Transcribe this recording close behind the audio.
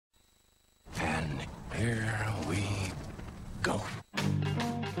Here we go.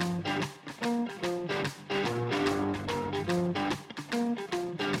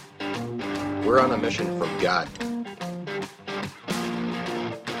 We're on a mission from God.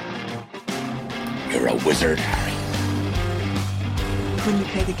 You're a wizard, Harry. When you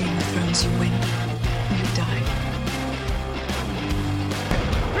play the Game of Thrones, you win. You die.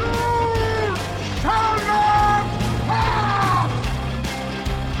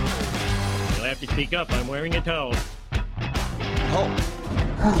 You'll have to speak up. I'm wearing a towel. Oh.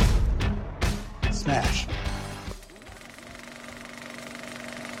 Smash.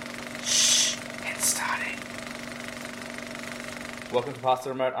 Shh. It's starting. Welcome to Past the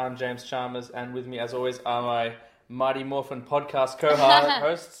Remote. I'm James Chalmers, and with me, as always, are my Mighty Morphin podcast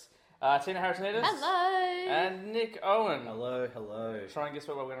co-hosts, Tina Harrison-Edis. Hello. And Nick Owen. Hello, hello. Try and guess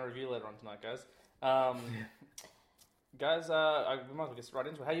what we're going to review later on tonight, guys. Guys, I might as well get right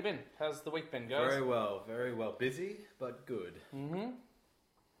into it. How you been? How's the week been, guys? Very well, very well. Busy, but good. Mm-hmm.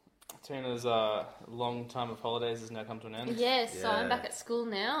 Tina's long time of holidays has now come to an end. Yes, so I'm back at school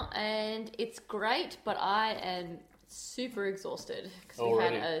now, and it's great, but I am super exhausted because we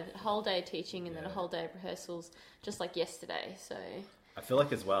had a whole day of teaching and then a whole day of rehearsals just like yesterday. So I feel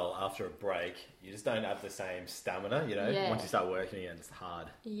like as well, after a break, you just don't have the same stamina, you know? Yeah. Once you start working again, it's hard.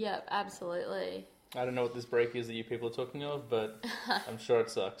 Yep, absolutely. I don't know what this break is that you people are talking of, but I'm sure it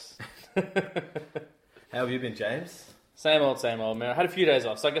sucks. How have you been, James? Same old, man. I had a few days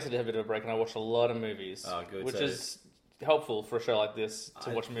off, so I guess I did have a bit of a break, and I watched a lot of movies. Oh, good. Which So is helpful for a show like this, to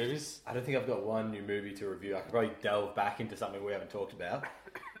watch movies. I don't think I've got one new movie to review. I could probably delve back into something we haven't talked about.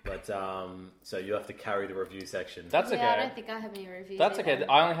 But, so you'll have to carry the review section. That's okay. Yeah, I don't think I have any reviews. That's either. okay.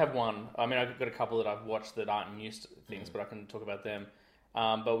 I only have one. I mean, I've got a couple that I've watched that aren't news things, but I can talk about them.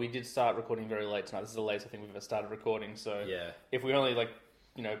 But we did start recording very late tonight. This is the latest I think we've ever started recording. So if we only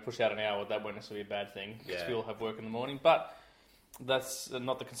push out an hour, that won't necessarily be a bad thing because we all have work in the morning. But that's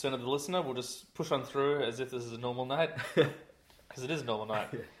not the concern of the listener. We'll just push on through as if this is a normal night because it is a normal night.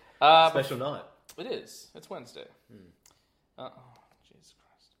 Special night. It is. It's Wednesday. Oh, Jesus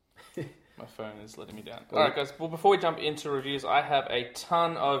Christ. My phone is letting me down. All right, guys. Well, before we jump into reviews, I have a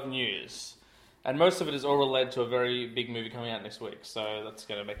ton of news. And most of it is all related to a very big movie coming out next week. So that's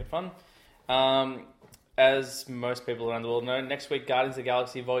going to make it fun. As most people around the world know, next week Guardians of the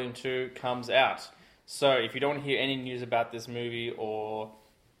Galaxy Volume 2 comes out. So if you don't want to hear any news about this movie or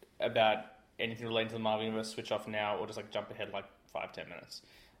about anything relating to the Marvel Universe, switch off now or just jump ahead 5-10 minutes.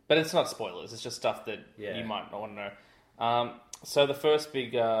 But it's not spoilers. It's just stuff that you might not want to know. So the first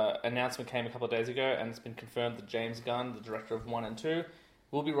big announcement came a couple of days ago, and it's been confirmed that James Gunn, the director of 1 and 2,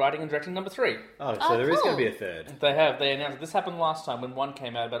 will be writing and directing number 3. Oh, so there is going to be a third. They announced this happened last time when 1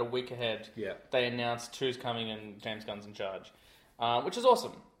 came out about a week ahead. Yeah. They announced 2's coming and James Gunn's in charge, which is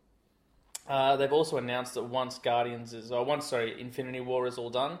awesome. They've also announced that once Infinity War is all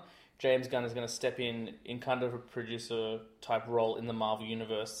done, James Gunn is going to step in kind of a producer type role in the Marvel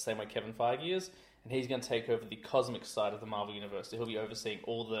Universe, the same way Kevin Feige is, and he's going to take over the cosmic side of the Marvel Universe. So he'll be overseeing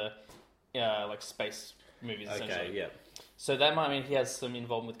all the space movies. Essentially. Okay, yeah. So that might mean he has some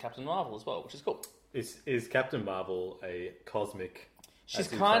involvement with Captain Marvel as well, which is cool. Is Captain Marvel a cosmic? She's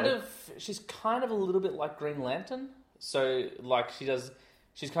kind of a little bit like Green Lantern. So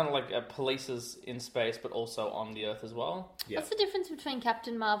she's kind of like polices in space, but also on the Earth as well. Yeah. What's the difference between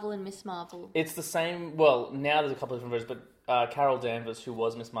Captain Marvel and Miss Marvel? It's the same. Well, now there's a couple of different versions, but Carol Danvers, who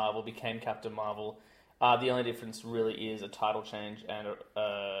was Miss Marvel, became Captain Marvel. The only difference really is a title change and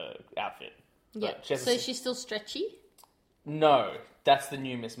outfit. Yeah. So she's still stretchy? No, that's the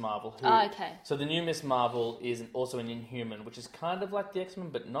new Miss Marvel. Okay. So the new Miss Marvel is also an Inhuman, which is kind of like the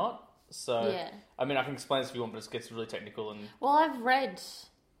X-Men, but not. So, I mean, I can explain this if you want, but it gets really technical. Well, I've read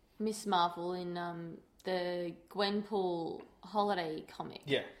Miss Marvel in the Gwenpool Holiday comic.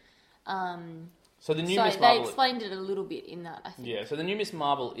 Yeah. So the new Miss Marvel... they explained it a little bit in that, I think. Yeah, so the new Miss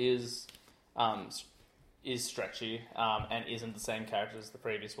Marvel is stretchy and isn't the same character as the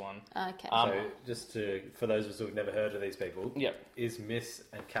previous one. Okay. So just for those of us who've never heard of these people, yep. Is Miss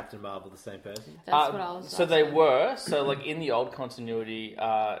and Captain Marvel the same person? That's what I was So they were. So in the old continuity,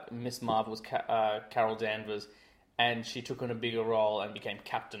 Miss Marvel was Carol Danvers, and she took on a bigger role and became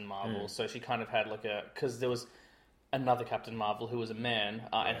Captain Marvel. So she kind of had because there was another Captain Marvel who was a man,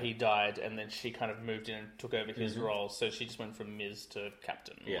 and he died, and then she kind of moved in and took over his role. So she just went from Ms. to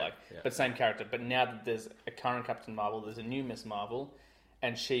Captain, but same character. But now that there's a current Captain Marvel, there's a new Miss Marvel,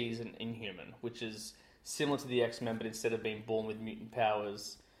 and she's an Inhuman, which is similar to the X-Men, but instead of being born with mutant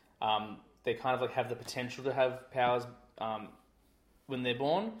powers, they kind of have the potential to have powers when they're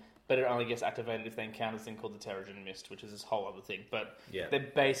born, but it only gets activated if they encounter this thing called the Terrigen Mist, which is this whole other thing. But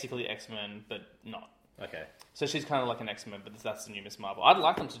they're basically X-Men, but not. Okay. So she's kind of like an X-Men, but that's the new Miss Marvel. I'd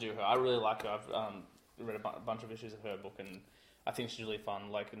like them to do her. I really like her. I've read a bunch of issues of her book, and I think she's really fun.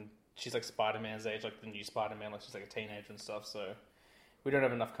 Like, and she's like Spider-Man's age, like the new Spider-Man. Like, she's like a teenager and stuff. So we don't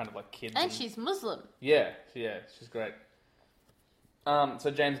have enough kind of like kids. And she's Muslim. Yeah, she's great.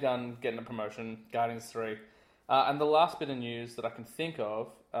 So James Gunn getting a promotion, Guardians 3. And the last bit of news that I can think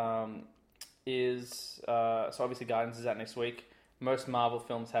of is so obviously Guardians is out next week. Most Marvel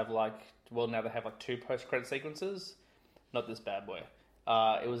films have now they have like 2 post-credit sequences. Not this bad boy.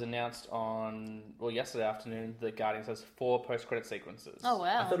 It was announced yesterday afternoon that Guardians has 4 post-credit sequences. Oh,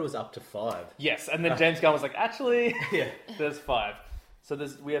 wow. I thought it was up to 5. Yes, and then James Gunn was like, actually, Yeah. there's 5. So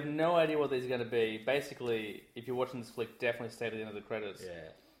we have no idea what these are going to be. Basically, if you're watching this flick, definitely stay to the end of the credits. Yeah.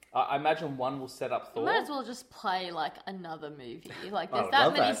 I imagine one will set up Thor. You might as well just play like another movie. Like I there's would that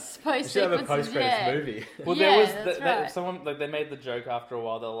love many that. post You should have a sequences. post-credits movie. Well, Yeah, there was that's right. someone like they made the joke after a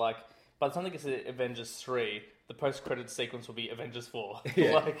while. They're like, by the time they get to Avengers 3, the post-credits sequence will be Avengers 4.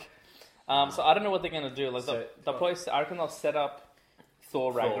 Yeah. So I don't know what they're going to do. Like, So- I reckon they'll set up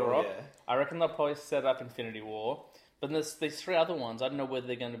Thor Ragnarok. yeah. I reckon they'll probably set up Infinity War. But then there's these 3 other ones. I don't know whether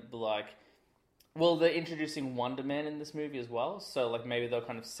they're going to be like... Well, they're introducing Wonder Man in this movie as well. So, like, maybe they'll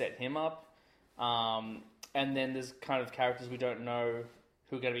kind of set him up. And then there's kind of characters we don't know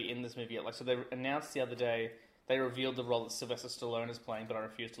who are going to be in this movie yet. Like, so they announced the other day, they revealed the role that Sylvester Stallone is playing, but I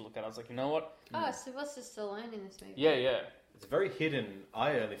refused to look at it. I was like, you know what? Oh, Sylvester Stallone in this movie. Yeah. It's very hidden.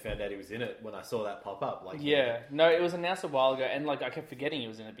 I only found out he was in it when I saw that pop up. Like, Yeah. No, it was announced a while ago, and like I kept forgetting he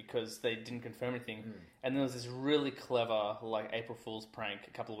was in it because they didn't confirm anything. And there was this really clever like April Fool's prank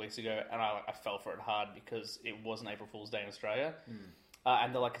a couple of weeks ago, and I fell for it hard because it wasn't April Fool's Day in Australia.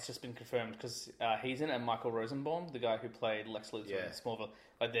 And they're like, it's just been confirmed because he's in it, and Michael Rosenbaum, the guy who played Lex Luthor in Smallville,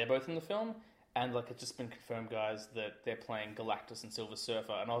 like they're both in the film, and like it's just been confirmed, guys, that they're playing Galactus and Silver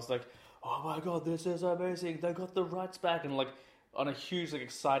Surfer, and I was like, oh my god, this is amazing! They got the rights back, and like on a huge like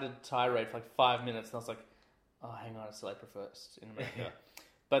excited tirade for like 5 minutes, and I was like, oh, hang on, it's still April 1st in America.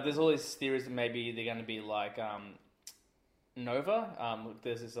 But there's all these theories that maybe they're going to be like Nova.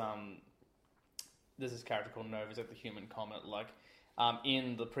 There's this character called Nova, it's like the human comet, like.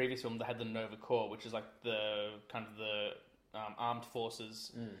 In the previous film, they had the Nova Corps, which is like the kind of the armed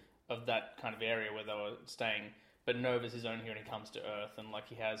forces of that kind of area where they were staying. But Nova's his own hero, and he comes to Earth, and like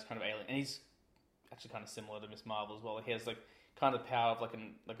he has kind of alien, and he's actually kind of similar to Miss Marvel as well. Like, he has like kind of power of like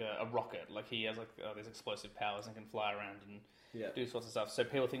a rocket. Like he has like these explosive powers and can fly around and do sorts of stuff. So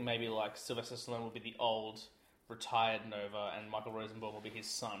people think maybe like Sylvester Stallone will be the old retired Nova, and Michael Rosenbaum will be his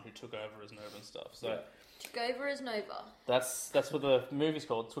son who took over as Nova and stuff. So. Took over as Nova. That's what the movie's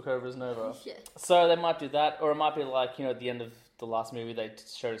called, Took Over as Nova. Yeah. So they might do that, or it might be like, at the end of the last movie, they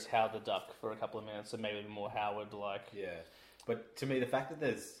showed us Howard the Duck for a couple of minutes, so maybe more Howard, like... Yeah. But to me, the fact that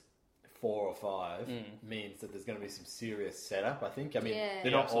there's 4 or 5 means that there's going to be some serious setup, I think. I mean, they're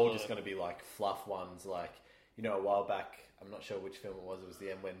not all just going to be like fluff ones, like, a while back, I'm not sure which film it was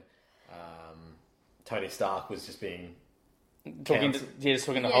the end when Tony Stark was just being... just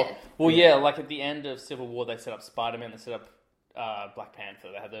talking to Hulk. Well, like at the end of Civil War, they set up Spider-Man, they set up Black Panther,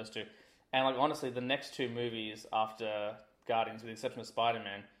 they had those 2. And like honestly, the next 2 movies after Guardians, with the exception of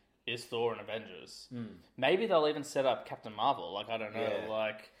Spider-Man, is Thor and Avengers. Maybe they'll even set up Captain Marvel, like I don't know,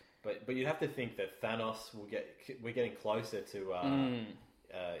 like... But you'd have to think that Thanos we're getting closer to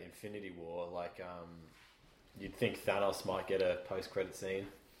Infinity War, like you'd think Thanos might get a post-credit scene.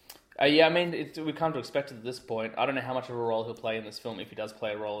 I mean, we come to expect it at this point. I don't know how much of a role he'll play in this film, if he does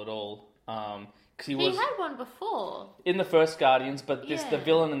play a role at all. Because he had one before. In the first Guardians, but the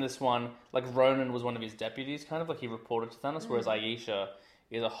villain in this one, like Ronan was one of his deputies, kind of, like he reported to Thanos, whereas Aisha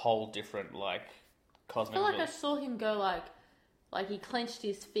is a whole different, like, cosmic I feel like villain. I saw him go like he clenched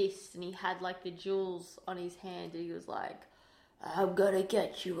his fist and he had like the jewels on his hand and he was like, I'm gonna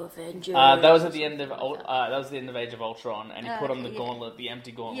get you, Avengers. That was at the end of that was the end of Age of Ultron, and he put on the gauntlet, the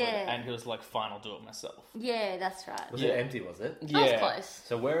empty gauntlet, and he was like, "Fine, I'll do it myself." Yeah, that's right. Was it empty? Was it? That was close.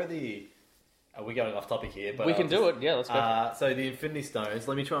 So where are the? Are we going off topic here? But we can do it. Yeah, let's go. So the Infinity Stones.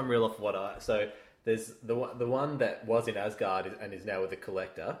 Let me try and reel off So there's the one that was in Asgard and is now with the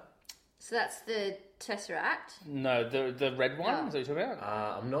Collector. So that's the Tesseract? No, the red one? Is that what you're talking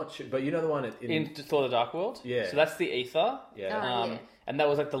about? I'm not sure, but you know the one in Thor: The Dark World. Yeah. So that's the ether. Yeah. And that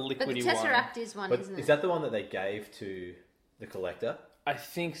was like the liquidy one. But the Tesseract is one, isn't it? Is that the one that they gave to the Collector? I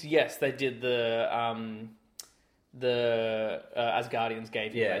think yes, they did the Asgardians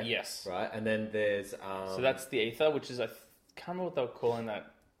gave you that. Yes. Right, and then there's so that's the ether, which is I can't remember what they were calling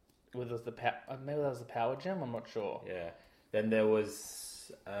that. Whether it was maybe that was the power gem. I'm not sure. Yeah. Then there was.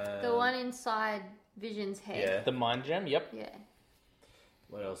 The one inside Vision's head. Yeah. The mind gem, yep. Yeah.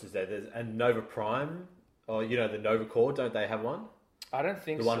 What else is there? There's and Nova Prime Oh, the Nova Corps, don't they have one? I don't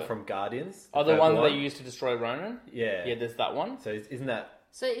think the so. one from Guardians. The one they used to destroy Ronan. Yeah, yeah. There's that one. So isn't that?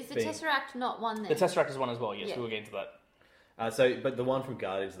 So is the Tesseract not one then? The Tesseract is one as well. Yes, Yeah. we will get into that. But the one from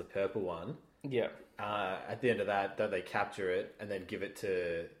Guardians, the purple one. Yeah. At the end of that, don't they capture it and then give it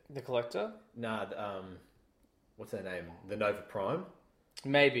to the Collector? Nah. What's their name? The Nova Prime.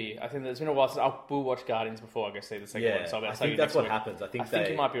 Maybe. I think it's been a while since we'll watch Guardians before I guess see the second one. So I think that's what happens. I think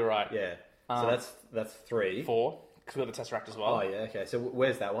you might be right. Yeah. So that's 3. 4. Because we got the Tesseract as well. Oh yeah. Okay. So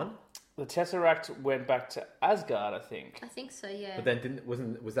where's that one? The Tesseract went back to Asgard, I think. I think so, yeah. But then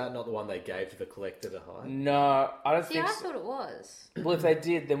was that not the one they gave to the Collector to hide? No, I don't See, think I so. thought it was. Well, if they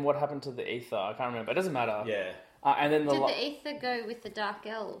did, then what happened to the Ether? I can't remember. It doesn't matter. Yeah. And then Did the Ether go with the Dark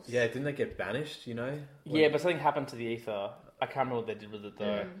Elves? Yeah, didn't they get banished, Yeah, but something happened to the Ether. I can't remember what they did with it,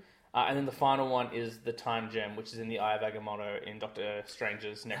 though. And then the final one is the Time Gem, which is in the Eye of Agamotto in Doctor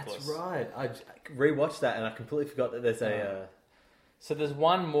Strange's necklace. That's right. I rewatched that and I completely forgot that there's a... So there's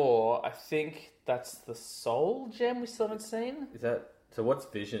one more. I think that's the Soul Gem we still haven't seen. Is that... So what's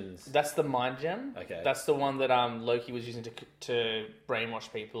Vision's? That's the Mind Gem. Okay. That's the one that Loki was using to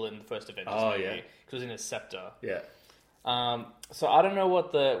brainwash people in the first Avengers movie. Yeah. Because it was in his scepter. Yeah. So I don't know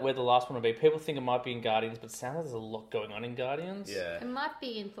where the last one will be. People think it might be in Guardians, but it sounds like there's a lot going on in Guardians. Yeah. It might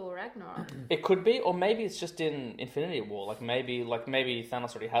be in Thor Ragnarok. It could be, or maybe it's just in Infinity War. Like maybe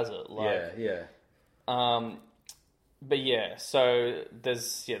Thanos already has it. Yeah. But yeah, so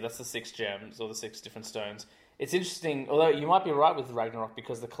that's the 6 gems or the 6 different stones. It's interesting, although you might be right with Ragnarok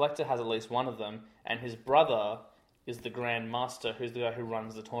because the Collector has at least one of them, and his brother is the Grand Master, who's the guy who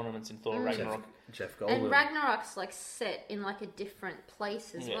runs the tournaments in Thor Ragnarok. Jeff Goldblum. And Ragnarok's set in a different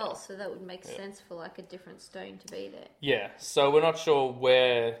place as well, so that would make sense for a different stone to be there. Yeah, so we're not sure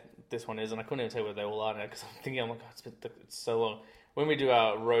where this one is, and I couldn't even tell you where they all are now because I'm thinking, it's so long. When we do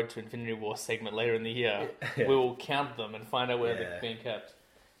our Road to Infinity War segment later in the year, we will count them and find out where they're being kept.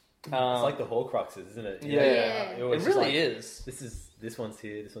 It's like the Horcruxes, isn't it? Yeah. It really is. This one's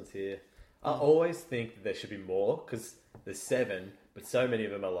here, this one's here. I always think that there should be more because there's 7, but so many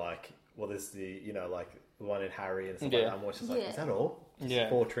of them are there's the the one in Harry and stuff like that. I'm always just is that all? Just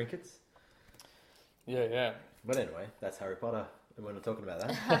 4 trinkets? Yeah. But anyway, that's Harry Potter, and we're not talking about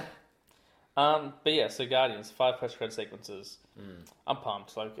that. But yeah, so Guardians, 5 post-credit sequences. I'm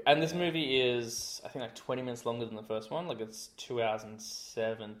pumped. And this movie is, I think, 20 minutes longer than the first one. It's 2 hours and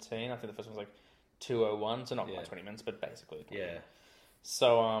 17. I think the first one's 2:01, so not quite 20 minutes, but basically. Yeah.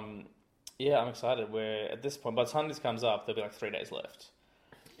 So, I'm excited. We're at this point. By the time this comes up, there'll be 3 days left.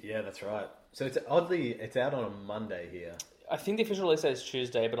 Yeah, that's right. So it's out on a Monday here. I think the official release date is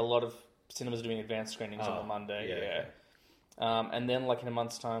Tuesday, but a lot of cinemas are doing advanced screenings on a Monday. Yeah. Okay. And then, in a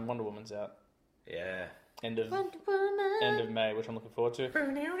month's time, Wonder Woman's out. Yeah. End of Wonder Woman. end of May, which I'm looking forward to.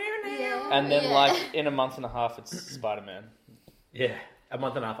 Yeah. And then, in a month and a half, it's Spider-Man. Yeah. A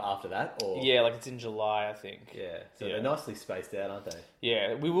month and a half after that? Or Yeah, it's in July, I think. Yeah. So they're nicely spaced out, aren't they?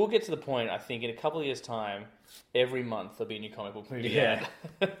 Yeah, we will get to the point, I think, in a couple of years' time, every month there'll be a new comic book movie. Yeah.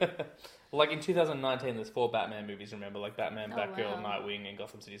 In 2019, there's 4 Batman movies, remember? Batman, Batgirl, wow. Nightwing, and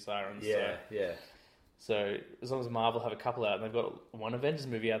Gotham City Sirens. Yeah, yeah. So, as long as Marvel have a couple out, and they've got one Avengers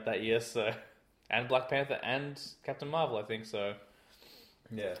movie out that year, so... And Black Panther and Captain Marvel, I think, so...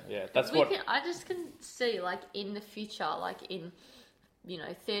 Yeah. Yeah, that's I just can see, in the future, in...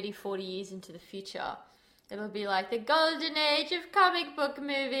 30, 40 years into the future, it'll be the golden age of comic book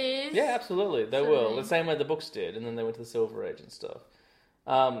movies. Yeah, absolutely. They will. The same way the books did, and then they went to the Silver Age and stuff.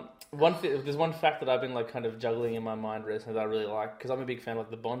 There's one fact that I've been kind of juggling in my mind recently that I really like, because I'm a big fan of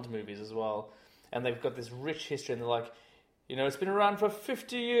the Bond movies as well, and they've got this rich history, and they're it's been around for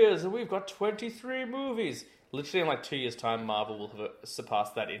 50 years, and we've got 23 movies. Literally in 2 years' time, Marvel will have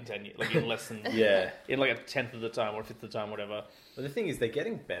surpassed that in 10 years, in less than in a tenth of the time or a fifth of the time, whatever. But the thing is, they're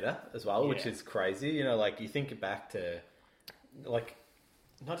getting better as well, which is crazy. You think back to not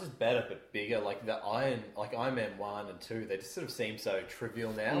just better but bigger. The Iron Man 1 and 2, they just sort of seem so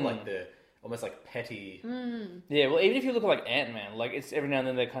trivial now. The almost petty. Yeah, well, even if you look at Ant-Man, it's every now and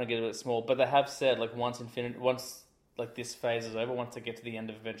then they kind of get a bit small, but they have said once this phase is over, once they get to the end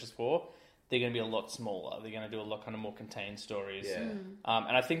of Avengers 4. They're going to be a lot smaller. They're going to do a lot kind of more contained stories. Yeah.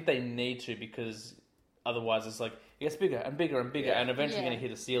 And I think they need to, because otherwise it's it gets bigger and bigger and bigger, and eventually going to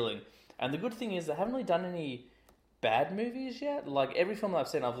hit a ceiling. And the good thing is they haven't really done any bad movies yet. Every film that I've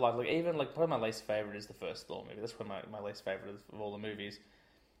seen, I've liked. Even probably my least favorite is the first Thor movie. That's probably my least favorite of all the movies.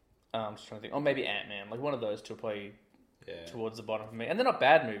 I'm just trying to think. Or maybe Ant-Man. One of those two are probably towards the bottom for me. And they're not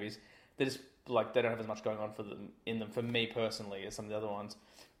bad movies. They're just they don't have as much going on in them for me personally as some of the other ones.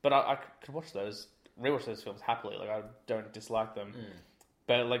 But I could rewatch those films happily. I don't dislike them.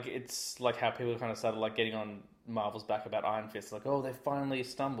 But like it's like how people kind of started like getting on Marvel's back about Iron Fist, like, oh, they finally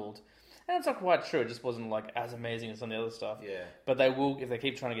stumbled. And it's not quite true. It just wasn't like as amazing as some of the other stuff. Yeah. But they will, if they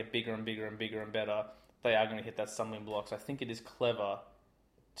keep trying to get bigger and bigger and bigger and better, they are going to hit that stumbling block. So I think it is clever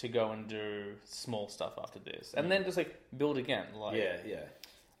to go and do small stuff after this, and then just like build again. Like, yeah.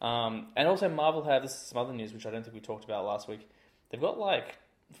 And also Marvel have this is some other news which I don't think we talked about last week. They've got like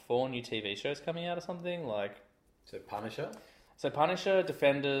 4 new TV shows coming out or something. Like, so Punisher,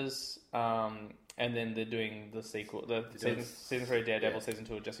 Defenders, and then they're doing the sequel, the season 3 of Daredevil, season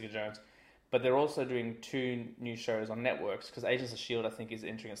 2 of Jessica Jones. But they're also doing 2 new shows on networks because Agents of S.H.I.E.L.D. I think is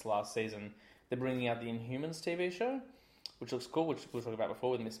entering its last season. They're bringing out the Inhumans TV show, which looks cool, which we were talking about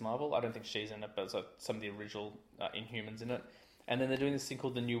before with Miss Marvel. I don't think she's in it, but it's like some of the original Inhumans in it. And then they're doing this thing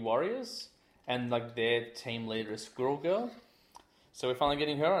called The New Warriors, and like their team leader is Squirrel Girl. So we're finally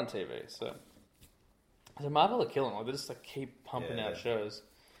getting her on TV. So Marvel are killing. Like they just like keep pumping out shows.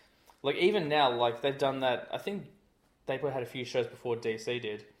 Like even now, like they've done that. I think they probably had a few shows before DC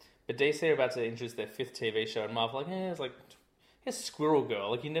did, but DC are about to introduce their 5th TV show, and Marvel it's like. Here's Squirrel Girl.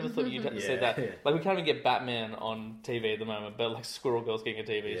 Like, you never thought you'd have to say that. Yeah. Like, we can't even get Batman on TV at the moment, but, like, Squirrel Girl's getting a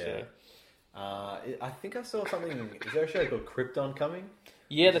TV show. I think I saw something... Is there a show called Krypton coming?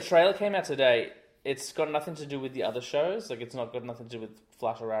 Yeah, the trailer came out today. It's got nothing to do with the other shows. Like, it's not got nothing to do with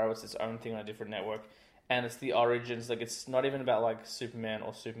Flash or Arrow. It's its own thing on a different network. And it's the origins. Like, it's not even about, like, Superman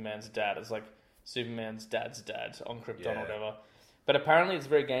or Superman's dad. It's, like, Superman's dad's dad on Krypton or whatever. But apparently it's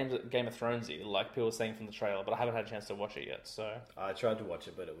very Game of Thronesy, like people were saying from the trailer, but I haven't had a chance to watch it yet, so... I tried to watch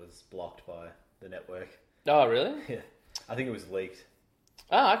it, but it was blocked by the network. Oh, really? Yeah. I think it was leaked.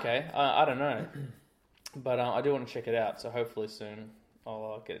 Oh, okay. I don't know. But I do want to check it out, so hopefully soon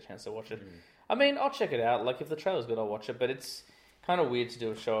I'll get a chance to watch it. I mean, I'll check it out. Like, if the trailer's good, I'll watch it, but it's kind of weird to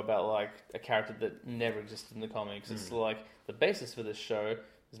do a show about, like, a character that never existed in the comics. It's like, the basis for this show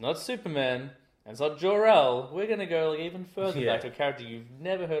is not Superman... And it's not Jor-El. We're going to go like even further back to a character you've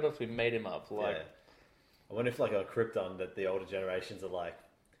never heard of. We made him up. Like, I wonder if like on Krypton that the older generations are like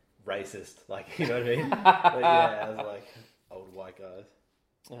racist. Like, you know what I mean? But, as like old white guys.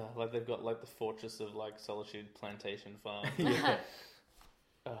 Like they've got like the fortress of like Solitude Plantation Farm.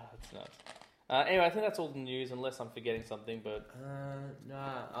 That's nuts. Anyway, I think that's all the news, unless I'm forgetting something. But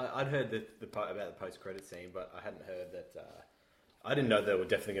I'd heard about the post-credit scene, but I hadn't heard that. I didn't know they were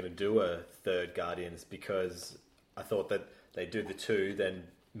definitely going to do a third Guardians because I thought that they'd do the 2, then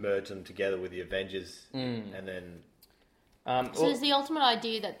merge them together with the Avengers, and then... So is the ultimate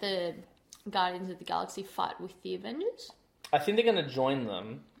idea that the Guardians of the Galaxy fight with the Avengers? I think they're going to join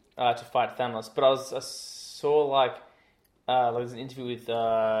them to fight Thanos, but I saw like there's an interview with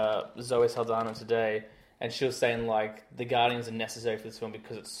Zoe Saldana today, and she was saying like the Guardians are necessary for this film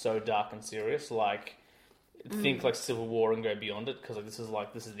because it's so dark and serious, like... Think like Civil War and go beyond it because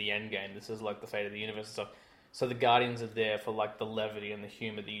like this is the end game. This is like the fate of the universe and stuff. So the Guardians are there for like the levity and the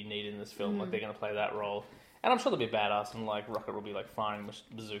humor that you need in this film. Like they're going to play that role, and I'm sure they'll be badass and like Rocket will be like firing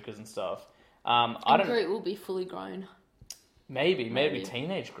bazookas and stuff. Groot will be fully grown. Maybe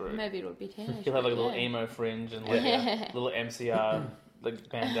teenage Groot. Maybe it'll be teenage. He'll have like a little emo fringe and like a little MCR like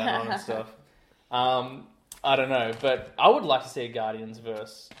bandana on and stuff. I don't know, but I would like to see a Guardians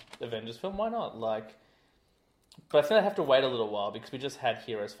versus Avengers film. Why not? Like. But I think I have to wait a little while because we just had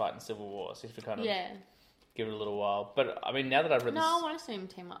heroes fight in Civil War, so you have to kind of give it a little while. But I mean, now that I've read this... I want to see them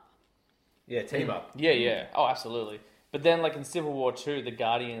team up. Yeah, team up. Yeah. Oh, absolutely. But then, like in Civil War 2, the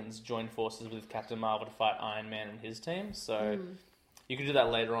Guardians joined forces with Captain Marvel to fight Iron Man and his team. So you can do that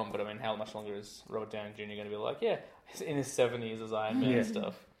later on. But I mean, how much longer is Robert Downey Jr. going to be like, he's in his 70s as Iron Man and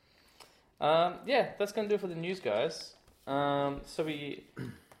stuff? That's going to do it for the news, guys.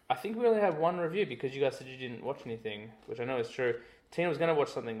 I think we only have one review because you guys said you didn't watch anything, which I know is true. Tina was going to watch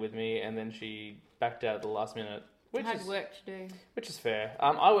something with me, and then she backed out at the last minute. I had work to do. Which is fair.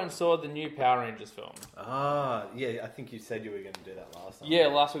 I went and saw the new Power Rangers film. I think you said you were going to do that last time. Yeah,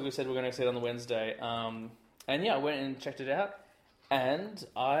 last week we said we were going to see it on the Wednesday. And I went and checked it out, and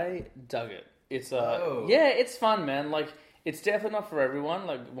I dug it. It's it's fun, man. Like, it's definitely not for everyone.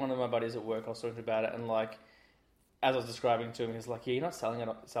 Like, one of my buddies at work, I was talking about it, and like, as I was describing to him, he's like, you're not selling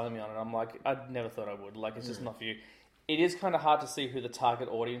me on it. I'm like, I never thought I would. Like, it's just not for you. It is kind of hard to see who the target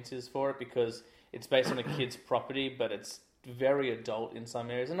audience is for it because it's based on a kid's property, but it's very adult in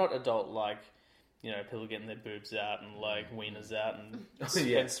some areas. And not adult like, people getting their boobs out and like wieners out and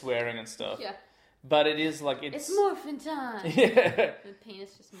swearing and stuff. Yeah. But it is like, it's Morphin time. Yeah. The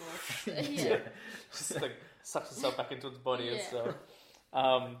penis just morphs. Just like sucks itself back into its body and stuff.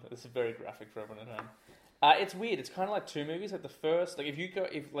 It's very graphic for everyone at home. It's weird. It's kind of like 2 movies. Like the first, like if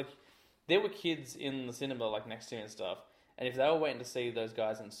there were kids in the cinema like next to me and stuff, And if they were waiting to see those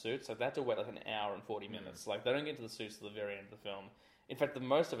guys in suits, like they had to wait like an hour and 40 minutes. Like they don't get into the suits till the very end of the film. In fact, the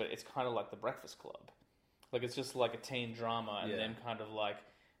most of it, it's kind of like The Breakfast Club. Like it's just like a teen drama, and then kind of like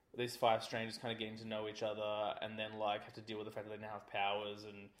these 5 strangers kind of getting to know each other, and then like have to deal with the fact that they now have powers,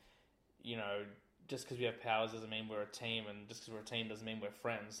 and you know, just because we have powers doesn't mean we're a team, and just because we're a team doesn't mean we're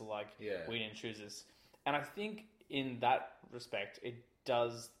friends. Like we didn't choose this. And I think in that respect, it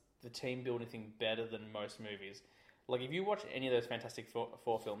does the team building thing better than most movies. Like, if you watch any of those Fantastic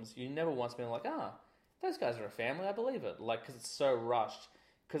Four films, you never once been like, those guys are a family, I believe it. Like, because it's so rushed.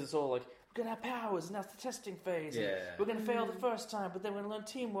 Because it's all like, we're going to have powers, and that's the testing phase. Yeah. We're going to fail the first time, but then we're going to learn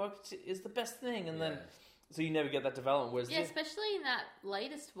teamwork is the best thing. And then, so you never get that development. Whereas especially in that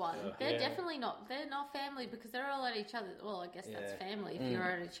latest one. They're definitely not, they're not family because they're all at each other. Well, I guess that's family if you're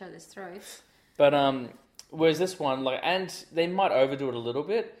at each other's throats. But, whereas this one, like, and they might overdo it a little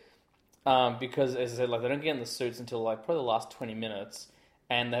bit. Because, as I said, like they don't get in the suits until like probably the last 20 minutes,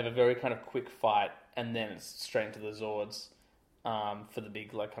 and they have a very kind of quick fight, and then it's straight into the Zords for the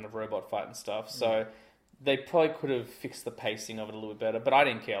big like kind of robot fight and stuff. So they probably could have fixed the pacing of it a little bit better, but I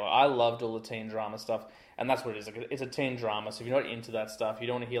didn't care. Like, I loved all the teen drama stuff, and that's what it is. Like, it's a teen drama, so if you're not into that stuff, you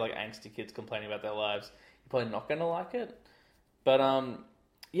don't want to hear like angsty kids complaining about their lives, you're probably not going to like it. But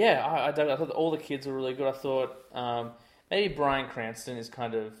I thought all the kids were really good. I thought. Maybe Bryan Cranston is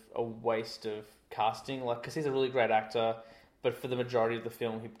kind of a waste of casting, like because he's a really great actor, but for the majority of the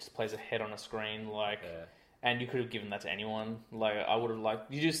film, he just plays a head on a screen, and you could have given that to anyone. Like I would have liked.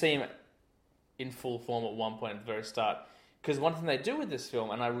 You do see him in full form at one point at the very start, because one thing they do with this film,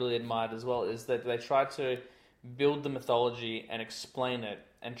 and I really admired as well, is that they try to build the mythology and explain it,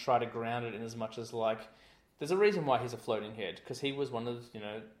 and try to ground it in as much as like there's a reason why he's a floating head, because he was one of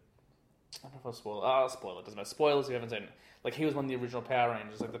I don't know if I'll spoil it. Spoil it. Doesn't matter. Spoilers if you haven't seen it. Like, he was one of the original Power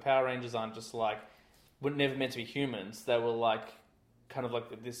Rangers. Like, the Power Rangers aren't just, like... were never meant to be humans. They were, like... kind of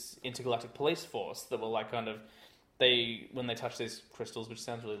like this intergalactic police force that were, like, kind of... when they touch these crystals, which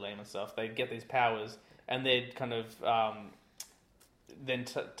sounds really lame and stuff, they get these powers, and they're kind of... then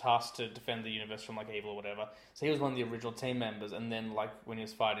tasked to defend the universe from, like, evil or whatever. So he was one of the original team members, and then, like, when he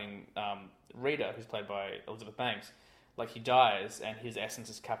was fighting Rita, who's played by Elizabeth Banks... like, he dies, and his essence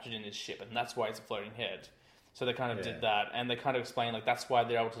is captured in his ship, and that's why it's a floating head. So they kind of did that, and they kind of explained, like, that's why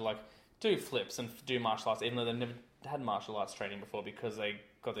they're able to, like, do flips and do martial arts, even though they've never had martial arts training before, because they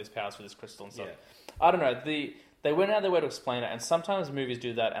got these powers for this crystal and stuff. I don't know, they went out of their way to explain it, and sometimes movies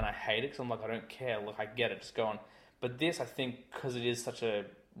do that, and I hate it, because I'm like, I don't care, look, I get it, just go on. But this, I think, because it is such a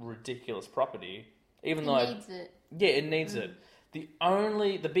ridiculous property, even though... It needs it. Yeah, it needs it.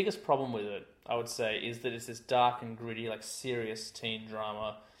 The biggest problem with it, I would say, is that it's this dark and gritty, like, serious teen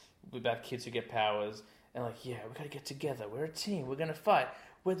drama about kids who get powers, and like, yeah, we gotta get together, we're a team, we're gonna fight,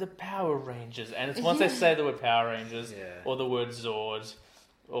 we're the Power Rangers, and it's once they say the word Power Rangers, or the word Zord,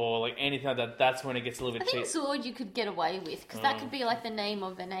 or like anything like that, that's when it gets a little bit cheap. I think Zord you could get away with, because that could be like the name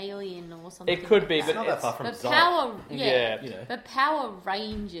of an alien or something. It could like be, that. but not that far from Zord. Power, the Power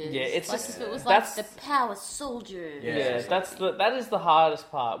Rangers. Yeah, it's like just, if it was like the Power Soldiers. Yeah, that is the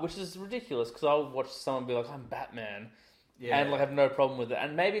hardest part, which is ridiculous, because I'll watch someone be like, I'm Batman, and like have no problem with it.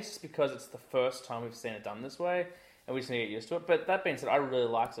 And maybe it's just because it's the first time we've seen it done this way, and we just need to get used to it. But that being said, I really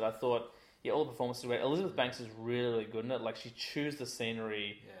liked it. I thought, all the performances were great. Elizabeth Banks is really, really good in it. Like, she chews the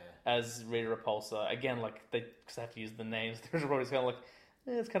scenery as Rita Repulsa. Again, like, because they have to use the names. There's probably kind of like,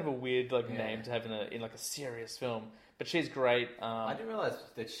 it's kind of a weird name to have in like a serious film. But she's great. I didn't realise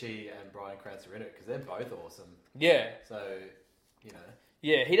that she and Bryan Cranston were in it, because they're both awesome. Yeah. So,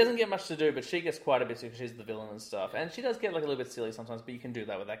 Yeah, he doesn't get much to do, but she gets quite a bit because she's the villain and stuff. And she does get like a little bit silly sometimes, but you can do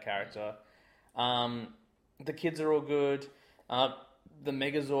that with that character. The kids are all good. The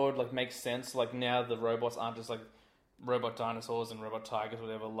Megazord like makes sense. Like, now the robots aren't just like robot dinosaurs and robot tigers or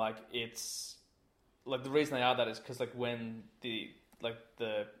whatever. Like, it's like the reason they are that is because like when the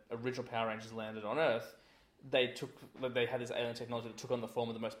original Power Rangers landed on Earth, they had this alien technology that took on the form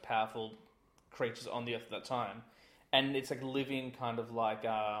of the most powerful creatures on the Earth at that time. And it's like living kind of like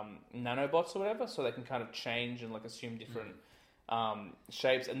nanobots or whatever, so they can kind of change and like assume different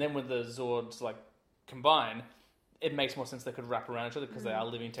shapes. And then when the Zords like combine, it makes more sense they could wrap around each other because they are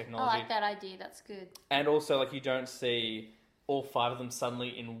living technology. I like that idea. That's good. And also, like, you don't see all 5 of them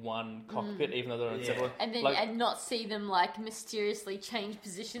suddenly in one cockpit, even though they're in separate. And then and not see them like mysteriously change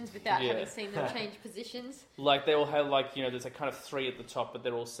positions without having seen them change positions. Like, they all have like, there's like kind of 3 at the top, but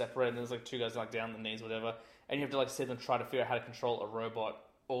they're all separate. And there's like 2 guys like down the knees, whatever. And you have to like see them try to figure out how to control a robot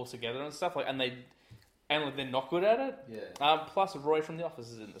all together and stuff. Like, and they're not good at it. Yeah. Plus, Roy from The Office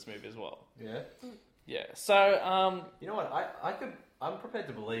is in this movie as well. Yeah. Yeah. So, you know what? I'm prepared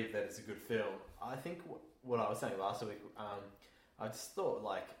to believe that it's a good film. I think what I was saying last week. I just thought,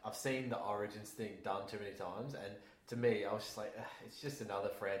 like, I've seen the Origins thing done too many times, and to me, I was just like, it's just another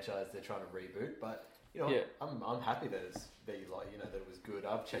franchise they're trying to reboot. But you know, I'm happy that you like, you know, that it was good.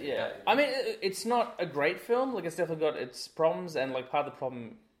 I've checked it out. I mean, it's not a great film. Like, it's definitely got its problems, and like part of the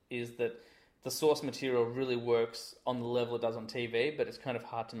problem is that the source material really works on the level it does on TV, but it's kind of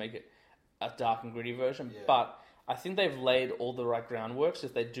hard to make it a dark and gritty version. Yeah. But I think they've laid all the right groundwork. So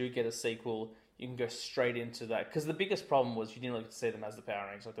if they do get a sequel, you can go straight into that. Because the biggest problem was you didn't really see them as the Power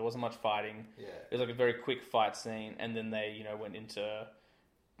Rangers. Like, there wasn't much fighting. Yeah. It was like a very quick fight scene, and then they, you know, went into,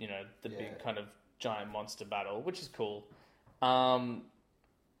 you know, the big kind of giant monster battle, which is cool. But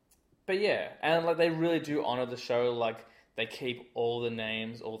yeah, and like they really do honor the show. Like, they keep all the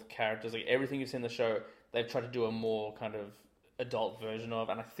names, all the characters, like everything you've seen in the show. They've tried to do a more kind of adult version of,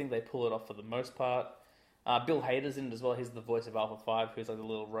 and I think they pull it off for the most part. Bill Hader's in it as well. He's the voice of Alpha 5, who's like the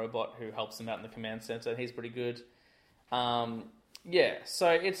little robot who helps them out in the command center, and he's pretty good. Yeah, so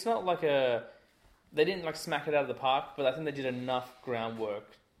it's not like they didn't like smack it out of the park, but I think they did enough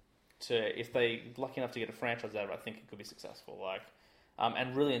groundwork to, if they lucky enough to get a franchise out of it, I think it could be successful. Like,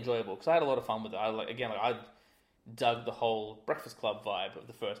 and really enjoyable, because I had a lot of fun with it. I dug the whole Breakfast Club vibe of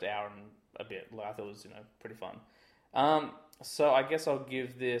the first hour and a bit. Like, I thought it was, you know, pretty fun. So I guess I'll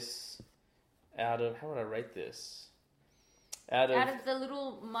give this out of, how would I rate this? Out of the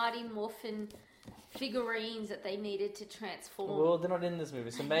little Mighty Morphin figurines that they needed to transform. Well, they're not in this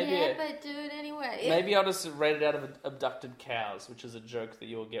movie, so maybe... Yeah, but do it anyway. Maybe I'll just rate it out of abducted cows, which is a joke that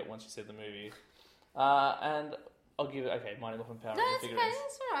you'll get once you see the movie. And I'll give it... Okay, Mighty Morphin Power Rangers figurines. No,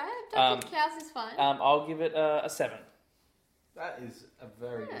 that's alright. Abducted cows is fine. I'll give it a 7. That is a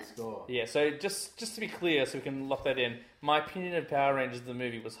very good score. Yeah, so just to be clear, so we can lock that in, my opinion of Power Rangers the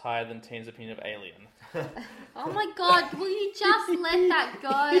movie was higher than Teen's opinion of Alien. Oh my god, will you just let that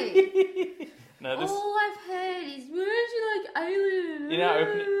go? No, all I've heard is, where's you like Alien?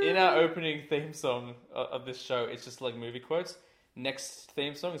 In our opening theme song of this show, it's just like movie quotes. Next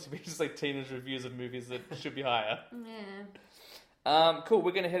theme song is just like Tina's reviews of movies that should be higher. Yeah. Cool,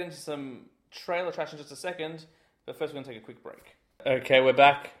 we're going to head into some trailer trash in just a second. But first, we're going to take a quick break. Okay, we're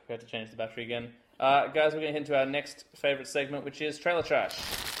back. We have to change the battery again. Guys, we're going to head into our next favourite segment, which is trailer trash.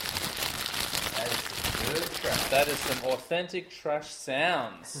 That is some good trash. That is some authentic trash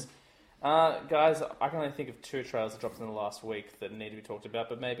sounds. Guys, I can only think of 2 trailers that dropped in the last week that need to be talked about,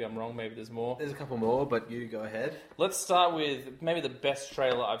 but maybe I'm wrong, maybe there's more. There's a couple more, but you go ahead. Let's start with maybe the best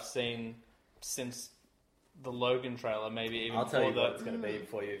trailer I've seen since the Logan trailer, maybe even I'll tell you what it's going to be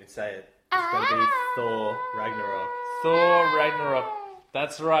before you even say it. It's going to be Thor Ragnarok. Thor Ragnarok.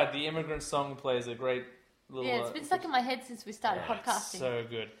 That's right. The Immigrant Song plays a great little... Yeah, it's been stuck in my head since we started podcasting. So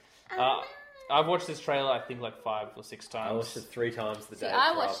good. I've watched this trailer, I think, like 5 or 6 times. I watched it 3 times the day.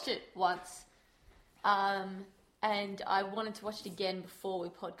 I watched it once. And I wanted to watch it again before we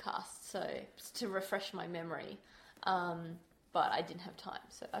podcast, so to refresh my memory. But I didn't have time,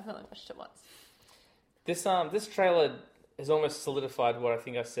 so I've only watched it once. This trailer has almost solidified what I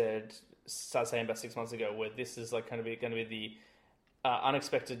think I started saying about 6 months ago, where this is like going to be the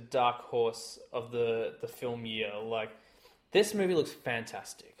unexpected dark horse of the film year. Like, this movie looks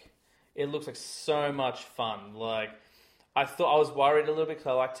fantastic. It looks like so much fun. Like, I was worried a little bit because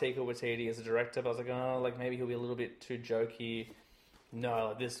I like Taika Waititi as a director, but I was like, oh, like maybe he'll be a little bit too jokey. No,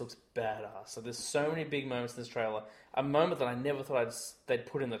 like, this looks badass. So there's so many big moments in this trailer. A moment that I never thought they'd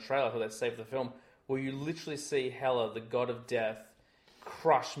put in the trailer, I thought they'd save the film, where you literally see Hela, the god of death,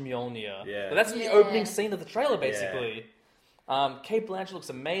 crush Mjolnir. Yeah. But that's the opening scene of the trailer, basically. Yeah. Cate Blanchett looks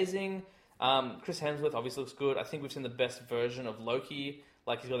amazing. Chris Hemsworth obviously looks good. I think we've seen the best version of Loki.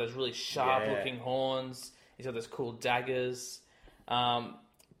 Like, he's got those really sharp-looking horns. He's got those cool daggers.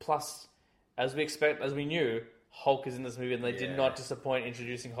 Plus, as we knew, Hulk is in this movie, and they did not disappoint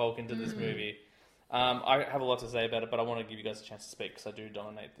introducing Hulk into this movie. I have a lot to say about it, but I want to give you guys a chance to speak, because I do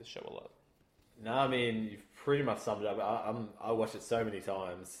dominate this show a lot. No, I mean, you've pretty much summed it up. I watched it so many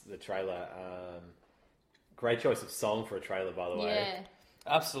times, the trailer. Great choice of song for a trailer, by the way. Yeah.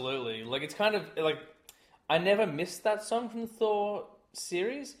 Absolutely. Like, it's kind of, like, I never missed that song from the Thor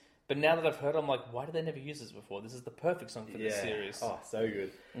series, but now that I've heard it, I'm like, why did they never use this before? This is the perfect song for this series. Oh, so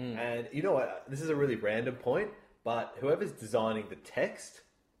good. And you know what? This is a really random point, but whoever's designing the text,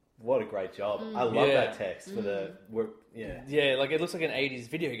 what a great job. I love that text for the work. Yeah, like, it looks like an 80s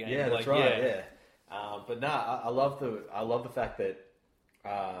video game. Yeah, that's like, right, yeah. But I love the fact that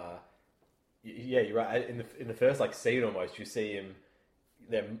you're right. In the first like scene almost, you see him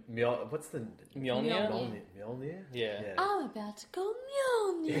what's the Mjolnir? Mjolnir? Yeah. I'm about to go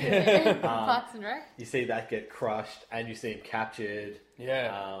Mjolnir. Parks and Rec. You see that get crushed, and you see him captured.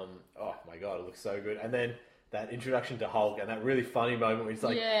 Yeah. Oh my god, it looks so good. And then that introduction to Hulk, and that really funny moment where he's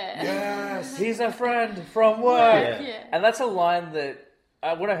like, yes, he's a friend from work. Yeah. And that's a line that,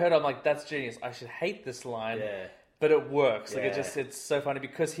 when I heard it, I'm like, that's genius. I should hate this line. Yeah. But it works. Like, Yeah. it's so funny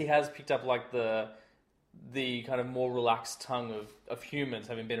because he has picked up, like, the kind of more relaxed tongue of humans,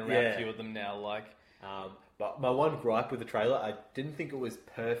 having been around a few of them now. Like, but my one gripe with the trailer, I didn't think it was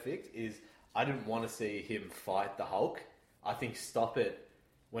perfect, is I didn't want to see him fight the Hulk. I think stop it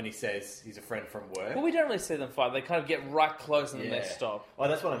when he says he's a friend from work. well, we don't really see them fight. They kind of get right close and then they stop. Well,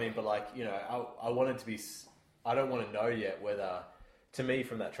 that's what I mean. But like, you know, I wanted to be. I don't want to know yet whether. To me,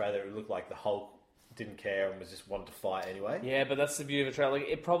 from that trailer, it looked like the Hulk didn't care and was just wanting to fight anyway. Yeah, but that's the beauty of a trailer. Like,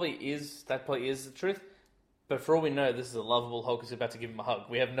 it probably is. That probably is the truth. But for all we know, this is a lovable Hulk who's about to give him a hug.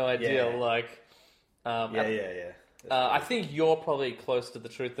 We have no idea. Yeah. Like, I think you're probably closer to the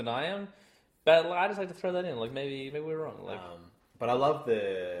truth than I am. But like, I just like to throw that in. Like, maybe we're wrong. Like, but I love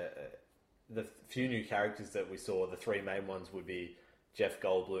the few new characters that we saw. The three main ones would be Jeff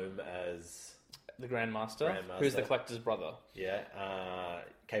Goldblum as the Grandmaster, who's the Collector's brother. Yeah.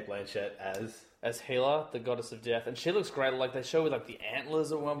 Kate Blanchett as Hela, the goddess of death, and she looks great. Like they show with like the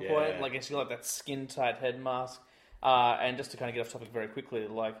antlers at one point, like and she got like that skin tight head mask. And just to kind of get off topic very quickly,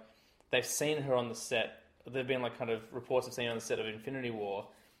 like they've seen her on the set. There've been like kind of reports of seeing her on the set of Infinity War,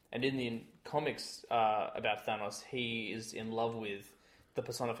 and in the comics about Thanos, he is in love with the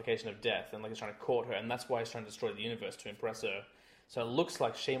personification of death, and like he's trying to court her, and that's why he's trying to destroy the universe to impress her. So it looks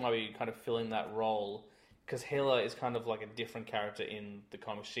like she might be kind of filling that role. Because Hela is kind of like a different character in the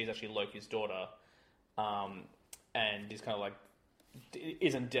comics. She's actually Loki's daughter. And he's kind of like...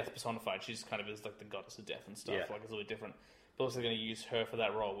 isn't death personified. She's kind of is like the goddess of death and stuff. Yeah. Like, it's a little bit different. But also going to use her for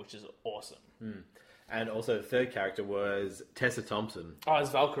that role, which is awesome. And also the third character was Tessa Thompson. Oh, it's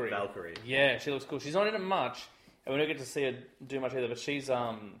Valkyrie. Valkyrie. Yeah, she looks cool. She's not in it much. And we don't get to see her do much either. But she's...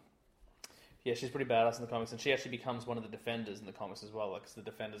 yeah, she's pretty badass in the comics. And she actually becomes one of the Defenders in the comics as well. Like, 'cause the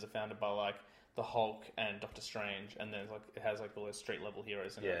Defenders are founded by, like... the Hulk and Doctor Strange, and then like it has like all those street level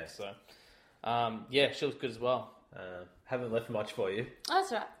heroes in it. So, she looks good as well. Haven't left much for you. Oh,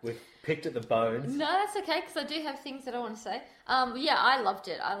 that's right. We've picked at the bones. No, that's okay because I do have things that I want to say. Yeah, I loved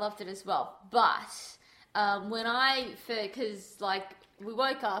it. I loved it as well. But because like we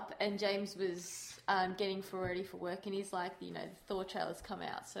woke up and James was getting ready for work, and he's like, you know, the Thor trailer's come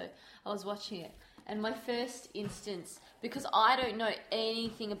out, so I was watching it. And my first instance, because I don't know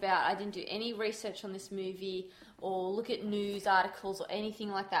anything about, I didn't do any research on this movie or look at news articles or anything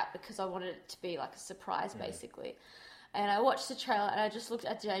like that because I wanted it to be like a surprise, basically. And I watched the trailer and I just looked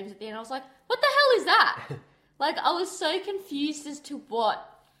at James at the end and I was like, what the hell is that? Like, I was so confused as to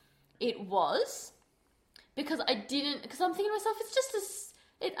what it was because I'm thinking to myself, it's just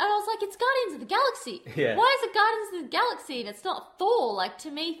and I was like, it's Guardians of the Galaxy. Yeah. Why is it Guardians of the Galaxy and it's not Thor? Like, to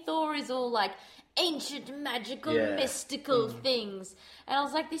me, Thor is all like ancient, magical, mystical things. And I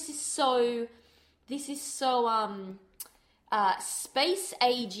was like, this is so space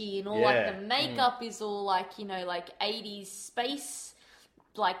agey, and all like the makeup is all like, you know, like 80s space,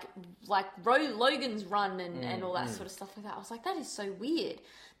 like Logan's Run and all that sort of stuff like that. I was like, that is so weird.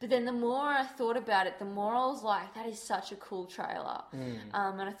 But then the more I thought about it, the more I was like, that is such a cool trailer.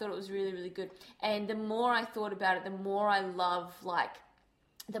 And I thought it was really, really good. And the more I thought about it, the more I love like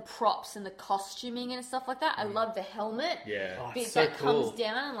the props and the costuming and stuff like that. I love the helmet bit so that cool. comes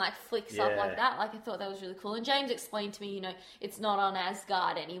down and like flicks up like that. Like, I thought that was really cool. And James explained to me, you know, it's not on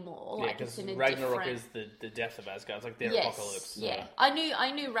Asgard anymore. Yeah, like, it's in a Ragnarok different... is the death of Asgard. It's like their apocalypse. So. Yeah,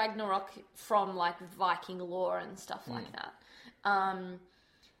 I knew Ragnarok from like Viking lore and stuff like that.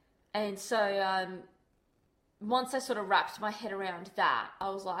 And so once I sort of wrapped my head around that, I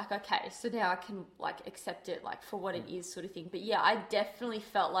was like, okay, so now I can like accept it like for what it is, sort of thing. But yeah, I definitely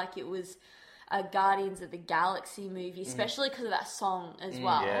felt like it was a Guardians of the Galaxy movie, especially because of that song as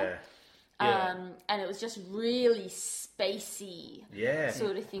well. And it was just really spacey,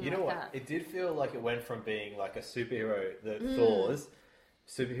 sort of thing. You know like what? that. It did feel like it went from being like a superhero, Thor's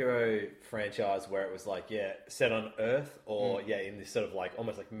superhero franchise where it was like, set on Earth or, in this sort of like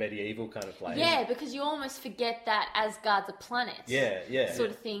almost like medieval kind of place. Yeah, because you almost forget that Asgard's a planet. Sort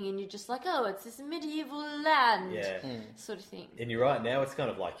of thing, and you're just like, oh, it's this medieval land. Sort of thing. And you're right, now it's kind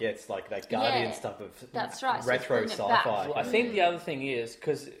of like, it's like that Guardian stuff of that's right. retro so sci-fi. Well, I think the other thing is,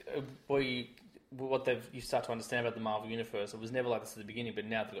 because you start to understand about the Marvel Universe, it was never like this at the beginning, but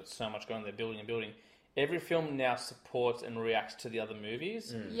now they've got so much going, they're building and building. Every film now supports and reacts to the other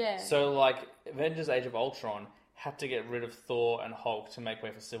movies. Yeah. So, like, Avengers Age of Ultron had to get rid of Thor and Hulk to make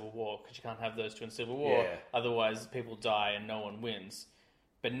way for Civil War, because you can't have those two in Civil War. Yeah. Otherwise, people die and no one wins.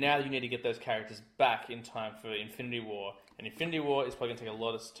 But now you need to get those characters back in time for Infinity War. And Infinity War is probably going to take a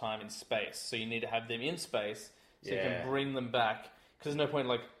lot of time in space. So you need to have them in space so you can bring them back. Because there's no point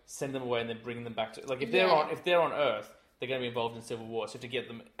like send them away and then bring them back to... Like if they're on Earth, they're going to be involved in Civil War. So you have to get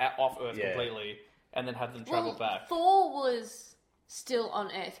them off Earth completely and then have them travel back. Thor was still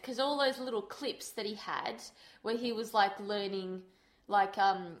on Earth because all those little clips that he had where he was like learning... Like,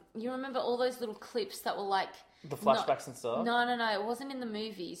 you remember all those little clips that were like... The flashbacks and stuff? No. It wasn't in the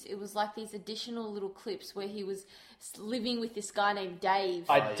movies. It was like these additional little clips where he was living with this guy named Dave.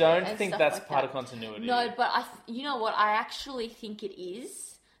 I don't think that's like part of continuity. No, but you know what? I actually think it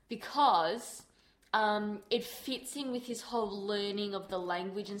is because it fits in with his whole learning of the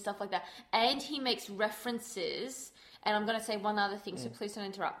language and stuff like that. And he makes references... And I'm going to say one other thing, so please don't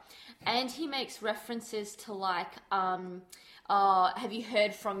interrupt. And he makes references to like... have you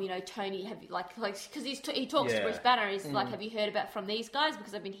heard from, Tony? Have you because he talks to Bruce Banner. He's like, have you heard about from these guys?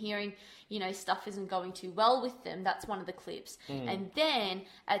 Because I've been hearing, stuff isn't going too well with them. That's one of the clips. And then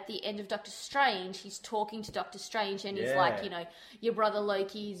at the end of Doctor Strange, he's talking to Doctor Strange and he's like, your brother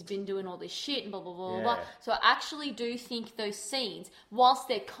Loki's been doing all this shit and blah, blah, blah, blah. So I actually do think those scenes, whilst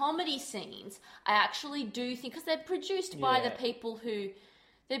they're comedy scenes, I actually do think, because they're produced by the people who...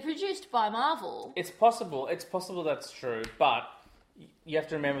 They're produced by Marvel. It's possible that's true, but you have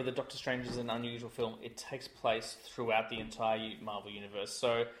to remember that Doctor Strange is an unusual film. It takes place throughout the entire Marvel universe.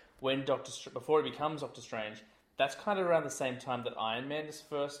 So when before he becomes Doctor Strange, that's kind of around the same time that Iron Man is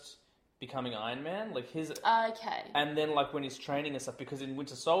first becoming Iron Man. Like his okay. And then like when he's training and stuff, because in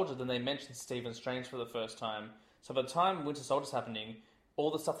Winter Soldier, then they mention Stephen Strange for the first time. So by the time Winter Soldier's happening,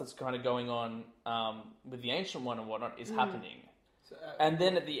 all the stuff that's kind of going on with the Ancient One and whatnot is happening. And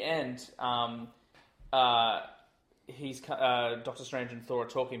then at the end, he's Doctor Strange and Thor are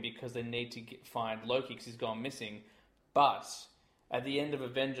talking because they need to find Loki because he's gone missing. But at the end of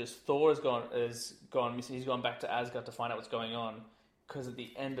Avengers, Thor is gone missing. He's gone back to Asgard to find out what's going on because at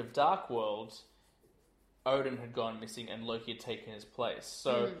the end of Dark World, Odin had gone missing and Loki had taken his place.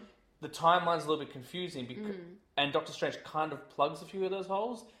 So the timeline's a little bit confusing and Doctor Strange kind of plugs a few of those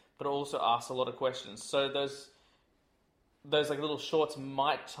holes, but also asks a lot of questions. So those like little shorts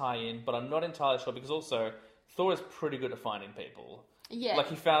might tie in, but I'm not entirely sure because also Thor is pretty good at finding people. Yeah. Like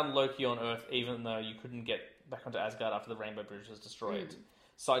he found Loki on Earth even though you couldn't get back onto Asgard after the Rainbow Bridge was destroyed.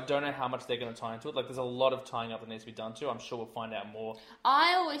 So I don't know how much they're going to tie into it. Like there's a lot of tying up that needs to be done too. I'm sure we'll find out more.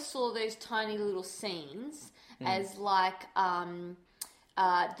 I always saw those tiny little scenes as like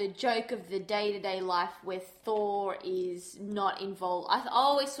the joke of the day-to-day life where Thor is not involved. I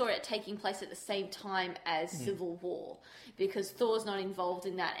always saw it taking place at the same time as Civil War because Thor's not involved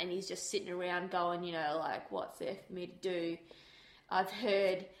in that and he's just sitting around going, like, what's there for me to do? I've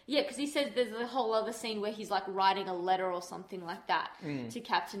heard... Yeah, because he says there's a whole other scene where he's, like, writing a letter or something like that to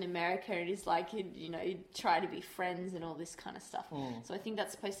Captain America and he's like, he'd try to be friends and all this kind of stuff. So I think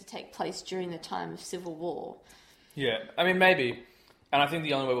that's supposed to take place during the time of Civil War. Yeah, I mean, maybe... And I think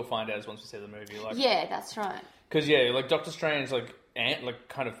the only way we'll find out is once we see the movie. Like, yeah, that's right. Because, like Doctor Strange, answered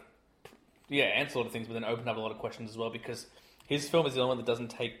a lot of things, but then opened up a lot of questions as well, because his film is the only one that doesn't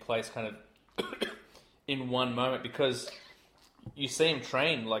take place kind of in one moment, because you see him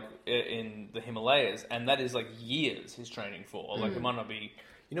train, like, in the Himalayas, and that is, like, years he's training for. Like, it might not be...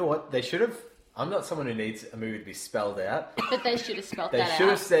 You know what? They should have... I'm not someone who needs a movie to be spelled out. But they should have spelled that out. They should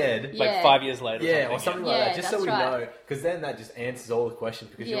have said... Like 5 years later. Yeah, or something like that, just so we right. know. Because then that just answers all the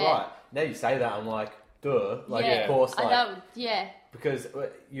questions. Because you're right. Now you say that, I'm like, duh. Like, of course, like... Because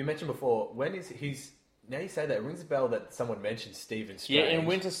you mentioned before, when is he's... Now you say that, it rings a bell that someone mentioned Stephen Strange. Yeah, in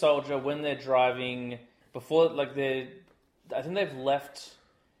Winter Soldier, when they're driving... Before, like, I think they've left...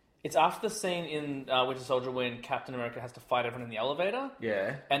 It's after the scene in Winter Soldier when Captain America has to fight everyone in the elevator.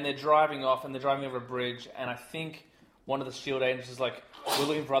 Yeah. And they're driving off, and they're driving over a bridge, and I think one of the S.H.I.E.L.D. agents is like, we're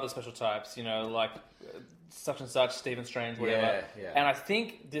looking for other special types, like such and such, Stephen Strange, whatever. Yeah. And I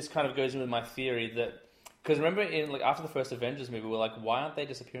think this kind of goes in with my theory that... Because remember, after the first Avengers movie, we're like, why aren't they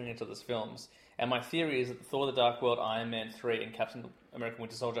disappearing into those films? And my theory is that Thor: The Dark World, Iron Man 3, and Captain America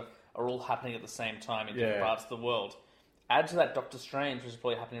Winter Soldier are all happening at the same time in different parts of the world. Add to that Doctor Strange, which is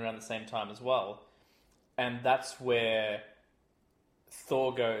probably happening around the same time as well. And that's where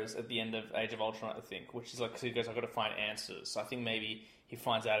Thor goes at the end of Age of Ultron, I think, which is like, because he goes, I've got to find answers. So I think maybe he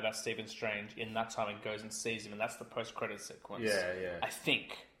finds out about Stephen Strange in that time and goes and sees him, and that's the post-credit sequence. Yeah. I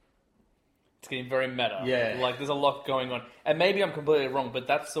think. It's getting very meta. Yeah. Like, there's a lot going on. And maybe I'm completely wrong, but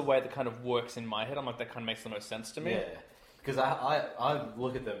that's the way that kind of works in my head. I'm like, that kind of makes the most sense to me. Yeah. Because I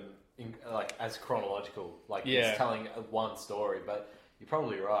look at them like as chronological. Like Yeah. it's telling one story, but you're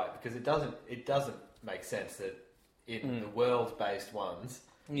probably right because it doesn't make sense that in the world-based ones,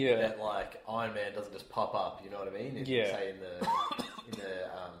 that like Iron Man doesn't just pop up. You know what I mean? Say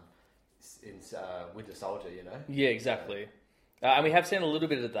in Winter Soldier, you know? Yeah, exactly. And we have seen a little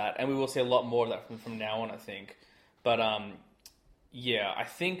bit of that, and we will see a lot more of that from now on, I think. But yeah, I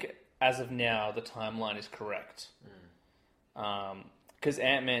think as of now the timeline is correct. Because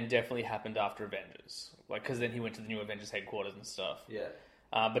Ant-Man definitely happened after Avengers, like because then he went to the new Avengers headquarters and stuff. Yeah.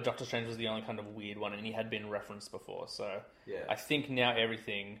 But Doctor Strange was the only kind of weird one, and he had been referenced before. So I think now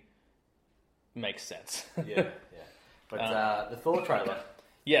everything makes sense. yeah. But the Thor trailer.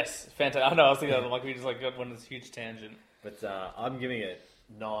 Yes, fantastic. I know. I was thinking like we just like got one of this huge tangent. But I'm giving it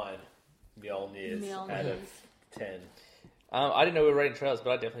 9 Mjolnirs out of 10. I didn't know we were rating trailers,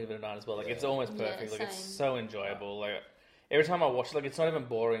 but I definitely give it a 9 as well. Like it's almost perfect. Yeah, like it's so enjoyable. Like every time I watch it, like it's not even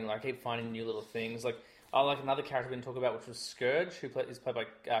boring. Like I keep finding new little things. Like I like another character we didn't talk about, which was Scourge, is played by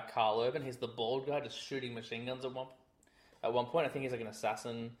Carl Urban. He's the bald guy just shooting machine guns at one point. I think he's like an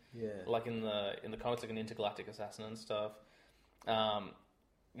assassin. Yeah. Like in the comics, like an intergalactic assassin and stuff.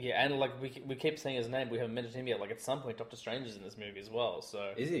 Yeah, and like we keep saying his name, we haven't mentioned him yet. Like at some point, Doctor Strange is in this movie as well.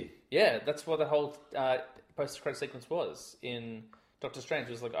 So is he? Yeah, that's what the whole post-credit sequence was in Doctor Strange.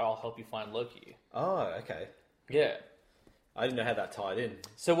 It was like, I'll help you find Loki. Oh, okay. Yeah, I didn't know how that tied in.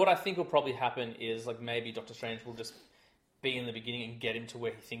 So what I think will probably happen is like maybe Doctor Strange will just be in the beginning and get him to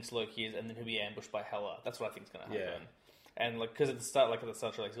where he thinks Loki is, and then he'll be ambushed by Hela. That's what I think is going to happen. Yeah. And like because at the start, like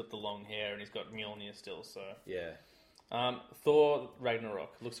he's got the long hair and he's got Mjolnir still. So yeah. Thor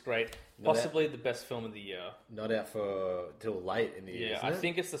Ragnarok looks great. Possibly the best film of the year. Not out till late in the year. Yeah, I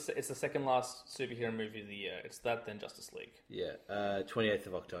think it's the second last superhero movie of the year. It's that, then Justice League. Yeah, 28th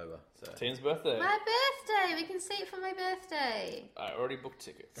of October. So. Tim's birthday. My birthday. We can see it for my birthday. I already booked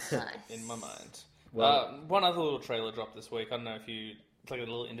tickets. Nice. In my mind. Well, one other little trailer dropped this week. I don't know if it's like a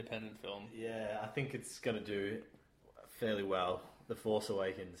little independent film. Yeah, I think it's going to do fairly well. The Force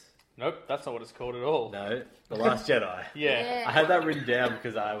Awakens. Nope, that's not what it's called at all. No, The Last Jedi. Yeah. I had that written down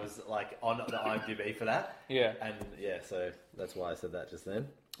because I was like on the IMDb for that. Yeah. And yeah, so that's why I said that just then.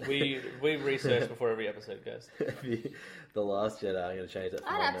 We research before every episode goes. The Last Jedi, I'm going to change that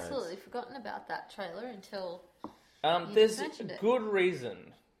for my I'd notes. absolutely forgotten about that trailer until there's mentioned it. Good reason.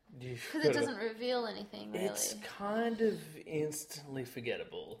 Because it doesn't reveal anything, really. It's kind of instantly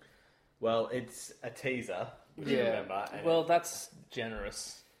forgettable. Well, it's a teaser, if you remember. Well, that's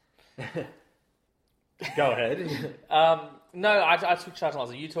generous. Go ahead. No, I took charge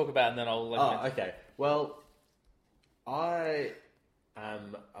last. You talk about it and then I'll... okay. Well, I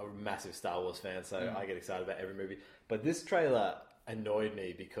am a massive Star Wars fan, so I get excited about every movie. But this trailer annoyed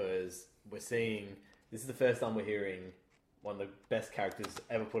me because we're seeing... This is the first time we're hearing one of the best characters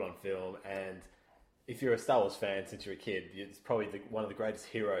ever put on film, and if you're a Star Wars fan since you're a kid, it's probably one of the greatest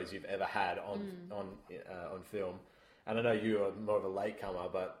heroes you've ever had on film. And I know you are more of a latecomer,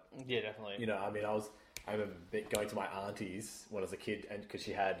 but yeah, definitely. You know, I mean, I remember going to my auntie's when I was a kid, and because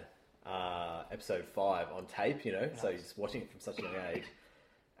she had episode 5 on tape, you know, nice. So he's watching it from such a young age,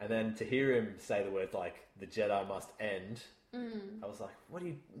 and then to hear him say the words like "the Jedi must end," I was like, "What do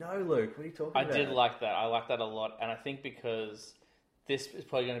you know, Luke? What are you talking about?" I did like that. I like that a lot, and I think because this is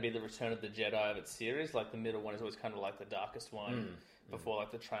probably going to be the return of the Jedi of its series. Like the middle one is always kind of like the darkest one. Before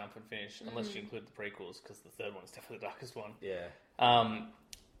like the triumphant finish, unless you include the prequels, because the third one is definitely the darkest one. Yeah.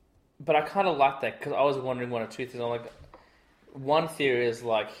 But I kind of like that because I was wondering one or two things. I'm like, one theory is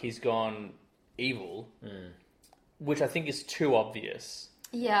like he's gone evil, which I think is too obvious.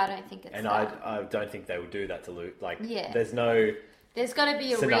 Yeah, I don't think it's. And that. I don't think they would do that to Luke. Like, yeah. There's no. There's got to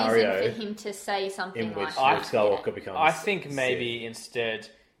be a reason for him to say something in which like Luke Skywalker becomes. I think maybe instead.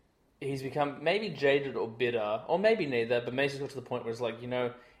 He's become maybe jaded or bitter, or maybe neither, but maybe he's got to the point where it's like, you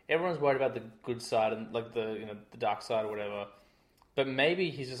know, everyone's worried about the good side and like the dark side or whatever. But maybe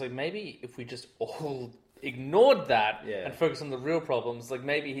he's just like, maybe if we just all ignored that and focused on the real problems, like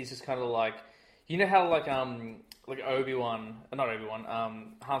maybe he's just kind of like, you know how like Han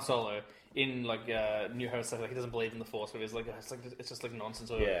Solo in like New Hope stuff, like he doesn't believe in the Force, but it's just like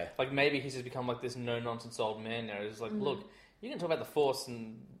nonsense. Or like maybe he's just become like this no nonsense old man now. He's like, look. You can talk about the Force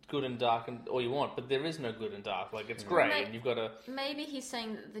and good and dark and all you want, but there is no good and dark. Like, it's grey, and you've got to... Maybe he's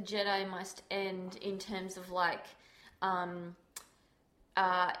saying that the Jedi must end in terms of, like, in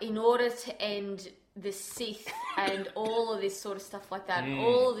order to end the Sith and all of this sort of stuff like that, and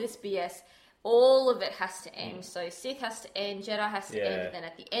all of this BS, all of it has to end. So Sith has to end, Jedi has to end, and then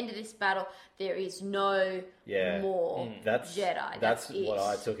at the end of this battle, there is no more Jedi. That's it. what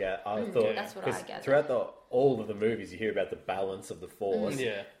I took out. I thought that's what I gathered. throughout all of the movies, you hear about the balance of the Force.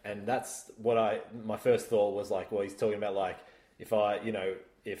 Yeah. And that's what my first thought was like, well, he's talking about like, if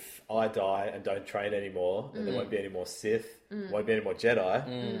I die and don't train anymore, then there won't be any more Sith, won't be any more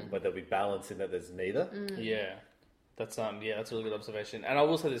Jedi, but there'll be balance in that there's neither. Yeah. That's a really good observation. And I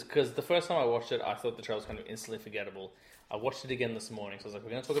will say this, because the first time I watched it, I thought the trailer was kind of instantly forgettable. I watched it again this morning, so I was like,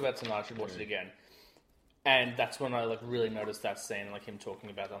 we're going to talk about it tonight, I should watch it again. And that's when I like really noticed that scene, like him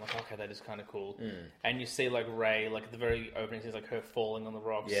talking about that. I'm like, okay, that is kind of cool. And you see like Rey, like at the very opening, sees like her falling on the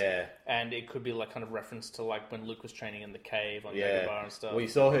rocks. Yeah. And it could be like kind of reference to like when Luke was training in the cave on Dagobah and stuff. Well, you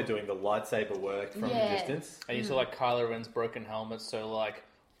saw her doing the lightsaber work from the distance. And you saw like Kylo Ren's broken helmet, so like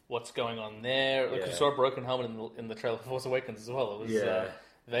what's going on there? Like you saw a broken helmet in the trailer for Force Awakens as well. It was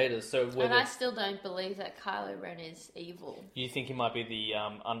Vader's. So and I still don't believe that Kylo Ren is evil. You think he might be the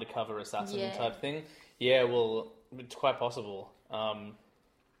undercover assassin type thing? Yeah, well, it's quite possible. I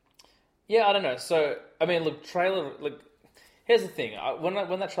don't know. So, I mean, look, trailer... Like, here's the thing. When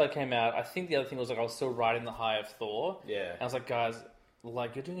that trailer came out, I think the other thing was, like, I was still riding the high of Thor. Yeah. And I was like, guys,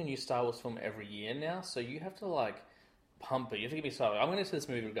 like, you're doing a new Star Wars film every year now, so you have to, like, pump it. You have to give me Star Wars. I'm going to see this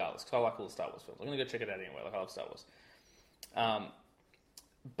movie regardless, because I like all the Star Wars films. I'm going to go check it out anyway. Like, I love Star Wars.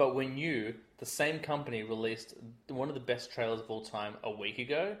 But when the same company, released one of the best trailers of all time a week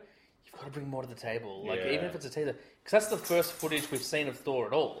ago... You've got to bring more to the table. Like, even if it's a teaser. Because that's the first footage we've seen of Thor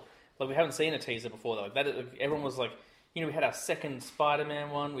at all. Like, we haven't seen a teaser before. Like, everyone was like... You know, we had our second Spider-Man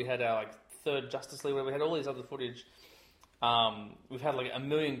one. We had our, like, third Justice League. We had all these other footage. We've had, like, a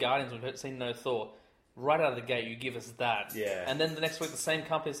million Guardians. We've seen no Thor. Right out of the gate, you give us that. Yeah. And then the next week, the same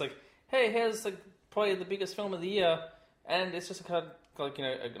company's like, hey, here's, like, probably the biggest film of the year. And it's just a kind of, like, you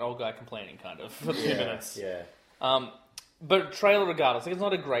know, an old guy complaining, kind of, for 2 minutes. Yeah. But trailer regardless, like it's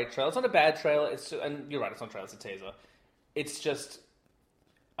not a great trailer. It's not a bad trailer. It's just, and you're right, it's not a trailer. It's a teaser. It's just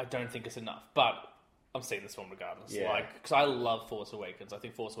I don't think it's enough. But I'm seeing this film regardless. Yeah. Like because I love Force Awakens. I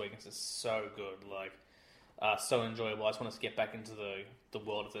think Force Awakens is so good. Like so enjoyable. I just want to get back into the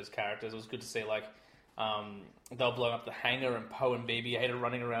world of those characters. It was good to see like they'll blow up the hangar and Poe and BB-8 are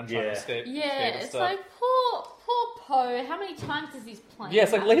running around trying to escape. Yeah, it's stuff. Like poor Poe. How many times does he's playing? Yeah,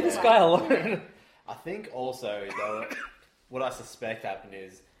 it's like leave this guy alone. I think also though. What I suspect happened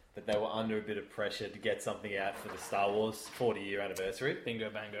is that they were under a bit of pressure to get something out for the Star Wars 40-year anniversary. Bingo,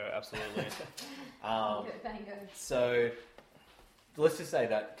 bango, absolutely. Bango. So, let's just say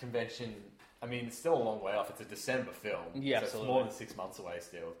that convention, I mean, it's still a long way off. It's a December film. Yeah, so absolutely. It's more than 6 months away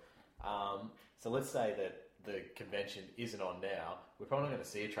still. So let's say that the convention isn't on now. We're probably not going to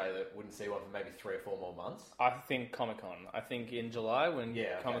see a trailer. Wouldn't see one for maybe 3 or 4 more months. I think Comic-Con. I think in July when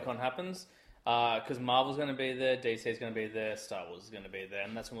Comic-Con happens... Because Marvel's going to be there, DC's going to be there, Star Wars is going to be there,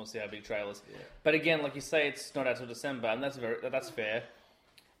 and that's when we'll see our big trailers. Yeah. But again, like you say, it's not out till December, and that's fair.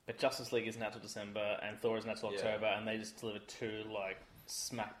 But Justice League isn't out till December, and Thor isn't out till October, and they just delivered 2 like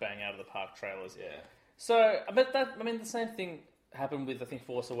smack bang out of the park trailers. Yeah. So, but the same thing happened with I think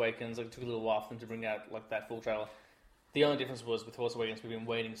Force Awakens. Like, it took a little while for them to bring out like that full trailer. The only difference was with Force Awakens, we've been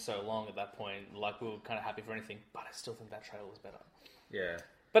waiting so long at that point. Like we were kind of happy for anything, but I still think that trailer was better. Yeah.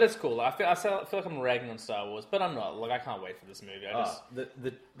 But it's cool. I feel like I'm ragging on Star Wars, but I'm not. Like I can't wait for this movie.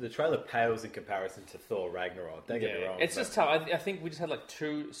 The trailer pales in comparison to Thor Ragnarok. Don't get me wrong. It's just tough. I think we just had like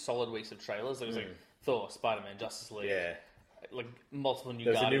 2 solid weeks of trailers. It was like Thor, Spider-Man, Justice League. Yeah. Like multiple new.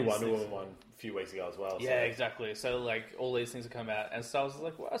 There's Guardians, a new Wonder Woman one a few weeks ago as well. Yeah, so. Exactly. So like all these things have come out, and Star Wars is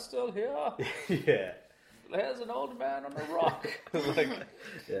like, we're still here. Yeah. There's an old man on a rock.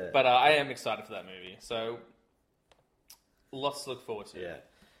 But I am excited for that movie. So lots to look forward to. Yeah.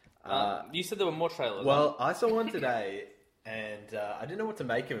 You said there were more trailers. Well, I saw one today, and I didn't know what to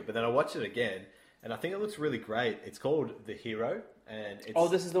make of it, but then I watched it again, and I think it looks really great. It's called The Hero, and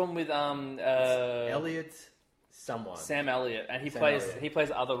it's... this is the one with Elliot someone. Sam Elliott, and he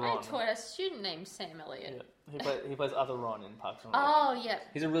plays Other Ron. I taught a student named Sam Elliott. Yeah. He plays Other Ron in Parks and Rec. Oh, yeah.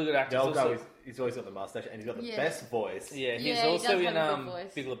 He's a really good actor. He's always got the mustache, and he's got the best voice. Yeah, he's also in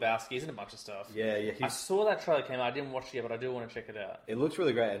Big Lebowski. He's in a bunch of stuff. Yeah. I saw that trailer came out. I didn't watch it yet, but I do want to check it out. It looks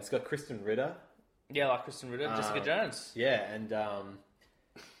really great, and it's got Kristen Ritter. Yeah, like Kristen Ritter, Jessica Jones. Yeah, and I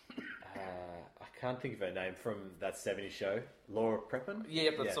can't think of her name from that 70s show. Laura Prepon? Yeah,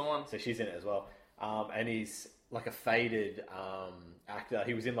 that's the one. So she's in it as well. And he's like a faded actor.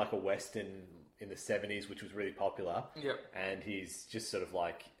 He was in like a Western in the 70s, which was really popular. Yep. And he's just sort of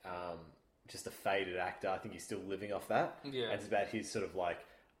like, just a faded actor. I think he's still living off that. Yeah. And it's about his sort of like,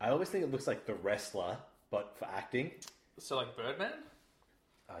 I always think it looks like The Wrestler, but for acting. So like Birdman?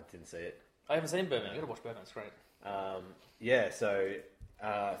 I didn't see it. I haven't seen Birdman. You gotta watch Birdman, it's great. So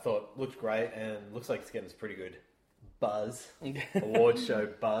I thought looked great and looks like it's getting this pretty good buzz. Award show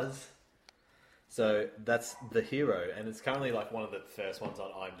buzz. So that's The Hero, and it's currently like one of the first ones on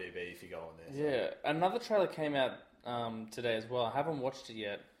IMDb if you go on there. Yeah, another trailer came out today as well. I haven't watched it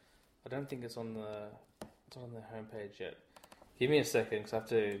yet. I don't think it's on the homepage yet. Give me a second because I have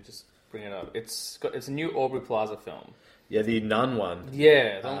to just bring it up. It's a new Aubrey Plaza film. Yeah, the Nun one.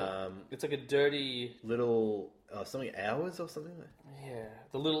 Yeah, it's like a dirty little something hours or something.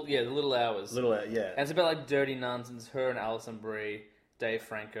 The little hours. Yeah, and it's about like dirty nuns, and it's her and Alison Brie, Dave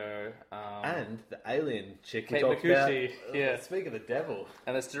Franco, and the alien chick. Kate McCuskey. Yeah, speak of the devil.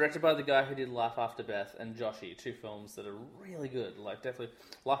 And it's directed by the guy who did Life After Beth and Joshy, two films that are really good. Like definitely,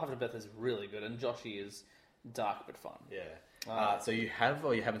 Life After Beth is really good, and Joshy is dark but fun. Yeah. So you have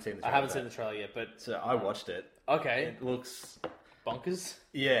or you haven't seen the trailer? I haven't seen the trailer yet, but so I watched it. Okay, it looks bonkers.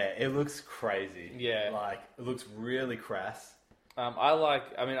 Yeah, it looks crazy. Yeah, like it looks really crass. I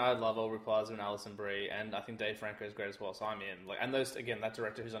love Aubrey Plaza and Alison Brie, and I think Dave Franco is great as well. So I'm in. Like, and those again, that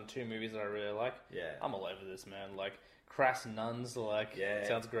director who's on two movies that I really like. Yeah, I'm all over this, man. Like crass nuns. Like, yeah,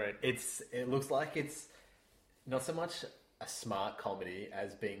 sounds great. It looks like it's not so much a smart comedy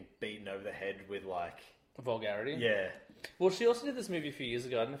as being beaten over the head with like vulgarity. Yeah. Well, she also did this movie a few years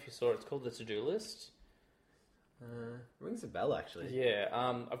ago. I don't know if you saw it. It's called The To-Do List. Rings a bell, actually. Yeah,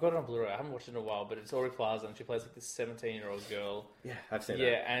 I've got it on Blu-ray. I haven't watched it in a while, but it's Aubrey Plaza, and she plays like this 17-year-old girl. Yeah, I've seen that.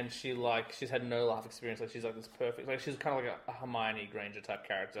 Yeah, and she's had no life experience. Like she's like this perfect, like she's kind of like a Hermione Granger type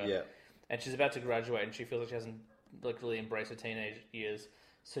character. Yeah, and she's about to graduate, and she feels like she hasn't like really embraced her teenage years.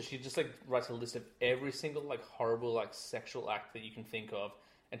 So she just like writes a list of every single like horrible like sexual act that you can think of,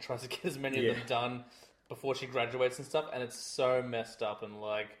 and tries to get as many of them done before she graduates and stuff. And it's so messed up and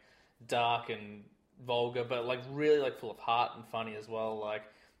like dark and vulgar, but like really like full of heart and funny as well. Like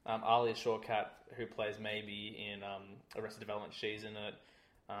Alia Shawkat, who plays Maybe in Arrested Development, she's in it.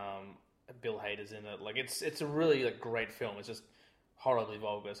 Bill Hader's in it. Like it's a really like great film. It's just horribly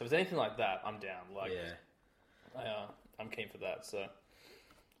vulgar. So if it's anything like that, I'm down. Like I'm keen for that. So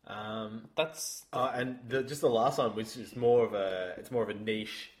that's and just the last one, which is more of a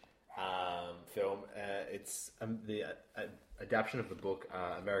niche film. It's the adaptation of the book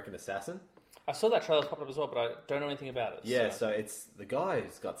American Assassin. I saw that trailer pop up as well, but I don't know anything about it. Yeah, so it's the guy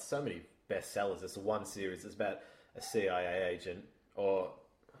who's got so many bestsellers. It's one series. It's about a CIA agent, or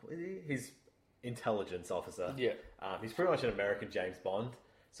he's intelligence officer. Yeah, he's pretty much an American James Bond.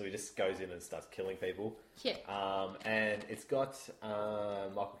 So he just goes in and starts killing people. Yeah. And it's got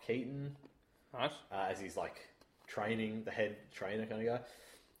Michael Keaton, nice, as he's like training, the head trainer kind of guy.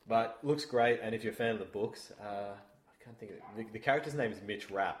 But looks great. And if you're a fan of the books, I can't think of it. The character's name is Mitch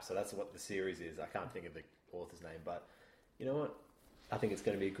Rapp, so that's what the series is. I can't think of the author's name, but you know what? I think it's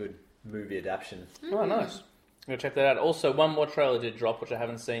going to be a good movie adaptation. Oh, nice. I'm going to check that out. Also, one more trailer did drop, which I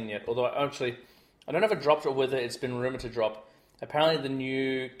haven't seen yet. Although, I don't know if it dropped or whether it's been rumoured to drop. Apparently, the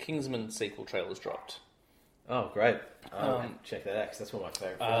new Kingsman sequel trailer's dropped. Oh, great. Check that out, because that's one of my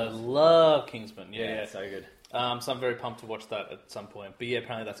favourite films. I love Kingsman. Yeah, so good. So I'm very pumped to watch that at some point. But yeah,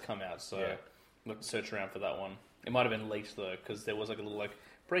 apparently that's come out, so I'm going to search around for that one. It might have been leaked though, because there was like a little like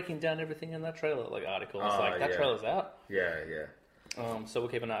breaking down everything in that trailer like article. It's like that trailer's out. Yeah. So we'll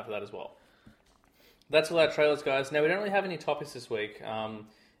keep an eye out for that as well. That's all our trailers, guys. Now we don't really have any topics this week, and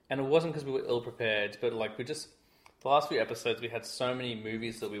it wasn't because we were ill prepared, but like the last few episodes we had so many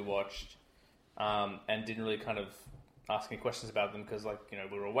movies that we watched, and didn't really kind of ask any questions about them because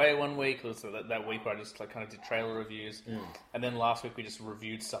we were away one week. It was that week where I just like kind of did trailer reviews, and then last week we just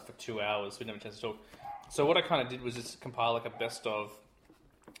reviewed stuff for 2 hours. We didn't have a chance to talk. So what I kind of did was just compile like a best of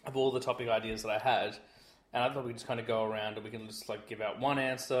all the topic ideas that I had, and I thought we could just kind of go around and we can just like give out one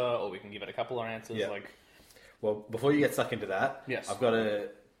answer, or we can give it a couple of answers. Yeah. Like, well, before you get stuck into that, yes, I've got a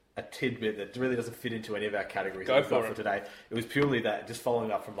tidbit that really doesn't fit into any of our categories that we've got for today. It was purely that, just following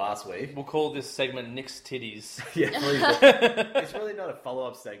up from last week. We'll call this segment Nick's Titties. Yeah, please. It's really not a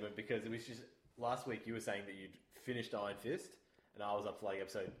follow-up segment because it was just last week you were saying that you'd finished Iron Fist, and I was up to like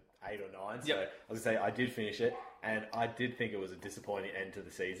episode 8 or 9. So I was going to say I did finish it, and I did think it was a disappointing end to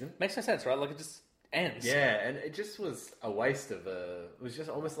the season. Makes no sense, right? Like it just ends. Yeah, and it just was a waste of it was just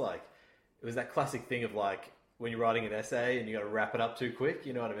almost like it was that classic thing of like when you're writing an essay and you got to wrap it up too quick.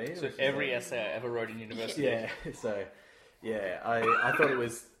 You know what I mean? So every essay I ever wrote in university. Yeah. So I thought it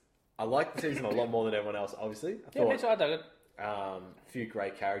was. I liked the season a lot more than everyone else. Obviously, me too. I dug it. A few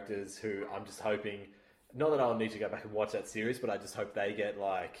great characters who I'm just hoping. Not that I'll need to go back and watch that series, but I just hope they get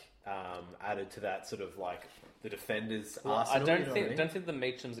like added to that sort of like the Defenders arsenal. I don't think the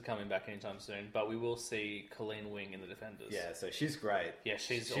Meachams are coming back anytime soon, but we will see Colleen Wing in the Defenders. Yeah, so she's great. Yeah,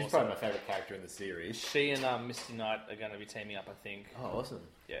 she's awesome. Probably my favourite character in the series. She and Misty Knight are going to be teaming up, I think. Oh, awesome.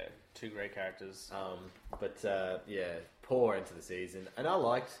 Yeah, two great characters. Poor end to the season. And I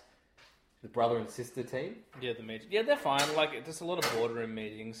liked the brother and sister team. Yeah, the meeting. Yeah, they're fine. Like, there's a lot of boardroom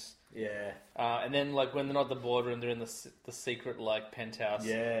meetings. Yeah. And then, like, when they're not the boardroom, they're in the secret, like, penthouse.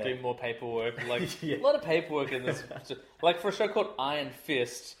 Yeah. Doing more paperwork. Like, Yeah. a lot of paperwork in this. Like, for a show called Iron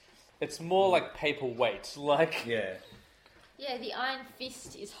Fist, it's more like paperweight. Like... Yeah. Yeah, the Iron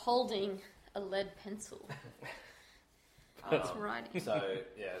Fist is holding a lead pencil. That's right. So,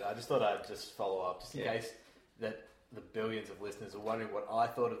 yeah, I just thought I'd just follow up, just in case that the billions of listeners are wondering what I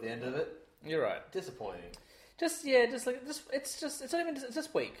thought at the end of it. You're right. Disappointing. It's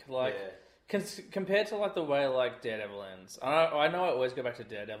just weak. Like, compared to, like, the way, like, Daredevil ends. I know I always go back to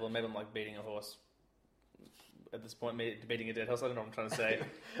Daredevil, and maybe I'm, like, beating a horse at this point, beating a dead horse. I don't know what I'm trying to say.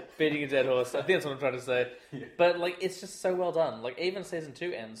 Beating a dead horse. I think that's what I'm trying to say. Yeah. But, like, it's just so well done. Like, even season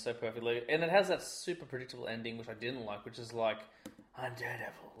 2 ends so perfectly. And it has that super predictable ending, which I didn't like, which is like, I'm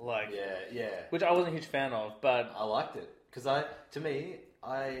Daredevil. Like, yeah. Which I wasn't a huge fan of, but... I liked it. Because I've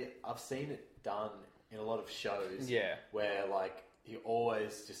seen it done in a lot of shows. Yeah. Where, like, he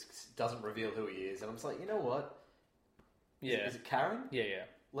always just doesn't reveal who he is. And I'm just like, you know what? Is it Karen? Yeah.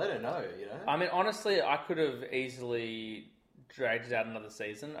 Let her know, you know? I mean, honestly, I could have easily dragged it out another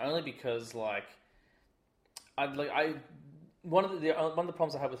season, only because, like, one of the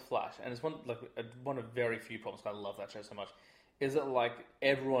problems I have with Flash, and it's one of very few problems, because I love that show so much, is that, like,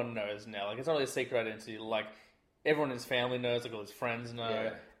 everyone knows now. Like, it's not really a secret identity. Like, everyone in his family knows, like, all his friends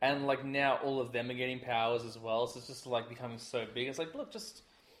know, and, like, now all of them are getting powers as well, so it's just, like, becoming so big. It's like, look, just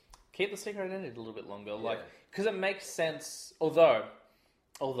keep the secret identity a little bit longer. Like, because it makes sense, although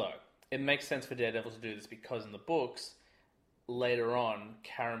it makes sense for Daredevil to do this, because in the books, later on,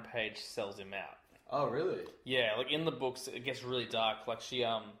 Karen Page sells him out. Oh, really? Yeah, like in the books, it gets really dark. Like she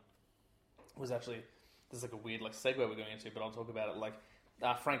was actually, this is like a weird like segue we're going into, but I'll talk about it. Like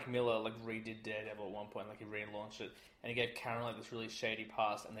Frank Miller like redid Daredevil at one point, like he relaunched it, and he gave Karen like this really shady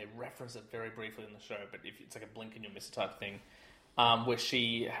past, and they reference it very briefly in the show, but if it's like a blink and you'll miss it type thing, where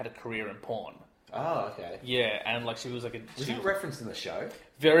she had a career in porn. Oh, okay. Yeah, and like she was like Was that referenced in the show?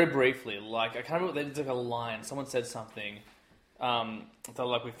 Very briefly. Like I can't remember. There's like a line. Someone said something. So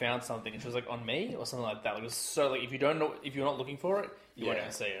like we found something, and she was like on me or something like that. Like it was so like if you're not looking for it, you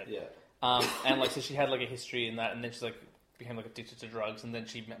won't see it. Yeah. And like so she had like a history in that, and then she's like became like addicted to drugs, and then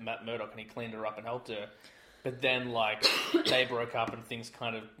she met Matt Murdock, and he cleaned her up and helped her. But then like they broke up, and things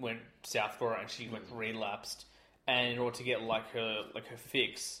kind of went south for her, and she like relapsed. And in order to get like her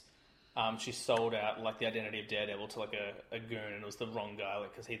fix. She sold out like the identity of Daredevil to like a goon, and it was the wrong guy,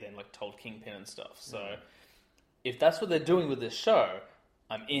 like because he then like told Kingpin and stuff. So if that's what they're doing with this show,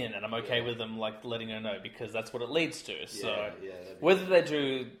 I'm in, and I'm okay with them like letting her know, because that's what it leads to. So whether they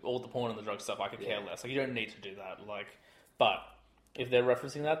do all the porn and the drug stuff, I could care less. Like you don't need to do that. Like, but if they're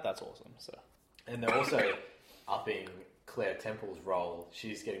referencing that, that's awesome. So, and they're also upping Claire Temple's role.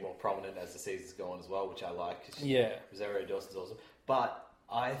 She's getting more prominent as the seasons go on as well, which I like. Rosario Dawson's awesome, but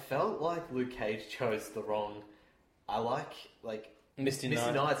I felt like Luke Cage chose the wrong. I like Misty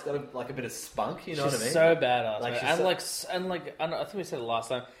Knight's got a bit of spunk. You know what I mean? She's so badass, like, I think we said it last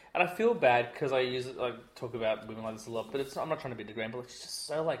time, and I feel bad because I talk about women like this a lot, but I'm not trying to be degrading, but like she's just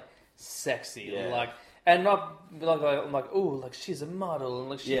so like sexy, like, and not like I'm like ooh, like she's a model and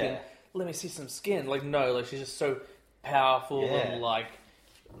like she can let me see some skin. Like no, like she's just so powerful and like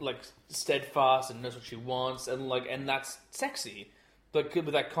steadfast and knows what she wants, and that's sexy. But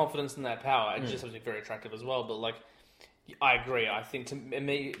with that confidence and that power, it's just something very attractive as well. But like, I agree. I think to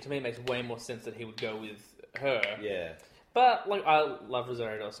me, it makes way more sense that he would go with her. Yeah. But like, I love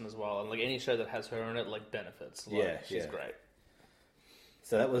Rosario Dawson as well, and like any show that has her in it, like benefits. Like, she's great.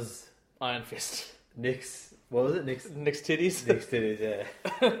 So that was Iron Fist. Nick's. What was it? Nick's titties. Nick's titties. Yeah.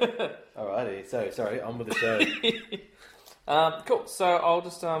 Alrighty. So sorry, on with the show. Cool. So I'll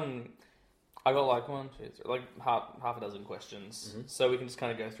just I got like half a dozen questions, so we can just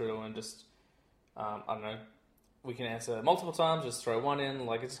kind of go through and just I don't know, we can answer multiple times, just throw one in,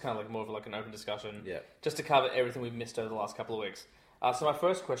 like it's just kind of like more of like an open discussion, just to cover everything we've missed over the last couple of weeks. So my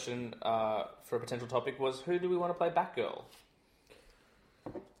first question for a potential topic was, who do we want to play Batgirl?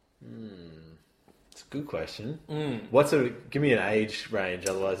 It's a good question. Give me an age range,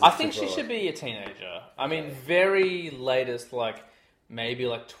 otherwise. I think she should be a teenager. I mean, very latest, like. Maybe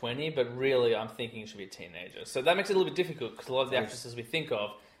like 20, but really I'm thinking it should be a teenager. So that makes it a little bit difficult, because a lot of the actresses we think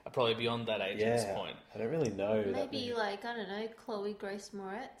of are probably beyond that age at this point. I don't really know. Maybe like, I don't know, Chloe Grace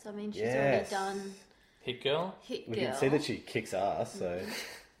Moretz. I mean, she's already done... Hit Girl? We can see that she kicks ass, so...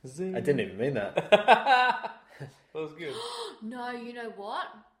 I didn't even mean that. That was good. No, you know what?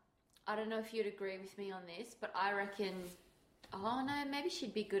 I don't know if you'd agree with me on this, but I reckon... Oh no, maybe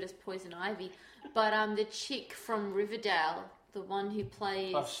she'd be good as Poison Ivy. But the chick from Riverdale... the one who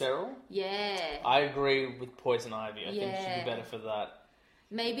plays... Oh, Cheryl? Yeah. I agree with Poison Ivy. I think she'd be better for that.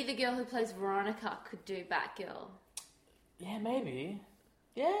 Maybe the girl who plays Veronica could do Batgirl. Yeah, maybe.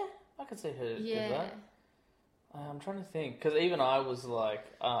 Yeah, I could see her do that. I'm trying to think. Because even I was like,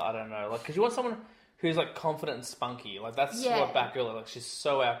 I don't know. Like, because you want someone who's, like, confident and spunky. Like, that's what Batgirl is. Like, she's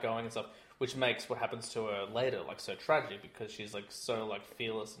so outgoing and stuff. Which makes what happens to her later, like, so tragic. Because she's, like, so, like,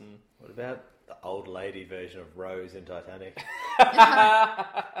 fearless and... What about the old lady version of Rose in Titanic?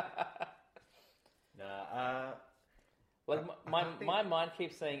 Like, my mind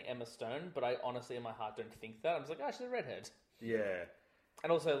keeps saying Emma Stone, but I honestly, in my heart, don't think that. I'm just like, oh, she's a redhead. Yeah.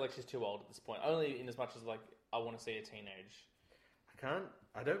 And also, like, she's too old at this point. Only in as much as, like, I want to see a teenage.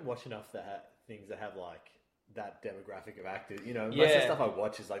 I don't watch enough things that have, like, that demographic of actors. You know, most of the stuff I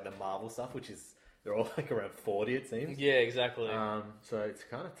watch is, like, the Marvel stuff, which is, they're all, like, around 40, it seems. Yeah, exactly. So it's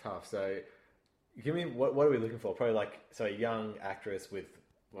kind of tough. So, give me, what are we looking for? Probably, like, so a young actress with...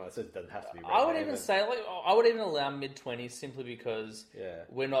 Well, it doesn't have to be. I would even say, like, I would even allow mid-20s simply because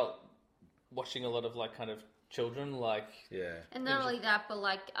we're not watching a lot of, like, kind of children, like... Yeah. And not only that, but,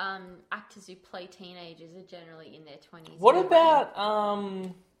 like, actors who play teenagers are generally in their 20s. What about,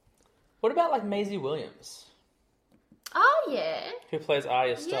 like, Maisie Williams? Oh, yeah. Who plays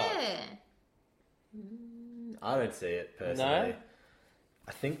Arya Stark? Yeah. I don't see it, personally. No?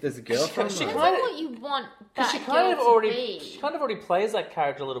 I think there's a girl from... Depends on what you want that she kind girl of to be. She kind of already plays that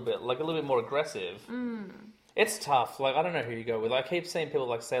character a little bit, like a little bit more aggressive. It's tough. Like, I don't know who you go with. I keep seeing people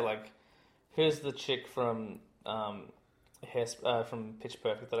like say like, who's the chick from from Pitch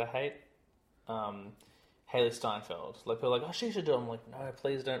Perfect that I hate? Haley Steinfeld. Like people are like, oh, she should do it. I'm like, no,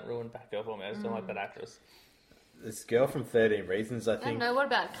 please don't ruin Batgirl for me. I just don't like that actress. This girl from 13 Reasons, I think. I don't know. What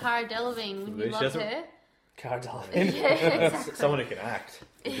about Cara Delevingne? Would you love her? Cara Delevingne. Yeah. Someone who can act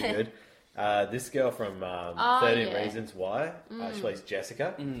would be good. This girl from 13 Reasons Why, she plays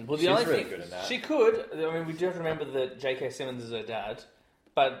Jessica. Well, she's only really thing, good in that. She could. I mean, we do have to remember that J.K. Simmons is her dad,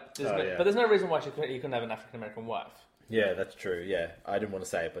 but there's no reason why he couldn't have an African American wife. Yeah, that's true. Yeah, I didn't want to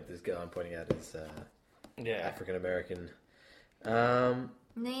say it, but this girl I'm pointing out is African American.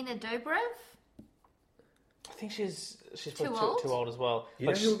 Nina Dobrev. I think she's too old as well. You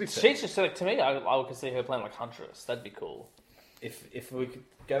like, know who would be she's just like, to me, I could see her playing like Huntress. That'd be cool. If we could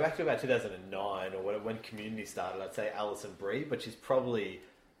go back to about 2009 or when Community started, I'd say Alison Brie, but she's probably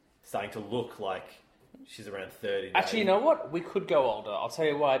starting to look like she's around 30 now. Actually, you know what? We could go older. I'll tell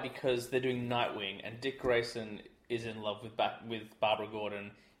you why. Because they're doing Nightwing, and Dick Grayson is in love with Barbara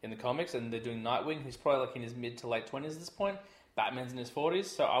Gordon in the comics, and they're doing Nightwing, who's probably like in his mid to late 20s at this point. Batman's in his 40s,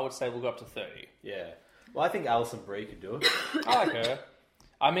 so I would say we'll go up to 30. Yeah. Well, I think Alison Brie could do it. I like her.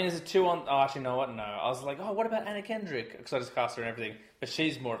 I mean, is it two on... Oh, actually, no, what? No. I was like, oh, what about Anna Kendrick? Because I just cast her and everything. But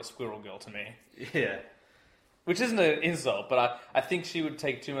she's more of a squirrel girl to me. Yeah. Which isn't an insult, but I think she would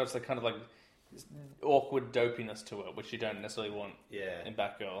take too much like kind of like awkward dopiness to her, which you don't necessarily want in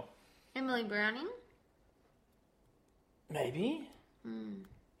Batgirl. Emily Browning? Maybe.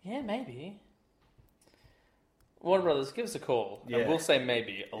 Yeah, maybe. Warner Brothers, give us a call. Yeah. And we'll say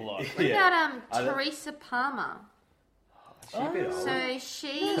maybe a lot. What about Teresa Palmer? She's a bit old. So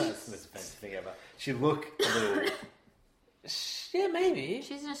she... That's the most offensive thing ever. She look a little... Yeah, maybe.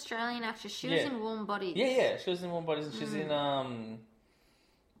 She's an Australian actress. She was in Warm Bodies. Yeah. She was in Warm Bodies, and she's in I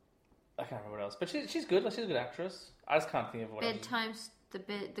can't remember what else, but she's good. Like, she's a good actress. I just can't think of what else.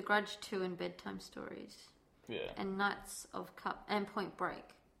 The Grudge 2 and Bedtime Stories. Yeah. And Knights of Cup and Point Break.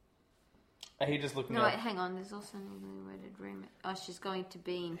 Are you just looking? No, wait, hang on. There's also an animated remake. Oh, she's going to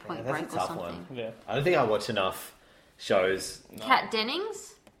be in Point Break or something. One. Yeah. I don't think I watch enough shows. No. Kat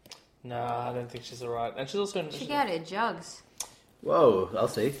Dennings. No, I don't think she's alright. And she's also in... Check out her jugs. Whoa, I'll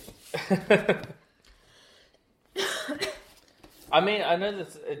see. I mean, I know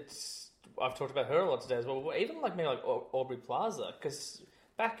that it's... I've talked about her a lot today as well. Even like maybe like Aubrey Plaza, because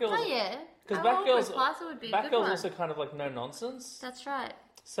Batgirl... Oh, yeah. Because Aubrey Plaza would be a good one. Batgirl's also kind of like no nonsense. That's right.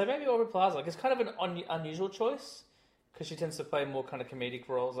 So maybe Aubrey Plaza. Like, it's kind of an unusual choice, because she tends to play more kind of comedic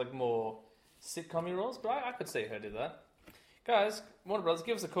roles, like more sitcom-y roles, but I could see her do that. Guys, Warner Brothers,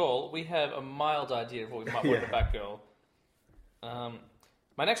 give us a call. We have a mild idea of what we might want with Batgirl.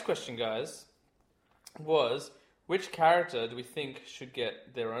 My next question, guys, was which character do we think should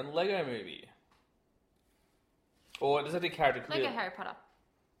get their own Lego movie? Or does that be a character? Lego Harry Potter.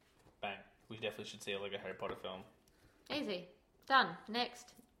 Bang. We definitely should see a Lego Harry Potter film. Easy. Done.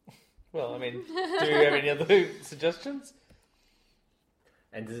 Next. Well, I mean, do you have any other suggestions?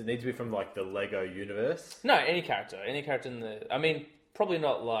 And does it need to be from, like, the Lego universe? No, any character. Any character in the... I mean, probably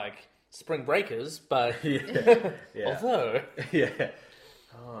not, like, Spring Breakers, but... yeah. Although... Yeah.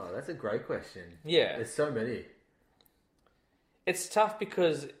 Oh, that's a great question. Yeah. There's so many. It's tough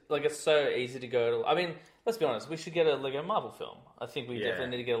because like it's so easy to go to. I mean, let's be honest. We should get a Lego Marvel film. I think we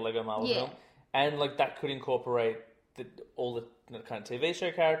definitely need to get a Lego Marvel film, and like that could incorporate all the kind of TV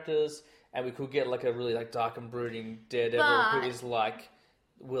show characters, and we could get like a really like dark and brooding Daredevil who is like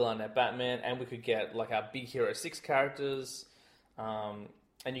Will Arnett Batman, and we could get like our Big Hero 6 characters, and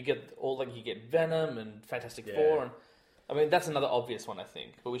you get you get Venom and Fantastic Four, and I mean that's another obvious one I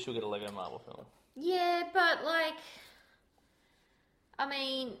think, but we should get a Lego Marvel film. Yeah, but like, I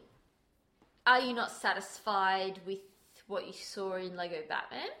mean, are you not satisfied with what you saw in Lego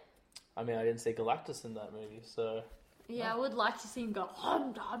Batman? I mean, I didn't see Galactus in that movie, so... Yeah, I would like to see him go...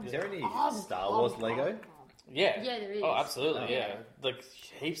 Is there any Star Wars Lego? Yeah. Yeah, there is. Oh, absolutely, yeah. Like,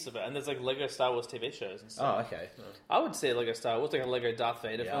 heaps of it. And there's, like, Lego Star Wars TV shows and stuff. Oh, okay. I would see a Lego Star Wars, like a Lego Darth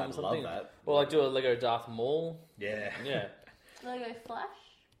Vader film or something. Love that. Or, like, do a Lego Darth Maul. Yeah. Yeah. Lego Flash?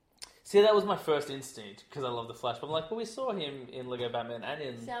 See, that was my first instinct, because I love the Flash. But I'm like, well, we saw him in Lego Batman and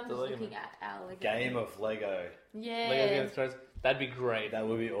in So I'm the just Lego looking at our Lego. Game of Lego. Yeah. Lego Game of Thrones. That'd be great. That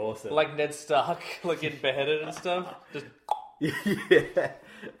would be awesome. Like Ned Stark, like getting beheaded and stuff. Just... yeah.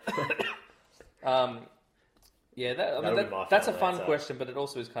 That's a fun question, but it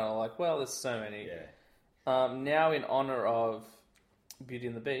also is kind of like, well, there's so many. Yeah. Now, in honor of Beauty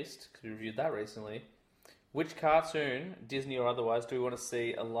and the Beast, because we reviewed that recently, which cartoon, Disney or otherwise, do we want to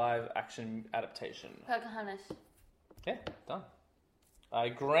see a live action adaptation? Pocahontas. Yeah, done. I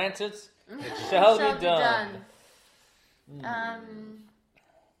grant it. It shall be done.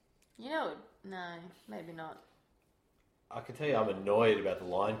 You know, no, maybe not. I can tell you I'm annoyed about The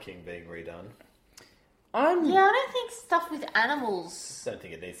Lion King being redone. Yeah, I don't think stuff with animals I don't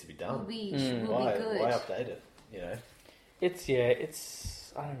think it needs to be done. will be good. Why update it? You know? It's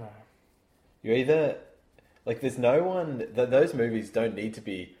I don't know. You're either... Like, there's no one... Those movies don't need to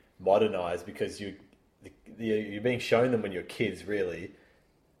be modernized because you're being shown them when you're kids, really.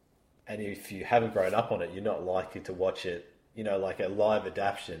 And if you haven't grown up on it, you're not likely to watch it. You know, like a live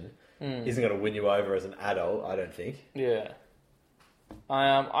adaptation isn't going to win you over as an adult, I don't think. Yeah.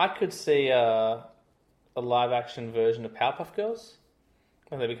 I could see a live action version of Powerpuff Girls. I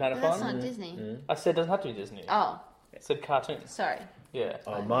think that'd be kind of That's fun. not Disney. I said it doesn't have to be Disney. Oh. I said cartoon. Sorry. Yeah.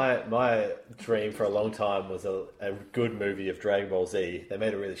 My dream for a long time was a good movie of Dragon Ball Z. They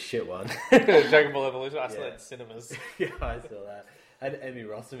made a really shit one. Dragon Ball Evolution. I saw that in cinemas. Yeah, I saw that. And Emmy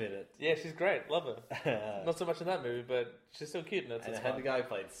Rossum in it. Yeah, she's great. Love her. Not so much in that movie, but she's still cute in it. And it had the guy who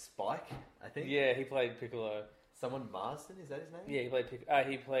played Spike, I think. Yeah, he played Piccolo. Someone Marston, is that his name? Yeah,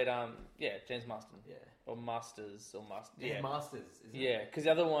 he played James Marston. Yeah. Or Masters, or Master. Yeah, Masters, isn't it? Yeah, because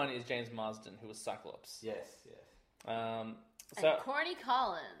the other one is James Marsden, who was Cyclops. Yes. And Corny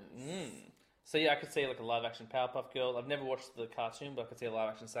Collins. So yeah, I could see like a live action Powerpuff Girl. I've never watched the cartoon, but I could see a live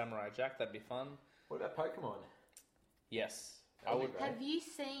action Samurai Jack. That'd be fun. What about Pokemon? Yes. I would. Have you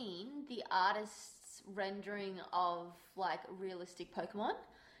seen the artist's rendering of like realistic Pokemon?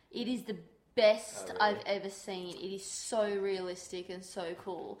 It is the best I've ever seen. It is so realistic and so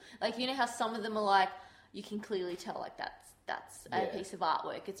cool. Like, you know how some of them are like, you can clearly tell like that's a piece of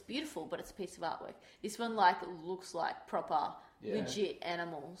artwork. It's beautiful, but it's a piece of artwork. This one like looks like proper legit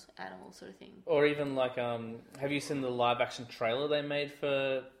animal sort of thing. Or even like, have you seen the live action trailer they made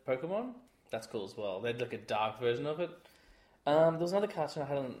for Pokemon? That's cool as well. They had like a dark version of it. There was another cartoon I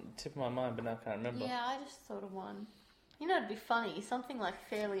had on the tip of my mind, but now I can't remember. Yeah, I just thought of one. You know, it'd be funny. Something like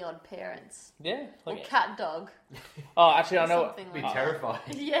Fairly Odd Parents. Yeah. Or Cat Dog. Oh, actually, I know. Something Be like terrifying.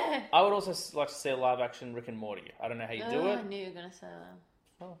 Yeah. I would also like to see a live action Rick and Morty. I don't know how you do it. I knew you were going to say that.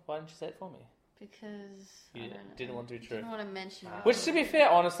 Oh, why didn't you say it for me? Because You I don't know. didn't want to be true. Didn't want to mention it. Which, to be fair,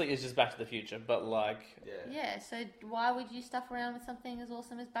 honestly, is just Back to the Future. But like, Yeah, so why would you stuff around with something as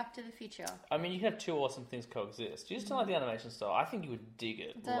awesome as Back to the Future? I mean, you can have two awesome things coexist. You just don't like the animation style. I think you would dig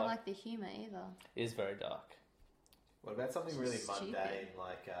it. I don't like the humour either. It is very dark. What about something really Stupid. mundane,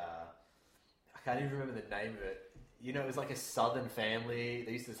 like, I can't even remember the name of it. You know, it was like a southern family.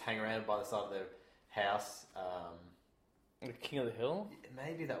 They used to just hang around by the side of their house. The King of the Hill?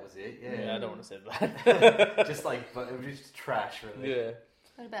 Maybe that was it, Yeah, I don't want to say that. Just like, but it was just trash, really. Yeah.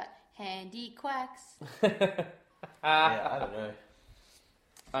 What about Handy Quacks? Yeah, I don't know.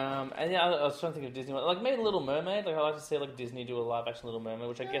 And yeah, I was trying to think of Disney, like maybe Little Mermaid. Like I like to see like Disney do a live action Little Mermaid,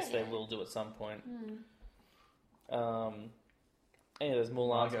 which I guess they will do at some point. Yeah, there's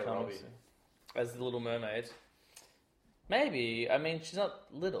Mulan's coming as the Little Mermaid. Maybe. I mean, she's not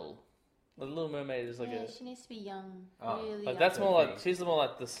little. The Little Mermaid is like she needs to be young. Oh. Really like young. that's more like she's more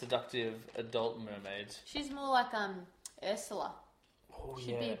like the seductive adult mermaid. She's more like Ursula. Oh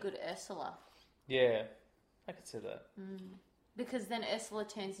She'd be a good Ursula. Yeah, I could see that. Because then Ursula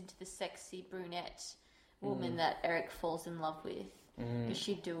turns into the sexy brunette woman that Eric falls in love with. Because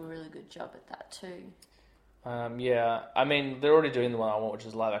she'd do a really good job at that too. Yeah, I mean, they're already doing the one I want, which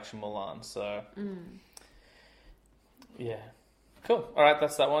is live action Mulan, so... Yeah. Cool. Alright,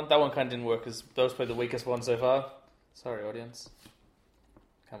 that's that one. That one kind of didn't work, because that was probably the weakest one so far. Sorry, audience.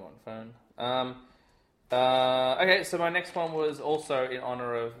 Come on, phone. Okay, so my next one was also in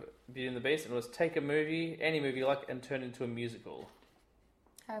honor of Beauty and the Beast, and it was take a movie, any movie you like, and turn it into a musical.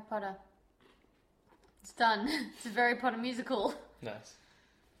 Harry Potter. It's done. It's a Harry Potter musical. Nice.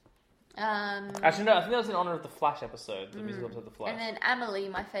 Actually, no, I think that was in honor of the Flash episode, the musical episode of the Flash. And then Amelie,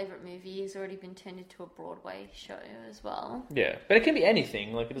 my favourite movie, has already been turned into a Broadway show as well. Yeah, but it can be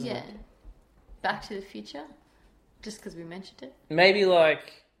anything. Like, it doesn't. Yeah. Back to the Future, just because we mentioned it. Maybe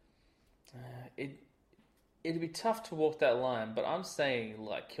like it'd be tough to walk that line, but I'm saying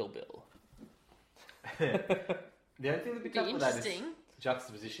like Kill Bill. The only thing that'd be tough with that is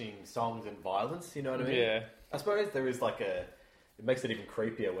juxtapositioning songs and violence. You know what I mean? Yeah. I suppose there is like it makes it even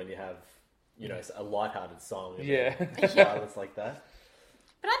creepier when you have, you know, a lighthearted song. And violence like that.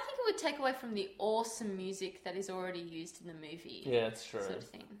 But I think it would take away from the awesome music that is already used in the movie. Yeah, it's true. Sort of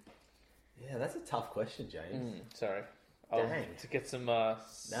thing. Yeah, that's a tough question, James. Sorry. Dang. To get some... Nah.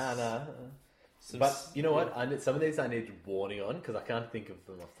 But you know what? Some of these I need warning on because I can't think of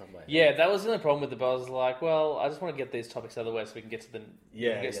them off the top of my head. Yeah, that was the only problem with it. But I was like, well, I just want to get these topics out of the way so we can get to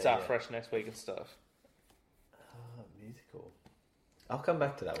the start fresh next week and stuff. Musical. I'll come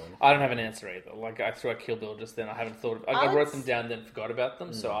back to that one. I don't have an answer either. Like I threw out Kill Bill just then. I haven't thought. I wrote them down, then forgot about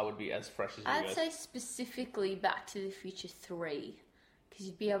them. So I would be as fresh as you guys. I'd say specifically Back to the Future 3 because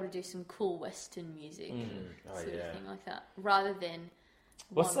you'd be able to do some cool Western music, sort of thing like that, rather than.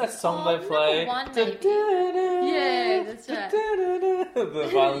 What's that song they play? Yeah, that's right. The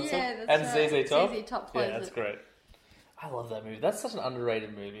violence yeah, and right. ZZ Top. ZZ Top plays yeah, that's it. great. I love that movie. That's such an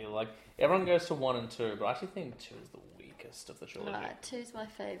underrated movie. Like everyone goes to 1 and 2, but I actually think 2 is the weakest of the trilogy. 2's my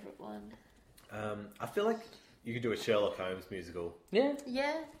favourite one. I feel like you could do a Sherlock Holmes musical. Yeah.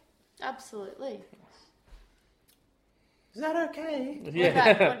 Yeah, absolutely. Is that okay?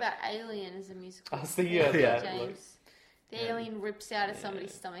 Yeah. What about Alien as a musical? I was thinking of that. James. The alien rips out of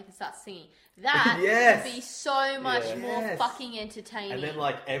somebody's stomach and starts singing. That would be so much more fucking entertaining. And then,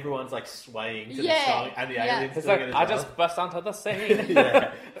 like, everyone's, like, swaying to the song, and the alien's it's doing like, it as I well. just burst onto the scene.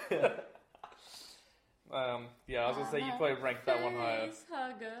 Yeah. I was going to say, you probably ranked that one higher.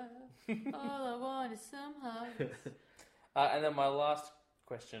 Hugger. All I want is some hugs. And then my last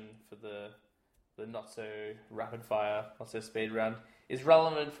question for the not so rapid fire, not so speed round, is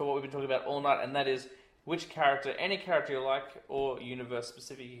relevant for what we've been talking about all night, and that is which character, any character you like, or universe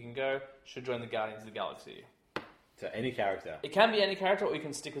specific you can go, should join the Guardians of the Galaxy. So any character. It can be any character, or you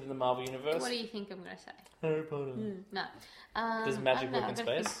can stick within the Marvel universe. What do you think I'm going to say? Harry Potter. No. Does magic work in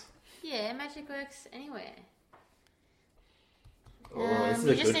space? Yeah, magic works anywhere. This is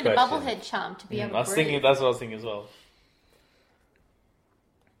you a just good need a question. bubblehead charm to be able to I was breathe. thinking, that's what I was thinking as well.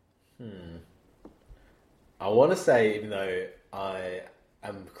 I want to say, even though I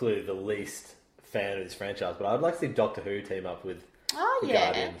am clearly the least fan of this franchise, but I'd like to see Doctor Who team up with the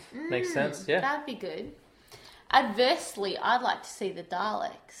Guardians. Makes sense, yeah. That'd be good. Adversely, I'd like to see the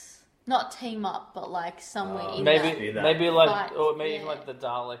Daleks. Not team up, but like somewhere in maybe that. maybe like fight, or maybe even like the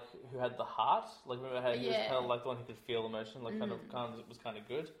Dalek who had the heart. Like remember how he was Yeah. kind of like the one who could feel emotion. Like kind of it was kind of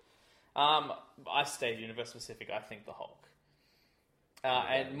good. I stayed universe specific. I think the Hulk.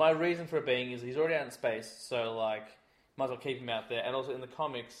 And my reason for it being is he's already out in space, so like might as well keep him out there. And also in the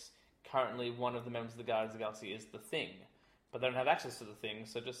comics, currently one of the members of the Guardians of the Galaxy is the Thing, but they don't have access to the Thing,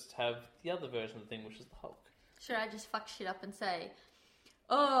 so just have the other version of the Thing, which is the Hulk. Should I just fuck shit up and say,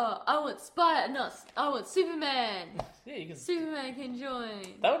 "Oh, I want I want Superman. Yeah, you can. Superman can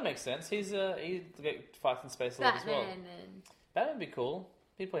join. That would make sense. He fights in space a lot as well. Batman and Batman would be cool.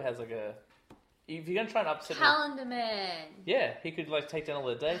 He probably has like a. If you're gonna try and upset him, Calendar Man. yeah, he could like take down all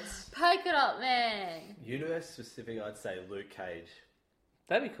their dates. Polka Dot Man. Universe specific, I'd say Luke Cage.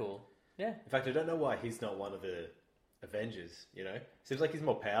 That'd be cool. Yeah. In fact, I don't know why he's not one of the Avengers, you know? Seems like he's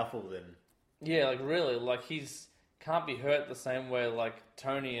more powerful than... Yeah, like really, like he's can't be hurt the same way like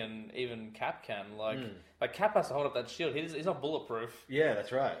Tony and even Cap can. Like Cap has to hold up that shield. He's not bulletproof. Yeah,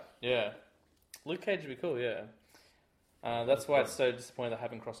 that's right. Yeah. Luke Cage would be cool, yeah. That's why it's so disappointing that I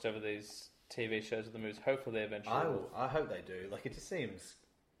haven't crossed over these TV shows with the movies. Hopefully they eventually will. I hope they do. Like, it just seems...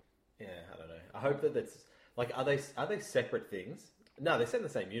 Yeah, I don't know. I hope that that's... Like, are they separate things? No, they're set in the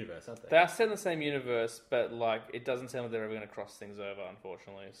same universe, aren't they? They are set in the same universe, but like it doesn't sound like they're ever going to cross things over,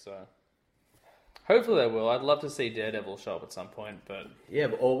 unfortunately. So hopefully they will. I'd love to see Daredevil show up at some point, but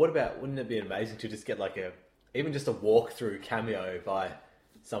or what about? Wouldn't it be amazing to just get like even just a walkthrough cameo by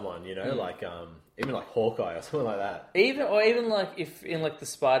someone, like even like Hawkeye or something like that. Even like if in like the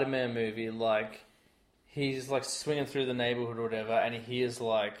Spider-Man movie, like he's like swinging through the neighborhood or whatever, and he hears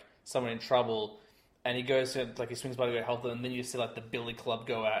like someone in trouble, and he goes to like he swings by to go help them, and then you see like the Billy Club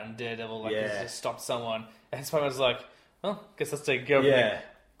go out and Daredevil like just stops someone, and Spider-Man's like, well, guess let's take care of it.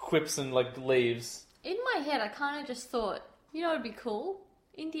 Quips and like leaves. In my head, I kind of just thought, it'd be cool,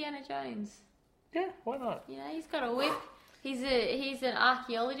 Indiana Jones. Yeah, why not? He's got a whip. He's an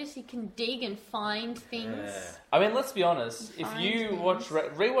archaeologist. He can dig and find things. Yeah. I mean, let's be honest. If you rewatch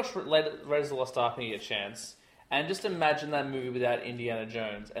Raiders of the Lost Ark and you get a chance, and just imagine that movie without Indiana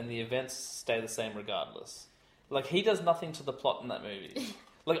Jones, and the events stay the same regardless. Like, he does nothing to the plot in that movie.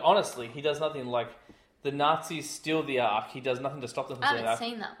 Like, honestly, he does nothing. Like, the Nazis steal the Ark. He does nothing to stop them from stealing the Ark. I haven't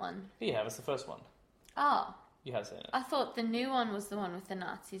seen that one. You have. It's the first one. Oh. You have seen it. I thought the new one was the one with the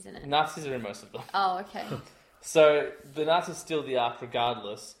Nazis in it. Nazis are in most of them. Oh, okay. So the Nazis steal the Ark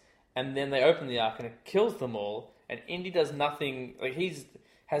regardless, and then they open the Ark and it kills them all. And Indy does nothing. Like he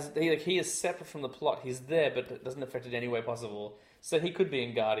is separate from the plot. He's there, but it doesn't affect it in any way possible. So he could be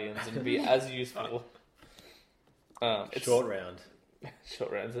in Guardians and be as useful. Short round.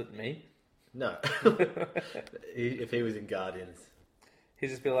 Short round. Is it me? No. If he was in Guardians, he'd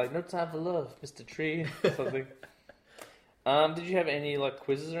just be like, "No time for love, Mr. Tree," or something. Did you have any like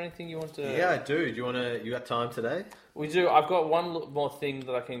quizzes or anything you want to? Yeah, I do. You got time today? We do. I've got one more thing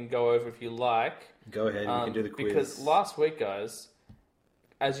that I can go over if you like. Go ahead. You can do the quiz. Because last week, guys,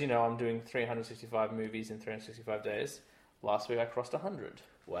 as you know, I'm doing 365 movies in 365 days. Last week I crossed 100.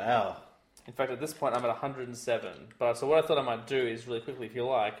 Wow. In fact, at this point I'm at 107. So what I thought I might do is really quickly, if you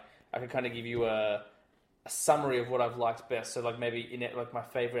like, I could kind of give you a summary of what I've liked best. So like maybe in it, like my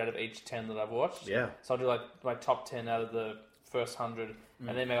favorite out of each 10 that I've watched. Yeah. So I'll do like my top 10 out of the first 100,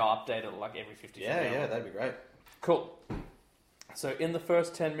 and then maybe I'll update it like every 50. Yeah, that'd be great. Cool. So in the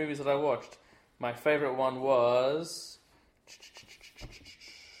first 10 movies that I watched, my favorite one was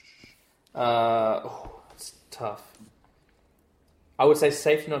it's tough. I would say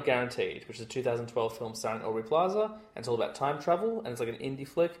Safety Not Guaranteed, which is a 2012 film starring Aubrey Plaza, and it's all about time travel, and it's like an indie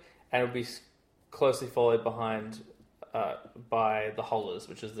flick, and it would be closely followed behind by The Hollers,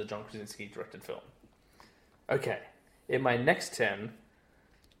 which is the John Krasinski directed film. Okay, in my next 10,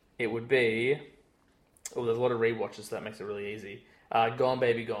 it would be... Oh, there's a lot of rewatches, so that makes it really easy. Gone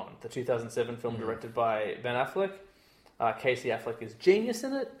Baby Gone, the 2007 film directed by Ben Affleck. Casey Affleck is genius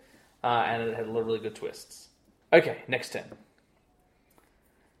in it, and it had a lot of really good twists. Okay, next 10.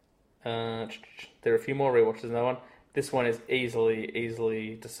 There are a few more rewatches in that one. This one is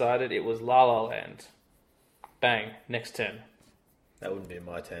easily decided. It was La La Land. Bang. Next 10. That wouldn't be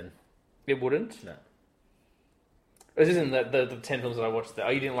my 10. It wouldn't? No. This isn't the 10 films that I watched there.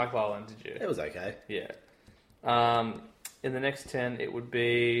 Oh, you didn't like La La Land, did you? It was okay. Yeah. In the next 10, it would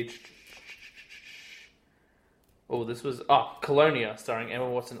be... Oh, this was... Colonia, starring Emma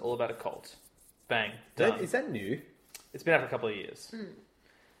Watson, all about a cult. Bang. Done. Is that new? It's been out for a couple of years.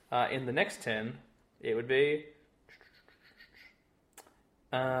 In the next 10, it would be...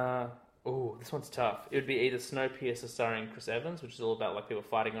 this one's tough. It would be either Snowpiercer starring Chris Evans, which is all about like people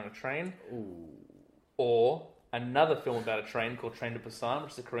fighting on a train, or another film about a train called Train to Busan,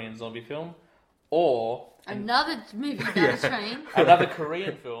 which is a Korean zombie film, or another movie about a train, another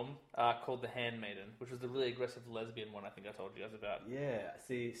Korean film called The Handmaiden, which was the really aggressive lesbian one I think I told you guys about. Yeah,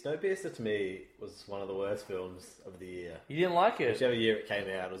 see, Snowpiercer to me was one of the worst films of the year. You didn't like it? Whichever year it came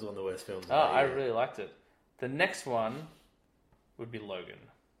out, it was one of the worst films of the year. I really liked it. The next one would be Logan.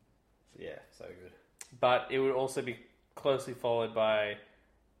 Yeah, so good. But it would also be closely followed by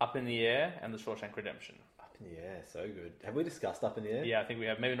Up in the Air and The Shawshank Redemption. Up in the Air, so good. Have we discussed Up in the Air? Yeah, I think we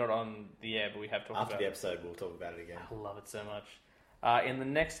have. Maybe not on the air, but we have talked about it. After the episode, we'll talk about it again. I love it so much. In the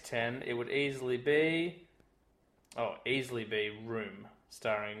next 10, it would easily be Room,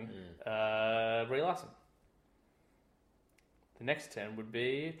 starring Brie Larson. The next 10 would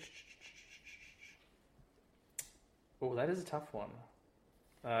be... Oh, that is a tough one.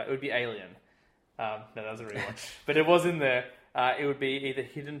 It would be Alien. No, that was a rewatch. But it was in there. It would be either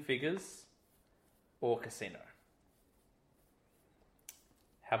Hidden Figures or Casino.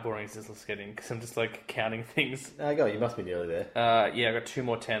 How boring is this list getting? Because I'm just like counting things. Go, you must be nearly there. Yeah, I've got 2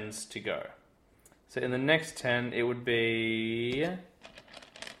 more 10s to go. So in the next 10, it would be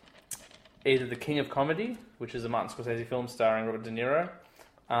either The King of Comedy, which is a Martin Scorsese film starring Robert De Niro,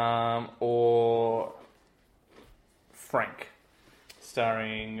 or Frank,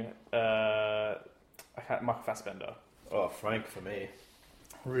 starring Michael Fassbender. Oh, Frank for me.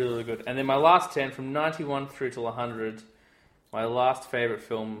 Really, really good. And then my last 10, from 91 through till 100, my last favourite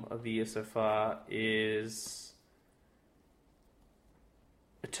film of the year so far is...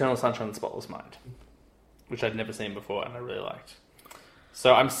 Eternal Sunshine of the Spotless Mind, which I'd never seen before and I really liked.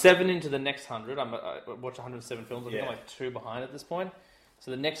 So I'm 7 into the next 100. I watched 107 films. I think I'm like 2 behind at this point. So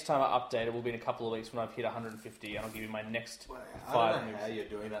the next time I update it will be in a couple of weeks when I've hit 150, and I'll give you my next 5 I don't know movies. how you're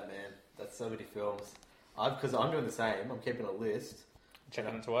doing that, man. That's so many films. Because I'm doing the same. I'm keeping a list.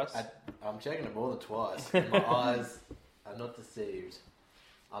 Checking it twice? I'm checking it more than twice. And my eyes are not deceived.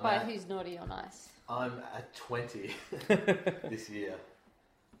 By who's naughty or nice? I'm at 20 this year.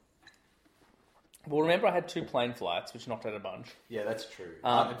 Well, remember I had 2 plane flights, which knocked out a bunch. Yeah, that's true.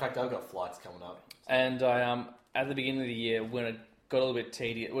 In fact, I've got flights coming up. And I, at the beginning of the year, when it got a little bit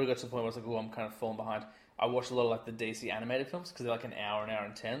tedious, when it got to the point where I was like, oh, I'm kind of falling behind, I watched a lot of like the DC animated films because they're like an hour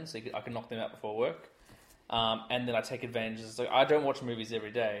and 10, so I can knock them out before work. And then I take advantage. So I don't watch movies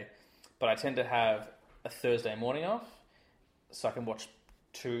every day, but I tend to have a Thursday morning off, so I can watch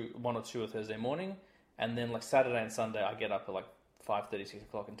 1 or 2 a Thursday morning, and then like Saturday and Sunday I get up at like 5:30, 6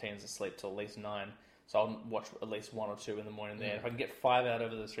 o'clock, and Tina's asleep till at least 9. So I'll watch at least 1 or 2 in the morning there. If I can get 5 out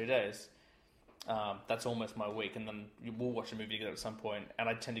over those 3 days, that's almost my week. And then we'll watch a movie together at some point. And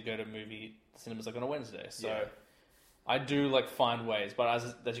I tend to go to movie cinemas like on a Wednesday. So I do like find ways. But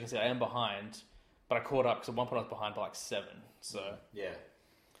as you can see, I am behind. But I caught up because at one point I was behind by like 7. So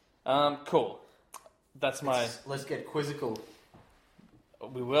cool. That's my. Let's get quizzical.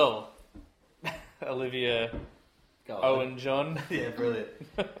 We will. Olivia. Owen John. Yeah, brilliant.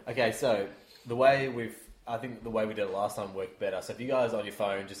 Okay, so I think the way we did it last time worked better. So if you guys on your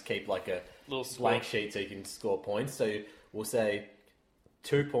phone just keep like a little blank sheet so you can score points. So we'll say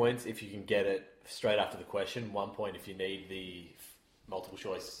 2 points if you can get it straight after the question. 1 point if you need the multiple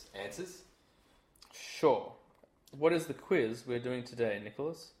choice answers. Sure. What is the quiz we're doing today,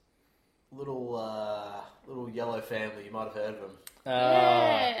 Nicholas? Little yellow family. You might have heard of them.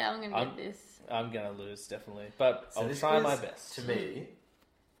 Yeah, I'm going to get this. I'm going to lose, definitely. But So I'll this try quiz, my best. To me,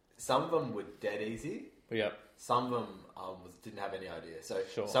 some of them were dead easy. Yep. Some of them didn't have any idea. So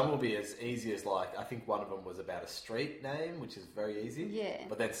some will be as easy as like, I think one of them was about a street name, which is very easy. Yeah.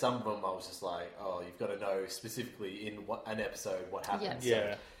 But then some of them I was just like, oh, you've got to know specifically in an episode what happened.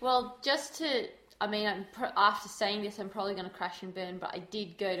 Yeah. Well, just to... I mean, after saying this, I'm probably going to crash and burn, but I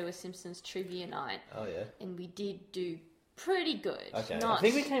did go to a Simpsons trivia night. Oh, yeah. And we did do pretty good. Okay. Not... I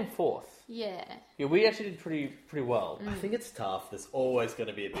think we came 4th. Yeah. Yeah, we actually did pretty well. I think it's tough. There's always going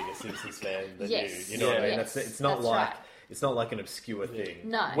to be a bigger Simpsons fan than Yes. you. You know what I mean? Yes. It's not That's like right. it's not like an obscure thing.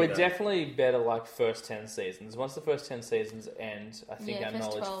 No. We're definitely better like first 10 seasons. Once the first 10 seasons end, I think our first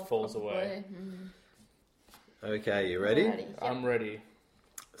knowledge 12 falls probably. away. Okay, you ready? Alrighty. I'm ready.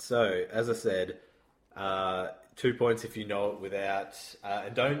 So, as I said, 2 points if you know it without,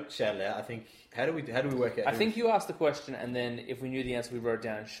 and don't shout it out. I think how do we work out? I think you asked the question, and then if we knew the answer, we wrote it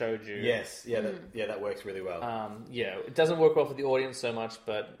down and showed you. Yes, that works really well. Yeah, it doesn't work well for the audience so much,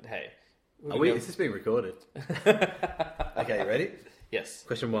 but hey. Is this being recorded? Okay, you ready? Yes.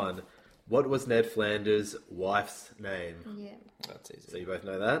 Question 1. What was Ned Flanders' wife's name? Yeah. That's easy. So you both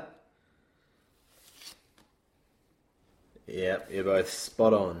know that? Yep, you're both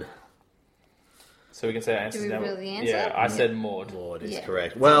spot on. So we can say our answers we now. reveal the answer? Yeah, I said Maud. Maud is Yeah.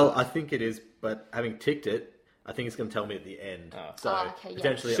 correct. Well, I think it is, but having ticked it, I think it's going to tell me at the end. So okay, yeah.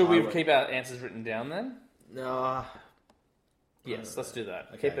 potentially, Should we keep our answers written down then? No. Yes, let's do that.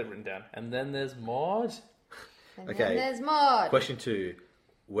 Okay. Keep it written down. And then there's Maud. And Okay. then there's Maud. Question 2.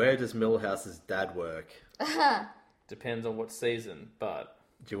 Where does Millhouse's dad work? Depends on what season, but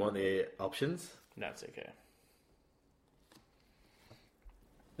Do you want the options? no, it's okay.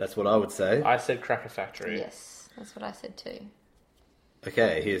 That's what I would say. I said Cracker Factory. Yes, that's what I said too.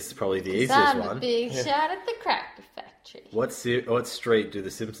 Okay, here's probably the easiest I'm a one. big shout at the Cracker Factory. What street do the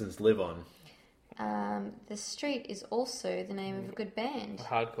Simpsons live on? The street is also the name of a good band. A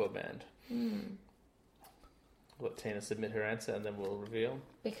hardcore band. We'll let Tina submit her answer and then we'll reveal.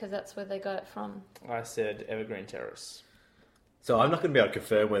 Because that's where they got it from. I said Evergreen Terrace. So I'm not going to be able to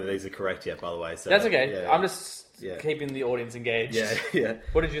confirm whether these are correct yet, by the way. So That's okay. yeah. I'm just keeping the audience engaged. Yeah.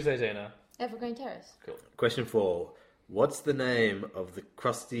 What did you say, Tina? Evergreen Terrace. Cool. Question 4. What's the name of the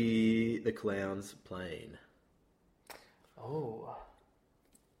Krusty the Clown's plane? Oh,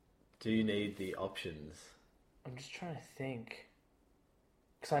 Do you need the options? I'm just trying to think.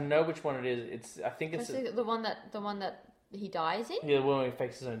 Because I know which one it is. I think it's The one that he dies in? the one where he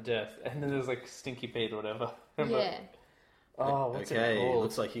fakes his own death, and then there's like Stinky Pete or whatever. Yeah. Oh, what's it Okay, called?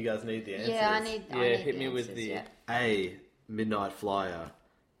 looks like you guys need the answers. Yeah, I need hit the me with answers, the- yeah. A. Midnight Flyer.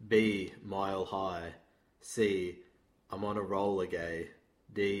 B. Mile High. C. I'm on a roller gay.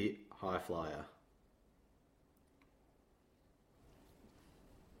 D. High Flyer.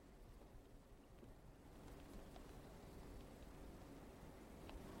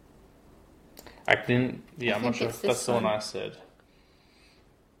 I didn't... Yeah, I'm not think sure it's if that's this the one one. I said.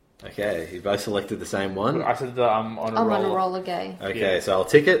 Okay, you both selected the same one. I said that I'm on a I'm roll. on a roller gay. Okay, Yeah. so I'll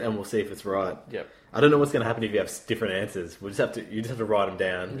tick it and we'll see if it's right. Yep. I don't know what's going to happen if you have different answers. You just have to write them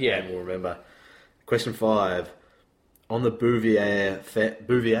down. Yeah. And we'll remember. Question 5. On the Bouvier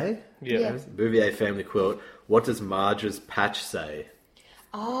Yeah. Bouvier family quilt, what does Marge's patch say?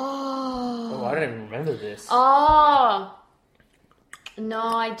 Oh. I don't even remember this. Oh. No,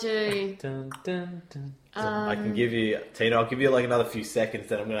 I do. Dun, dun, dun. So I can give you, Tina, I'll give you like another few seconds,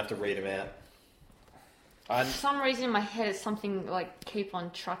 then I'm going to have to read them out. For some reason in my head it's something like keep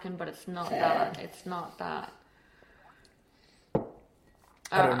on trucking, but it's not that. It's not that.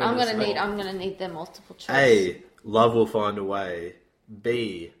 I'm gonna need their multiple choice. A, love will find a way.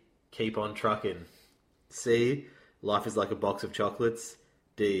 B, keep on trucking. C, life is like a box of chocolates.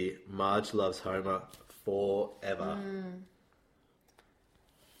 D, Marge loves Homer forever.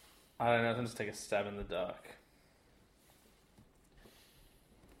 I don't know. I'm just take a stab in the dark.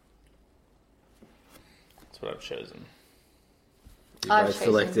 That's what I've chosen. You I've both chosen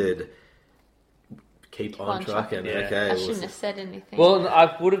selected keep on trucking. Yeah. Okay. I shouldn't have said anything. Well,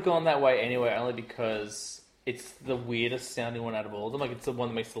 I would have gone that way anyway, only because it's the weirdest sounding one out of all of them. Like, it's the one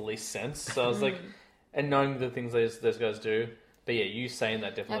that makes the least sense. So I was like, and knowing the things those guys do. But yeah, you saying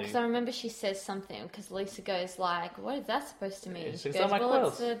that definitely. because I remember she says something, because Lisa goes like, what is that supposed to mean? Yeah, She she's goes, like,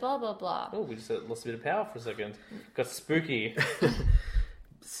 well, "Quills." it's blah, blah, blah. Oh, we just lost a bit of power for a second. Got spooky.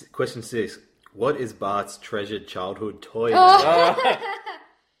 Question 6. What is Bart's treasured childhood toy?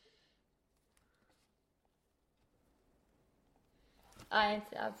 I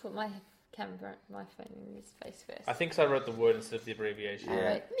put my camera, my phone in his face first. I think so. I wrote the word instead of the abbreviation. I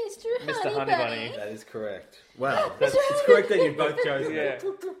wrote, Mr. Mr. Honey Honey Bunny. Bunny. That is correct. Wow. It's correct that you both chosen Yeah. it.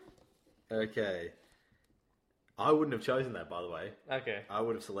 Okay. I wouldn't have chosen that, by the way. Okay. I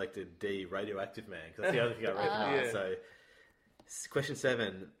would have selected D, Radioactive Man, because that's the other thing I recognised. Yeah. So, question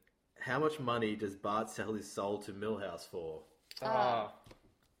 7. How much money does Bart sell his soul to Milhouse for?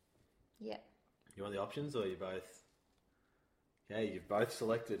 Yeah. You want the options, or you both? Okay, you've both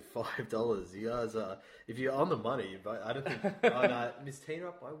selected $5. You guys are... If you're on the money, you both... I don't think... Oh, no. Miss Tina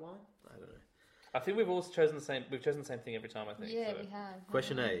up by 1? I don't know. I think we've all chosen the same. We've chosen the same thing every time. I think. Yeah, so. we have.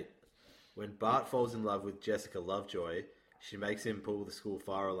 Question 8. When Bart falls in love with Jessica Lovejoy, she makes him pull the school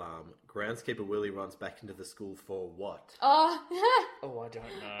fire alarm. Groundskeeper Willie runs back into the school for what? Oh, Oh, I don't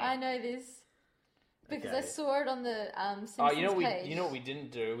know. I know this. Because I Okay. saw it on the Simpsons Oh, you know page. you know what we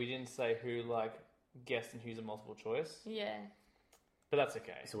didn't do? We didn't say who guessed and who's a multiple choice. Yeah. But that's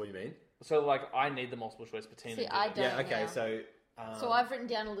okay. So what do you mean? So I need the multiple choice, but Tina See, did I it. don't. Yeah, okay, now. so... So I've written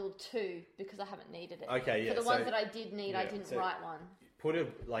down a little 2 because I haven't needed it. Okay, yeah, For the so- ones that I did need, I yeah, didn't so- write one. Put a...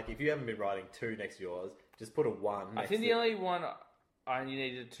 Like, if you haven't been writing 2 next to yours, just put a 1 I next think to... the only one I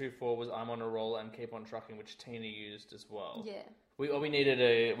needed 2 for was I'm on a roll and keep on trucking, which Tina used as well. Yeah. We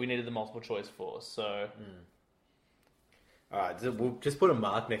needed the multiple choice for. So Alright, so we'll just put a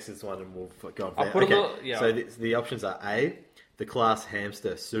mark next to this one and we'll go on from I'll there. put a Okay, little- yeah. so the options are A, the class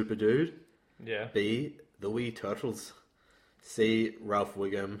hamster Super Dude. yeah. B, the Wee Turtles. C, Ralph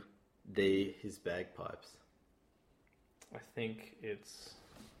Wiggum. D, his bagpipes. I think it's.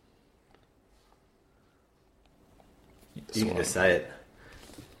 You can just say it.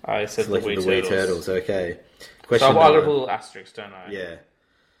 I said the Selected Wee Turtles. Okay. So Question I've got a 9. little asterisk, don't I? Yeah.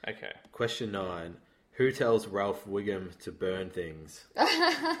 Okay. Question 9. Who tells Ralph Wiggum to burn things? Oh,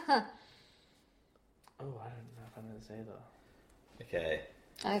 I don't know if I know this either. Okay.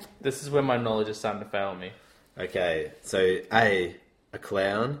 This is where my knowledge is starting to fail me. Okay. So A, a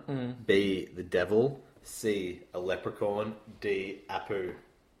clown. B, the devil. C, a leprechaun. D, Apu.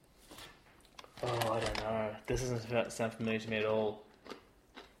 Oh, I don't know. This doesn't sound familiar to me at all.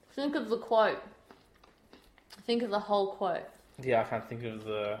 Think of the quote. Think of the whole quote. Yeah, I can't think of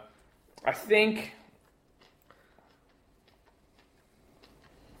the... I think...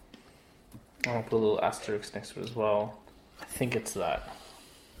 I'll put a little asterisk next to it as well. I think it's that.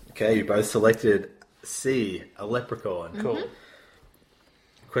 Okay, you both selected C, a leprechaun. Cool.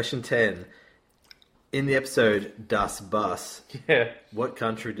 Question 10. In the episode Das Bus, Yeah. what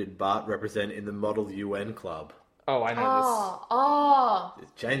country did Bart represent in the Model UN Club? Oh, I know Oh.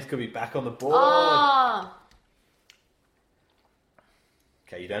 James could be back on the board. Oh.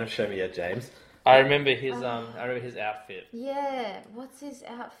 Okay, you don't have to show me yet, James. this. I remember his outfit. Yeah. What's his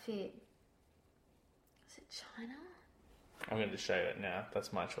outfit? Is it China? I'm going to show you it now.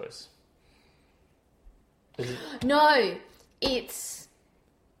 That's my choice. No, it's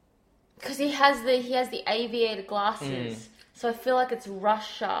because he has the aviator glasses. So I feel like it's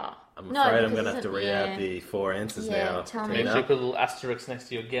Russia. I'm No, afraid I'm because going to have to read out the 4 answers now. Tell me. Make sure you put a little asterisk next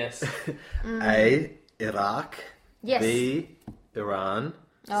to your guess. A. Iraq. Yes. B. Iran.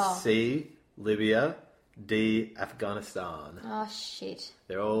 Oh. C. Libya. D. Afghanistan. Oh, shit.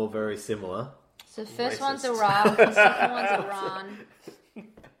 They're all very similar. So the first Racist. one's Iraq, the second one's Iran.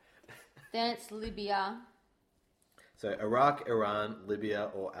 Then it's Libya. So Iraq, Iran, Libya,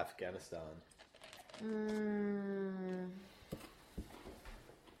 or Afghanistan?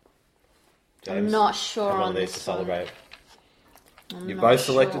 I'm not sure on these this to celebrate. one. You I'm both not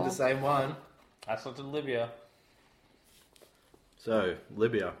selected sure. the same one. I selected Libya. So,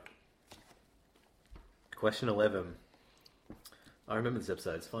 Libya. Question 11. I remember this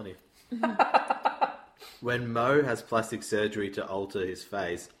episode, it's funny. When Mo has plastic surgery to alter his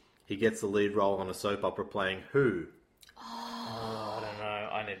face, he gets the lead role on a soap opera playing who? Oh, I don't know.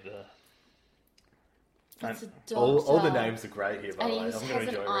 I need the... It's a doctor. All the names are great here, by And the he way. has I'm going to an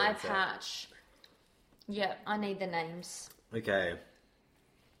enjoy eye reading it. patch. Yeah, I need the names. Okay.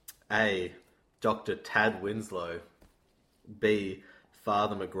 A. Dr. Tad Winslow. B.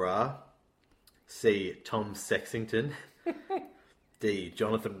 Father McGrath. C. Tom Sexington. D.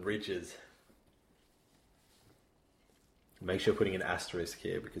 Jonathan Ridges. Make sure you're putting an asterisk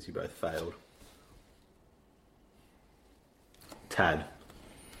here because you both failed. Tad.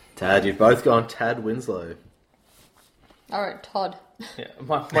 Tad, you've both gone Tad Winslow. All right, Todd. Yeah,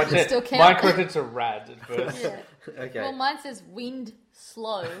 Still count. my corrected to Rad at first. Yeah. Okay. Well, mine says wind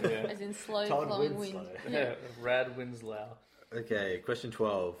slow, Yeah. as in slow Todd flowing Winslow. wind. Yeah, Rad Winslow. Okay, question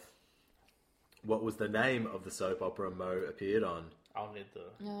 12. What was the name of the soap opera Mo appeared on? I'll need the...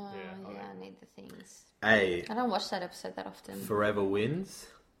 Oh, yeah, yeah, I need the things. A. I don't watch that episode that often. Forever Wins.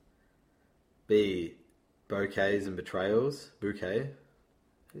 B. Bouquets and Betrayals. Bouquet. How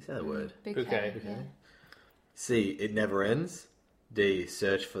do you say that word? Bouquet. Yeah. C. It Never Ends. D.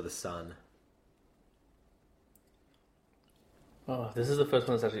 Search for the Sun. Oh, this is the first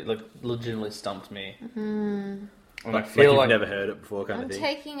one that's actually like legitimately stumped me. Mm-hmm. And Like, I feel you've like never heard it before, kind I'm of thing.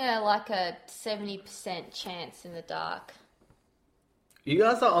 taking a 70% chance in the dark. You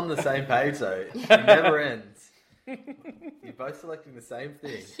guys are on the same page, though. It never ends. You're both selecting the same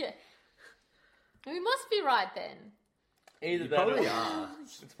thing. Yeah. We must be right then. either You that probably or are.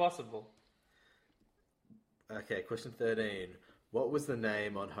 it's possible. Okay, question 13. What was the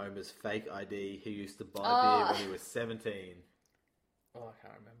name on Homer's fake ID he used to buy Oh. beer when he was 17? Oh, I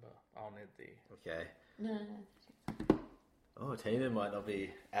can't remember. I'll need the... Okay. No. Oh, Tina might not be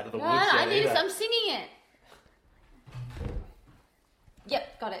out of the No, woods yet I need either. I'm singing it.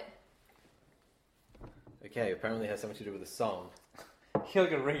 Yep, got it. Okay, apparently it has something to do with the song. You're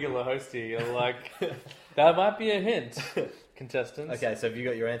like a regular host here. You're like, that might be a hint, contestants. Okay, so have you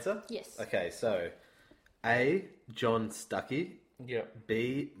got your answer? Yes. Okay, so A. John Stuckey. Yep.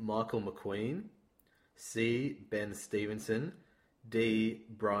 B. Michael McQueen. C. Ben Stevenson. D.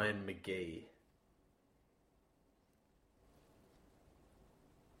 Brian McGee.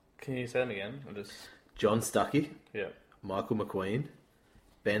 Can you say them again? Or just... John Stuckey. Yeah. Michael McQueen.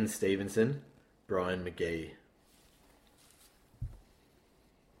 Ben Stevenson. Brian McGee.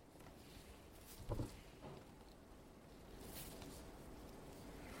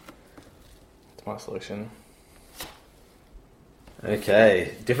 It's my selection.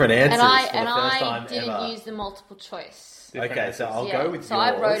 Okay, different answers And I for the first time didn't ever. use the multiple choice. Different Okay, so answers. I'll Yeah, go with so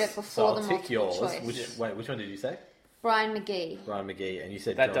yours. I wrote it before so I'll the tick multiple yours. choice. Which one did you say? Brian McGee. Brian McGee, and you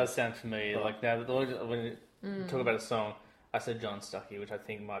said That John. does sound familiar. Like now, when you talk about a song, I said John Stuckey, which I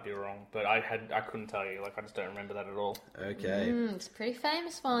think might be wrong, but I couldn't tell you. Like I just don't remember that at all. Okay. It's a pretty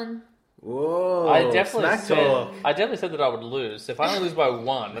famous one. Whoa. I definitely smack talk. said that I would lose. If I only lose by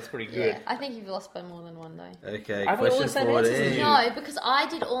one, that's pretty good. Yeah, I think you've lost by more than one though. Okay, I've got all question the same answers as 14. you. No, because I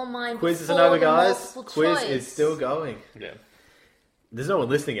did all mine Quiz is before over, the guys. multiple Quiz choice. is still going. Yeah. There's no one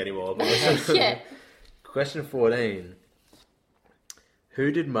listening anymore. But Yeah. Question 14.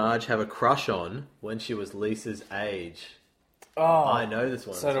 Who did Marge have a crush on when she was Lisa's age? Oh, I know this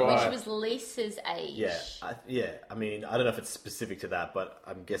one. so as do well. When I. she was Lisa's age. Yeah. I mean, I don't know if it's specific to that, but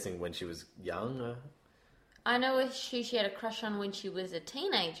I'm guessing when she was young. I know who she had a crush on when she was a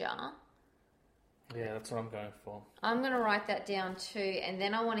teenager. Yeah, that's what I'm going for. I'm going to write that down too, and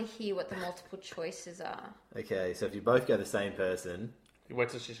then I want to hear what the multiple choices are. Okay, so if you both go the same person, Wait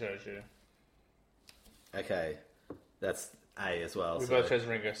till she shows you. okay, that's A as well. We so- both chose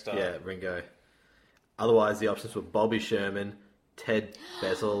Ringo Starr. Yeah, Ringo. Otherwise, the options were Bobby Sherman, Ted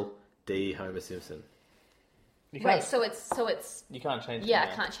Bessel, D. Homer Simpson. You Wait, can't, so it's you can't change. yeah, it I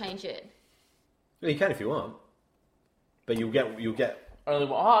now. can't change it. Well, you can if you want, but you'll get Only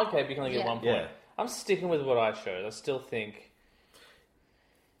one. Oh, okay, but you can only get Yeah. 1 point. Yeah. I'm sticking with what I chose. I still think.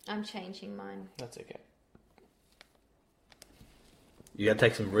 I'm changing mine. That's okay. You got to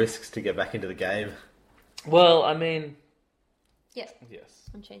take some risks to get back into the game. Well, I mean... Yes.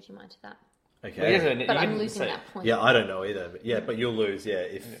 I'm changing mine to that. Okay. Well, but I'm losing that point. Yeah, I don't know either. But you'll lose,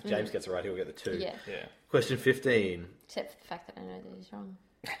 If James gets it right, he'll get the 2. Yeah. Question 15. Except for the fact that I know that he's wrong.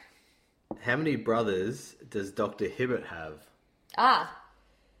 How many brothers does Dr. Hibbert have? Oh, I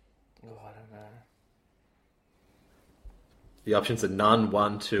don't know. The options are none,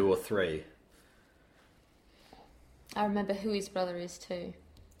 1, 2, or 3. I remember who his brother is too.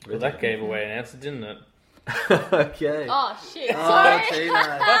 Well, that gave away an answer, didn't it? Okay. Oh, shit. Sorry.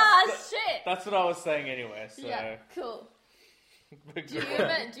 Tina. Shit. That's what I was saying anyway, so... Yeah, cool. Do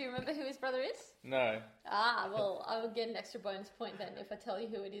you remember who his brother is? No. Well, I will get an extra bonus point then if I tell you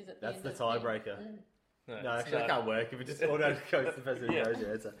who it is at the end. That's the tiebreaker. No, No, actually, that can't work. If it just automatically goes to the person who knows the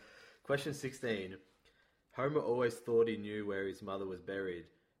answer. Question 16. Homer always thought he knew where his mother was buried.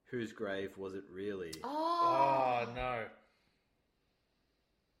 Whose grave was it really? Oh, no.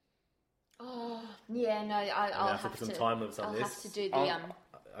 Oh, yeah, no, I'll have to put some time limits on this. I'll have to do the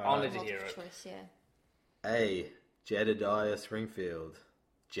I'll need to hear it. choice, yeah. A. Jedediah Springfield.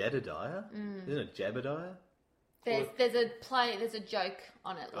 Jedediah? Isn't it Jebediah? There's a joke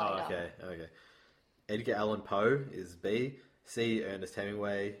on it later. Oh, okay. Edgar Allan Poe is B. C. Ernest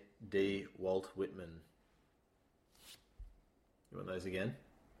Hemingway. D. Walt Whitman. You want those again?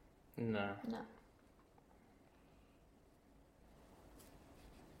 No.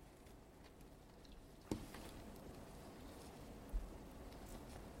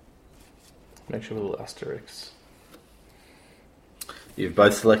 Make sure with little asterisks. You've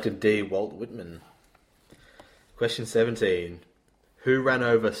both selected D. Walt Whitman. Question 17. Who ran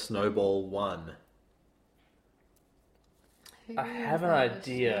over Snowball 1? I have an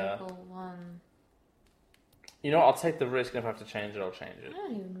idea. You know what? I'll take the risk, and if I have to change it, I'll change it. I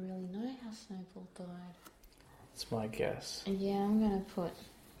don't even really know how Snowball died. That's my guess. Yeah, I'm going to put...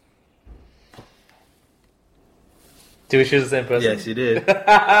 Do we choose the same person? Yes, you did.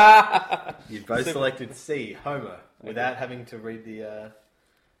 You both selected C, Homer, without having to read the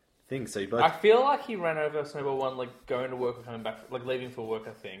thing. So you both... I feel like he ran over Snowball 1, like, going to work or coming back, like, leaving for work,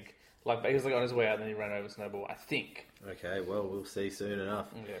 I think. Like, he was, like, on his way out, and then he ran over Snowball, I think. Okay, well, we'll see soon enough.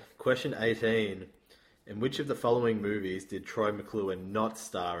 Okay. Question 18. In which of the following movies did Troy McClure not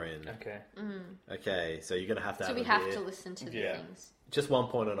star in? Okay. Okay, so you're going to have to So have we a have bit. to listen to the things. Just 1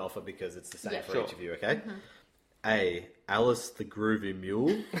 point on offer because it's the same for sure. each of you, okay? A. Alice the Groovy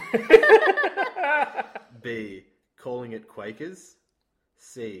Mule. B. Calling It Quakers.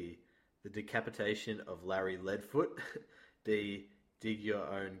 C. The Decapitation of Larry Leadfoot. D. Dig Your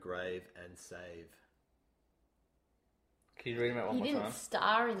Own Grave and Save. Can you read them out one He more didn't time?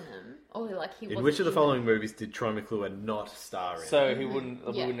 star in them, or like he. In which of the following movies did Troy McClure not star in? So he wouldn't.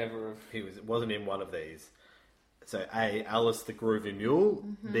 We Yeah. would never have. He wasn't in one of these. So A. Alice the Groovy Mule.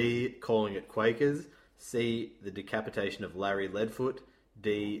 B. Calling It Quakers. C. The Decapitation of Larry Leadfoot.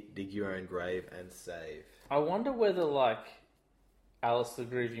 D. Dig Your Own Grave and Save. I wonder whether, like, Alice the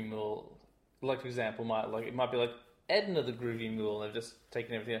Groovy Mule, like, for example, it might be like Edna the Groovy Mule. They've just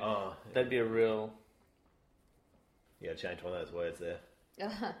taken everything. Oh, That'd be a real. yeah, change one of those words there.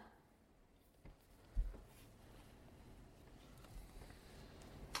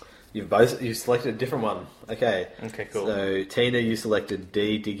 You selected a different one. Okay. Okay, cool. So Tina, you selected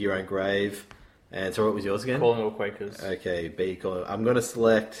D. Dig Your Own Grave. And so what was yours again? Calling all Quakers. Okay, B. Calling. I'm going to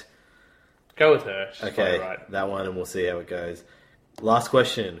select. Go with her. She's Okay, probably right. that one, and we'll see how it goes. Last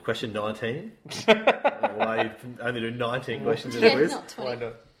question. Question 19. Why you only do 19 questions in a Yeah, quiz? not 20. Why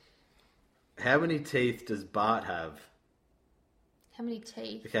not? How many teeth does Bart have? How many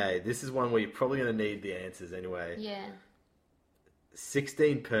teeth? Okay, this is one where you're probably going to need the answers anyway. Yeah.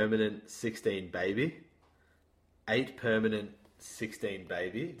 16 permanent, 16 baby. 8 permanent, 16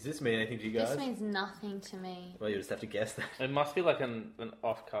 baby. Does this mean anything to you guys? This means nothing to me. Well, you just have to guess that. It must be like an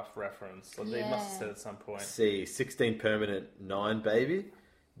off-cuff reference. Like They must have Yeah. said at some point. C. 16 permanent, 9 baby.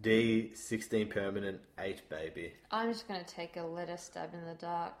 D. 16 permanent, 8 baby. I'm just going to take a letter stab in the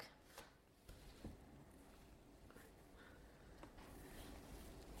dark.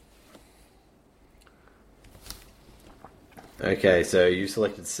 Okay, so you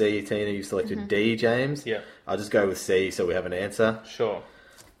selected C, Tina. You selected D, James. Yeah. I'll just go with C so we have an answer. Sure.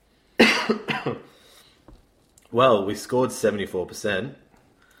 Well, we scored 74%.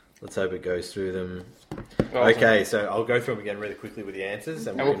 Let's hope it goes through them. Awesome. Okay, so I'll go through them again really quickly with the answers.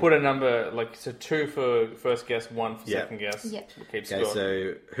 And we'll put a number, like, so 2 for first guess, 1 for Yeah. second guess. Yeah. We'll keep Okay, score.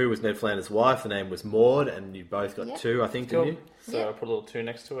 so who was Ned Flanders' wife? The name was Maud, and you both got Yeah. 2, I think, Cool. didn't you? So Yeah. I'll put a little 2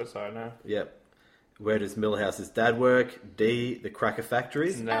 next to it, so I know. Yep. Where does Millhouse's dad work? D. The cracker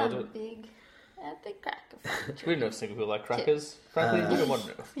factories. Nailed it. Big at the cracker factory. We know a single people like crackers. Frankly, we don't want to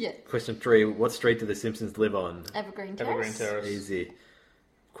know. Yeah. Question 3. What street do the Simpsons live on? Evergreen Terrace. Evergreen Terrace. Easy.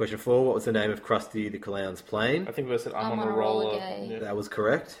 Question 4. What was the name of Krusty the Clown's plane? I think we said I'm on a roller. gay. Yeah. That was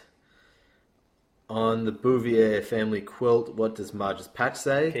correct. On the Bouvier family quilt, what does Marge's patch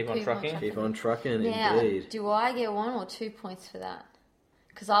say? Keep on Keep on trucking. trucking. Keep on trucking, Now, indeed. do I get 1 or 2 points for that?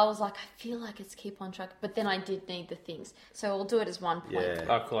 Because I was like, I feel like it's keep on trucking, but then I did need the things, so I'll do it as 1 point. Yeah.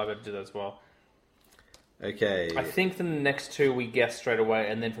 Oh, cool. I better do that as well. Okay. I think the next 2 we guessed straight away,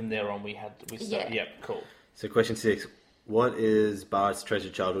 and then from there on we started. Yeah. Yep, cool. So question 6. What is Bart's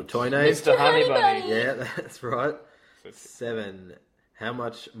treasured childhood toy name? Mr. Honey Bunny. Yeah, that's right. 7. How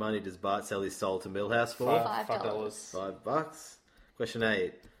much money does Bart sell his soul to Millhouse for? $5. $5. Question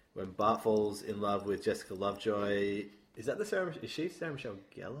 8. When Bart falls in love with Jessica Lovejoy, is that the Sarah? Is she Sarah Michelle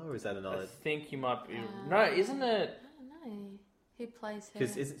Gellar, or is that I another? think you might be. No, isn't it? I don't know. Who plays her?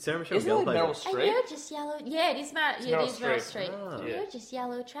 Because is it Sarah Michelle Isn't it Gellar? like Meryl And Streep? you're just yellow. Yeah, it is Meryl. Yeah, it is Meryl Streep. Ah. Yeah. You're just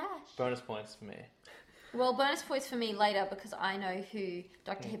yellow trash. Bonus points for me. Well, bonus points for me later because I know who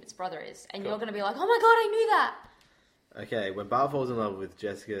Dr. Hibbert's brother is, and Cool. you're going to be like, "Oh my god, I knew that." Okay, when Bart falls in love with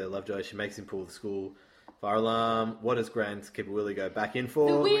Jessica Lovejoy, she makes him pull the school fire alarm. What does Groundskeeper Willie go back in for?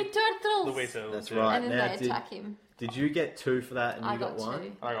 The weird turtles. The Weasel. That's yeah. right. And then Now, they attack him. Did you get 2 for that and I you got got 1?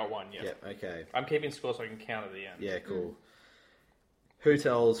 2. I got 1, yeah. Yep, okay. I'm keeping score so I can count at the end. Yeah, cool. Who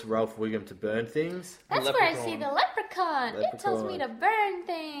tells Ralph Wiggum to burn things? That's where I see the leprechaun. It tells me to Leprechaun. burn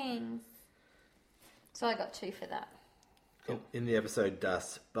things. So I got 2 for that. In the episode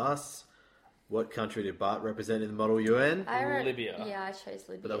Das Bus, what country did Bart represent in the Model UN? I wrote, Libya. Yeah, I chose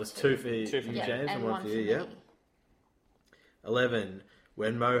Libya. But that was too. 2 for you, Two for Yeah, James, and 1 1 for for you, me. yep. 11.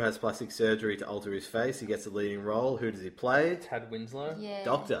 When Mo has plastic surgery to alter his face, he gets a leading role. Who does he play? Tad Winslow. Yeah.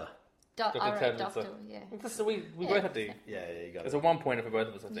 Doctor. I Dr. wrote Tad Doctor, Winslow. yeah. So we Yeah. both had to. Yeah, you got There's it. a 1 pointer for both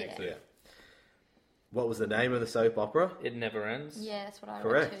of us, I think. Yeah. So Yeah. What was the name of the soap opera? It never ends. Yeah, that's what I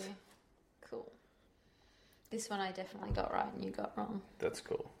Correct. wrote too. Cool. This one I definitely got right and you got wrong. That's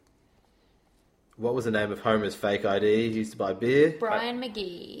cool. What was the name of Homer's fake ID he used to buy beer? Brian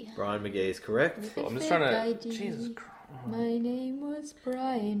McGee. Brian McGee is correct. Cool. I'm just Fake trying to. ID. Jesus Christ. My name was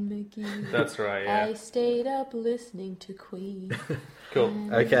Brian McGee. That's right, yeah. I stayed up listening to Queen. Cool.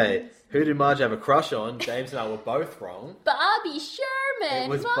 Okay, who did Marge have a crush on? James and I were both wrong. Bobby Sherman. It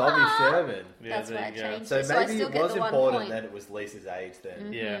was Mom! Bobby Sherman. Yeah, That's there why I you go. changed So it. So I maybe still it get was the 1 important point. that it was Lisa's age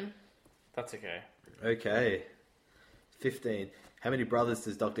then. Yeah. That's okay. Okay. 15. How many brothers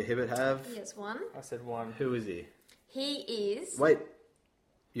does Dr. Hibbert have? He has 1. I said 1. Who is he? He is... Wait,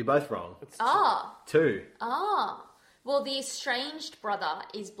 you're both wrong. Ah. 2. Ah. Well, the estranged brother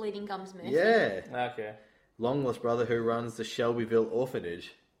is Bleeding Gums Murphy. Yeah. Okay. Long lost brother who runs the Shelbyville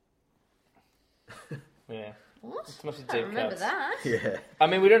orphanage. Yeah. What? It's mostly I don't deep remember cuts. that. Yeah. I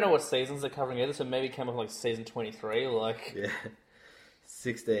mean, we don't know what seasons they're covering either, so maybe come up like season 23, like... Yeah.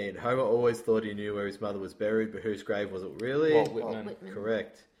 16. Homer always thought he knew where his mother was buried, but whose grave was it really? Walt Walt Whitman. Whitman.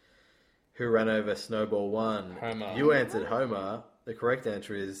 Correct. Who ran over Snowball 1? Homer. You answered Homer. The correct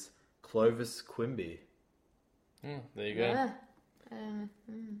answer is Clovis Quimby. There you go. Yeah.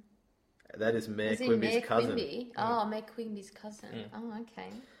 That is Mayor Is he Quimby's Mayor cousin. Quimby? Oh, Mayor Quimby's cousin. Oh, okay.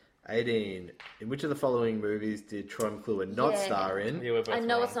 18. In which of the following movies did Troy McClure not Yeah. star in? Yeah, we're both I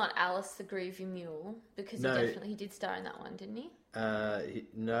know wrong. it's not Alice the Groovy Mule because No. he did star in that one, didn't he?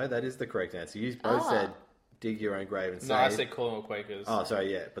 No, that is the correct answer. You both Ah. said dig your own grave and No, I save. said Calling All Quakers. Oh,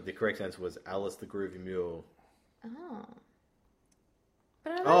 sorry, yeah. But the correct answer was Alice the Groovy Mule. Oh.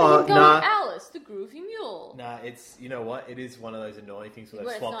 But I don't Oh, know him going nah. Alice the Groovy Mule. Nah, it's, you know what? It is one of those annoying things where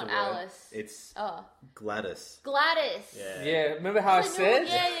Where they it's swapped not the word. Alice. It's Oh. Gladys. Gladys. Yeah. Yeah, remember how I I know- said?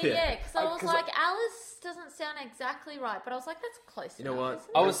 Yeah. Because I was 'Cause like, Alice doesn't sound exactly right, but I was like, that's close You know enough, what?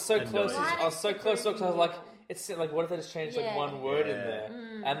 isn't I it? was so Annoying. close. I was so close because I was like, Yeah. it's like, what if they just changed like Yeah. one word in Yeah. there?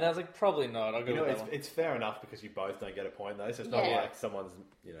 And I was like, probably not. I'll go You know, with that one. it's fair enough because you both don't get a point though, so it's not Yeah. like someone's,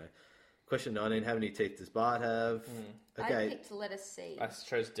 you know. Question 19, how many teeth does Bart have? I Okay. picked letter C. I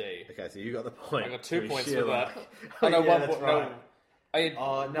chose D. Okay, so you got the point. I got 2 Through points sheer for that. luck. Oh, no, yeah, one that's point. right. No, I had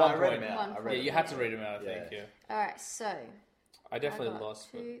Oh, no, one I read point. them out. I One read Yeah, you them had out. to read them out, I Yeah. think, yeah. Alright, so. I definitely I got lost.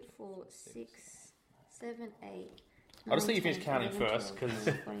 But 2, 4, 6, 7, 8. I'll just let you 9, finish 10, counting 11, first, 12, 'cause-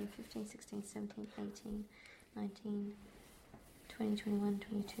 13, 14, 15, 16, 17, 18, 19, 20, 21,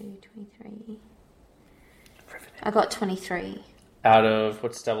 22, 23. I got 23. Out of,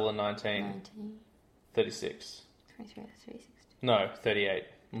 what's double and 19? 19, 36. 23, 36. No, 38.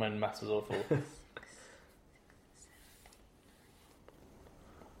 My maths was awful.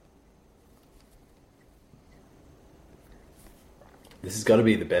 This has got to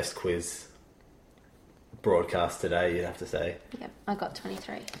be the best quiz broadcast today, you'd have to say. Yeah, I got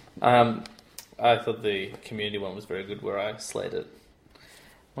 23. I thought the community one was very good, where I slayed it.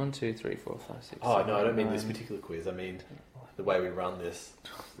 1, 2, 3, 4, 5, 6. Oh, 7, no, I don't 8, mean 9. this particular quiz. I mean the way we run this.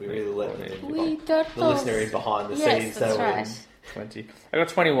 We really let The the listener in behind the scenes. Yes, that's so right. 20. I got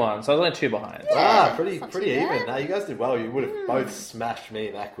 21, so I was only 2 behind. Yeah, pretty not too even. bad. No, you guys did well. You would have both smashed me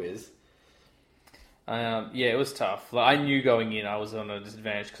in that quiz. Yeah, it was tough. Like, I knew going in I was on a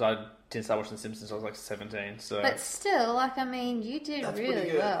disadvantage because I didn't start watching The Simpsons until I was like 17. So, But still, like, I mean, you did That's really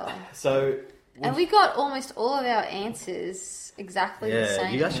pretty good. well. So, And we got almost all of our answers exactly the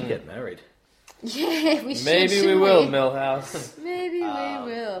same. you guys should get married. Yeah, we should. maybe we shouldn't will, Millhouse. Maybe we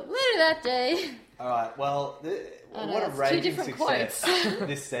will. Later that day. All right. Well, Oh, no, what a that's two raging different success quotes.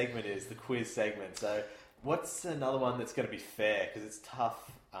 this segment is, the quiz segment. So, what's another one that's going to be fair? Because it's tough.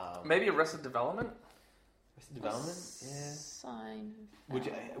 Maybe Arrested Development? Arrested Development? Yeah. Sign.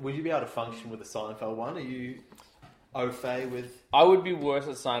 Would you be able to function with the Seinfeld one? Are you au fait with? I would be worse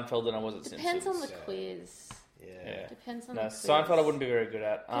at Seinfeld than I was at Depends Simpsons. on the quiz. Yeah. Depends on No, the quiz. Seinfeld I wouldn't be very good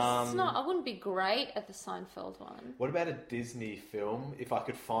at. 'Cause it's not. I wouldn't be great at the Seinfeld one. What about a Disney film? If I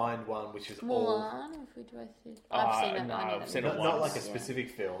could find one which is all Mulan. If we do, I've seen it. no, I know I've that seen movie. it not once. like a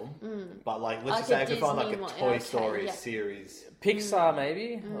specific film, but like Like let's just say a I could find like Disney a one. Toy Okay, Story yeah. series. Pixar,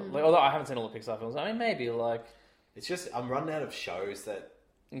 maybe? Like, although I haven't seen all the Pixar films. I mean, maybe, like... It's just I'm running out of shows that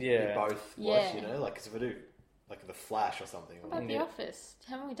Yeah. we both watch. Yeah. You know, like 'cause if I do like The Flash or something, What about The Yeah. Office?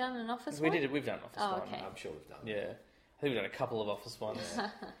 Haven't we done an Office We one? did it. We've done Office Oh, one. okay. I'm sure we've done. Yeah. I think we've done a couple of Office ones.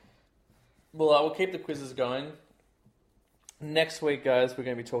 Well, we'll keep the quizzes going. Next week, guys, we're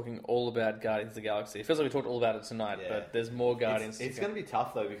going to be talking all about Guardians of the Galaxy. It feels like we talked all about it tonight, Yeah. but there's more Guardians It's going to be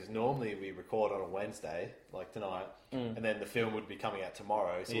tough though because normally we record on a Wednesday, like tonight, and then the film would be coming out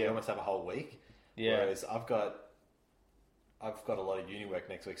tomorrow, so we Yeah. almost have a whole week. Yeah. Whereas I've got a lot of uni work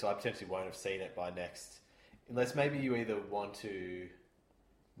next week, so I potentially won't have seen it by next. Unless maybe you either want to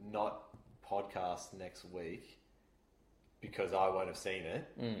not podcast next week because I won't have seen it,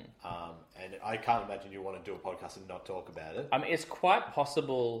 and I can't imagine you want to do a podcast and not talk about it. I mean, it's quite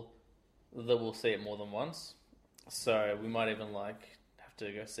possible that we'll see it more than once. So we might even, like, have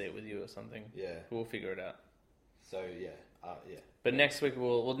to go see it with you or something. Yeah. We'll figure it out. So yeah. But next week,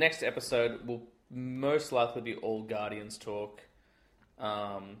 next episode will most likely be all Guardians talk.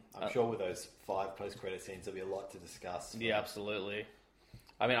 I'm sure with those 5 post-credit scenes, there'll be a lot to discuss. Yeah, absolutely.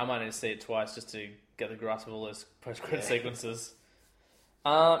 I mean, I might need to see it twice just to get the grasp of all those post-credit sequences.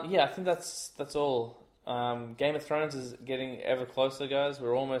 Yeah, I think that's all. Game of Thrones is getting ever closer, guys.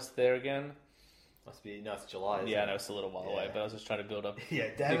 We're almost there again. Must be, no, it's July, isn't Yeah, I it? know it's a little while away, but I was just trying to build up Yeah,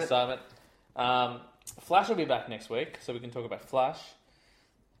 the damn it. excitement. Flash will be back next week, so we can talk about Flash.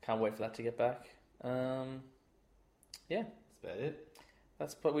 Can't wait for that to get back. Yeah, That's about it.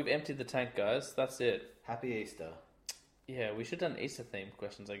 but we've emptied the tank, guys. That's it. Happy Easter. Yeah, we should have done Easter-themed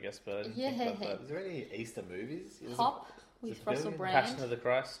questions, I guess, but I didn't think about that. Is there any Easter movies? Hop with it Russell Billion? Brand. Passion of the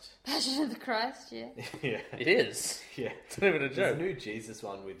Christ. Passion of the Christ, yeah. Yeah. It is. Yeah. It's not even a There's joke. a new Jesus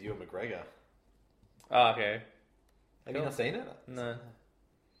one with Ewan McGregor. Oh, okay. Have you not seen it? No.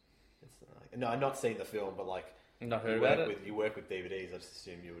 No, I've not seen the film, but like... Not heard about it? You work with DVDs, I just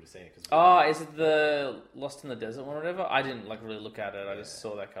assumed you would have seen it. Cause Oh, is it the Lost in the Desert one or whatever? I didn't like really look at it. I just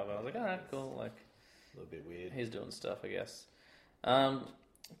saw that cover. I was like, alright, cool. Like, a little bit weird. he's doing stuff, I guess.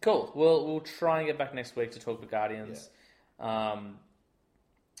 Cool. We'll try and get back next week to talk about Guardians. I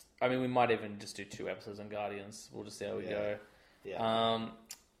mean, we might even just do 2 episodes on Guardians. We'll just see how we go. Yeah.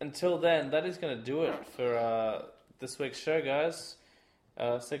 Until then, that is going to do it for this week's show, guys.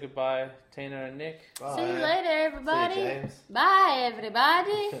 Say goodbye, Tina and Nick. Bye. See you later, everybody. See you, James. Bye,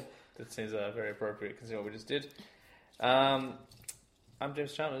 everybody. That seems very appropriate considering what we just did. I'm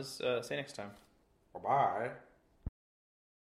James Chalmers. See you next time. Bye-bye.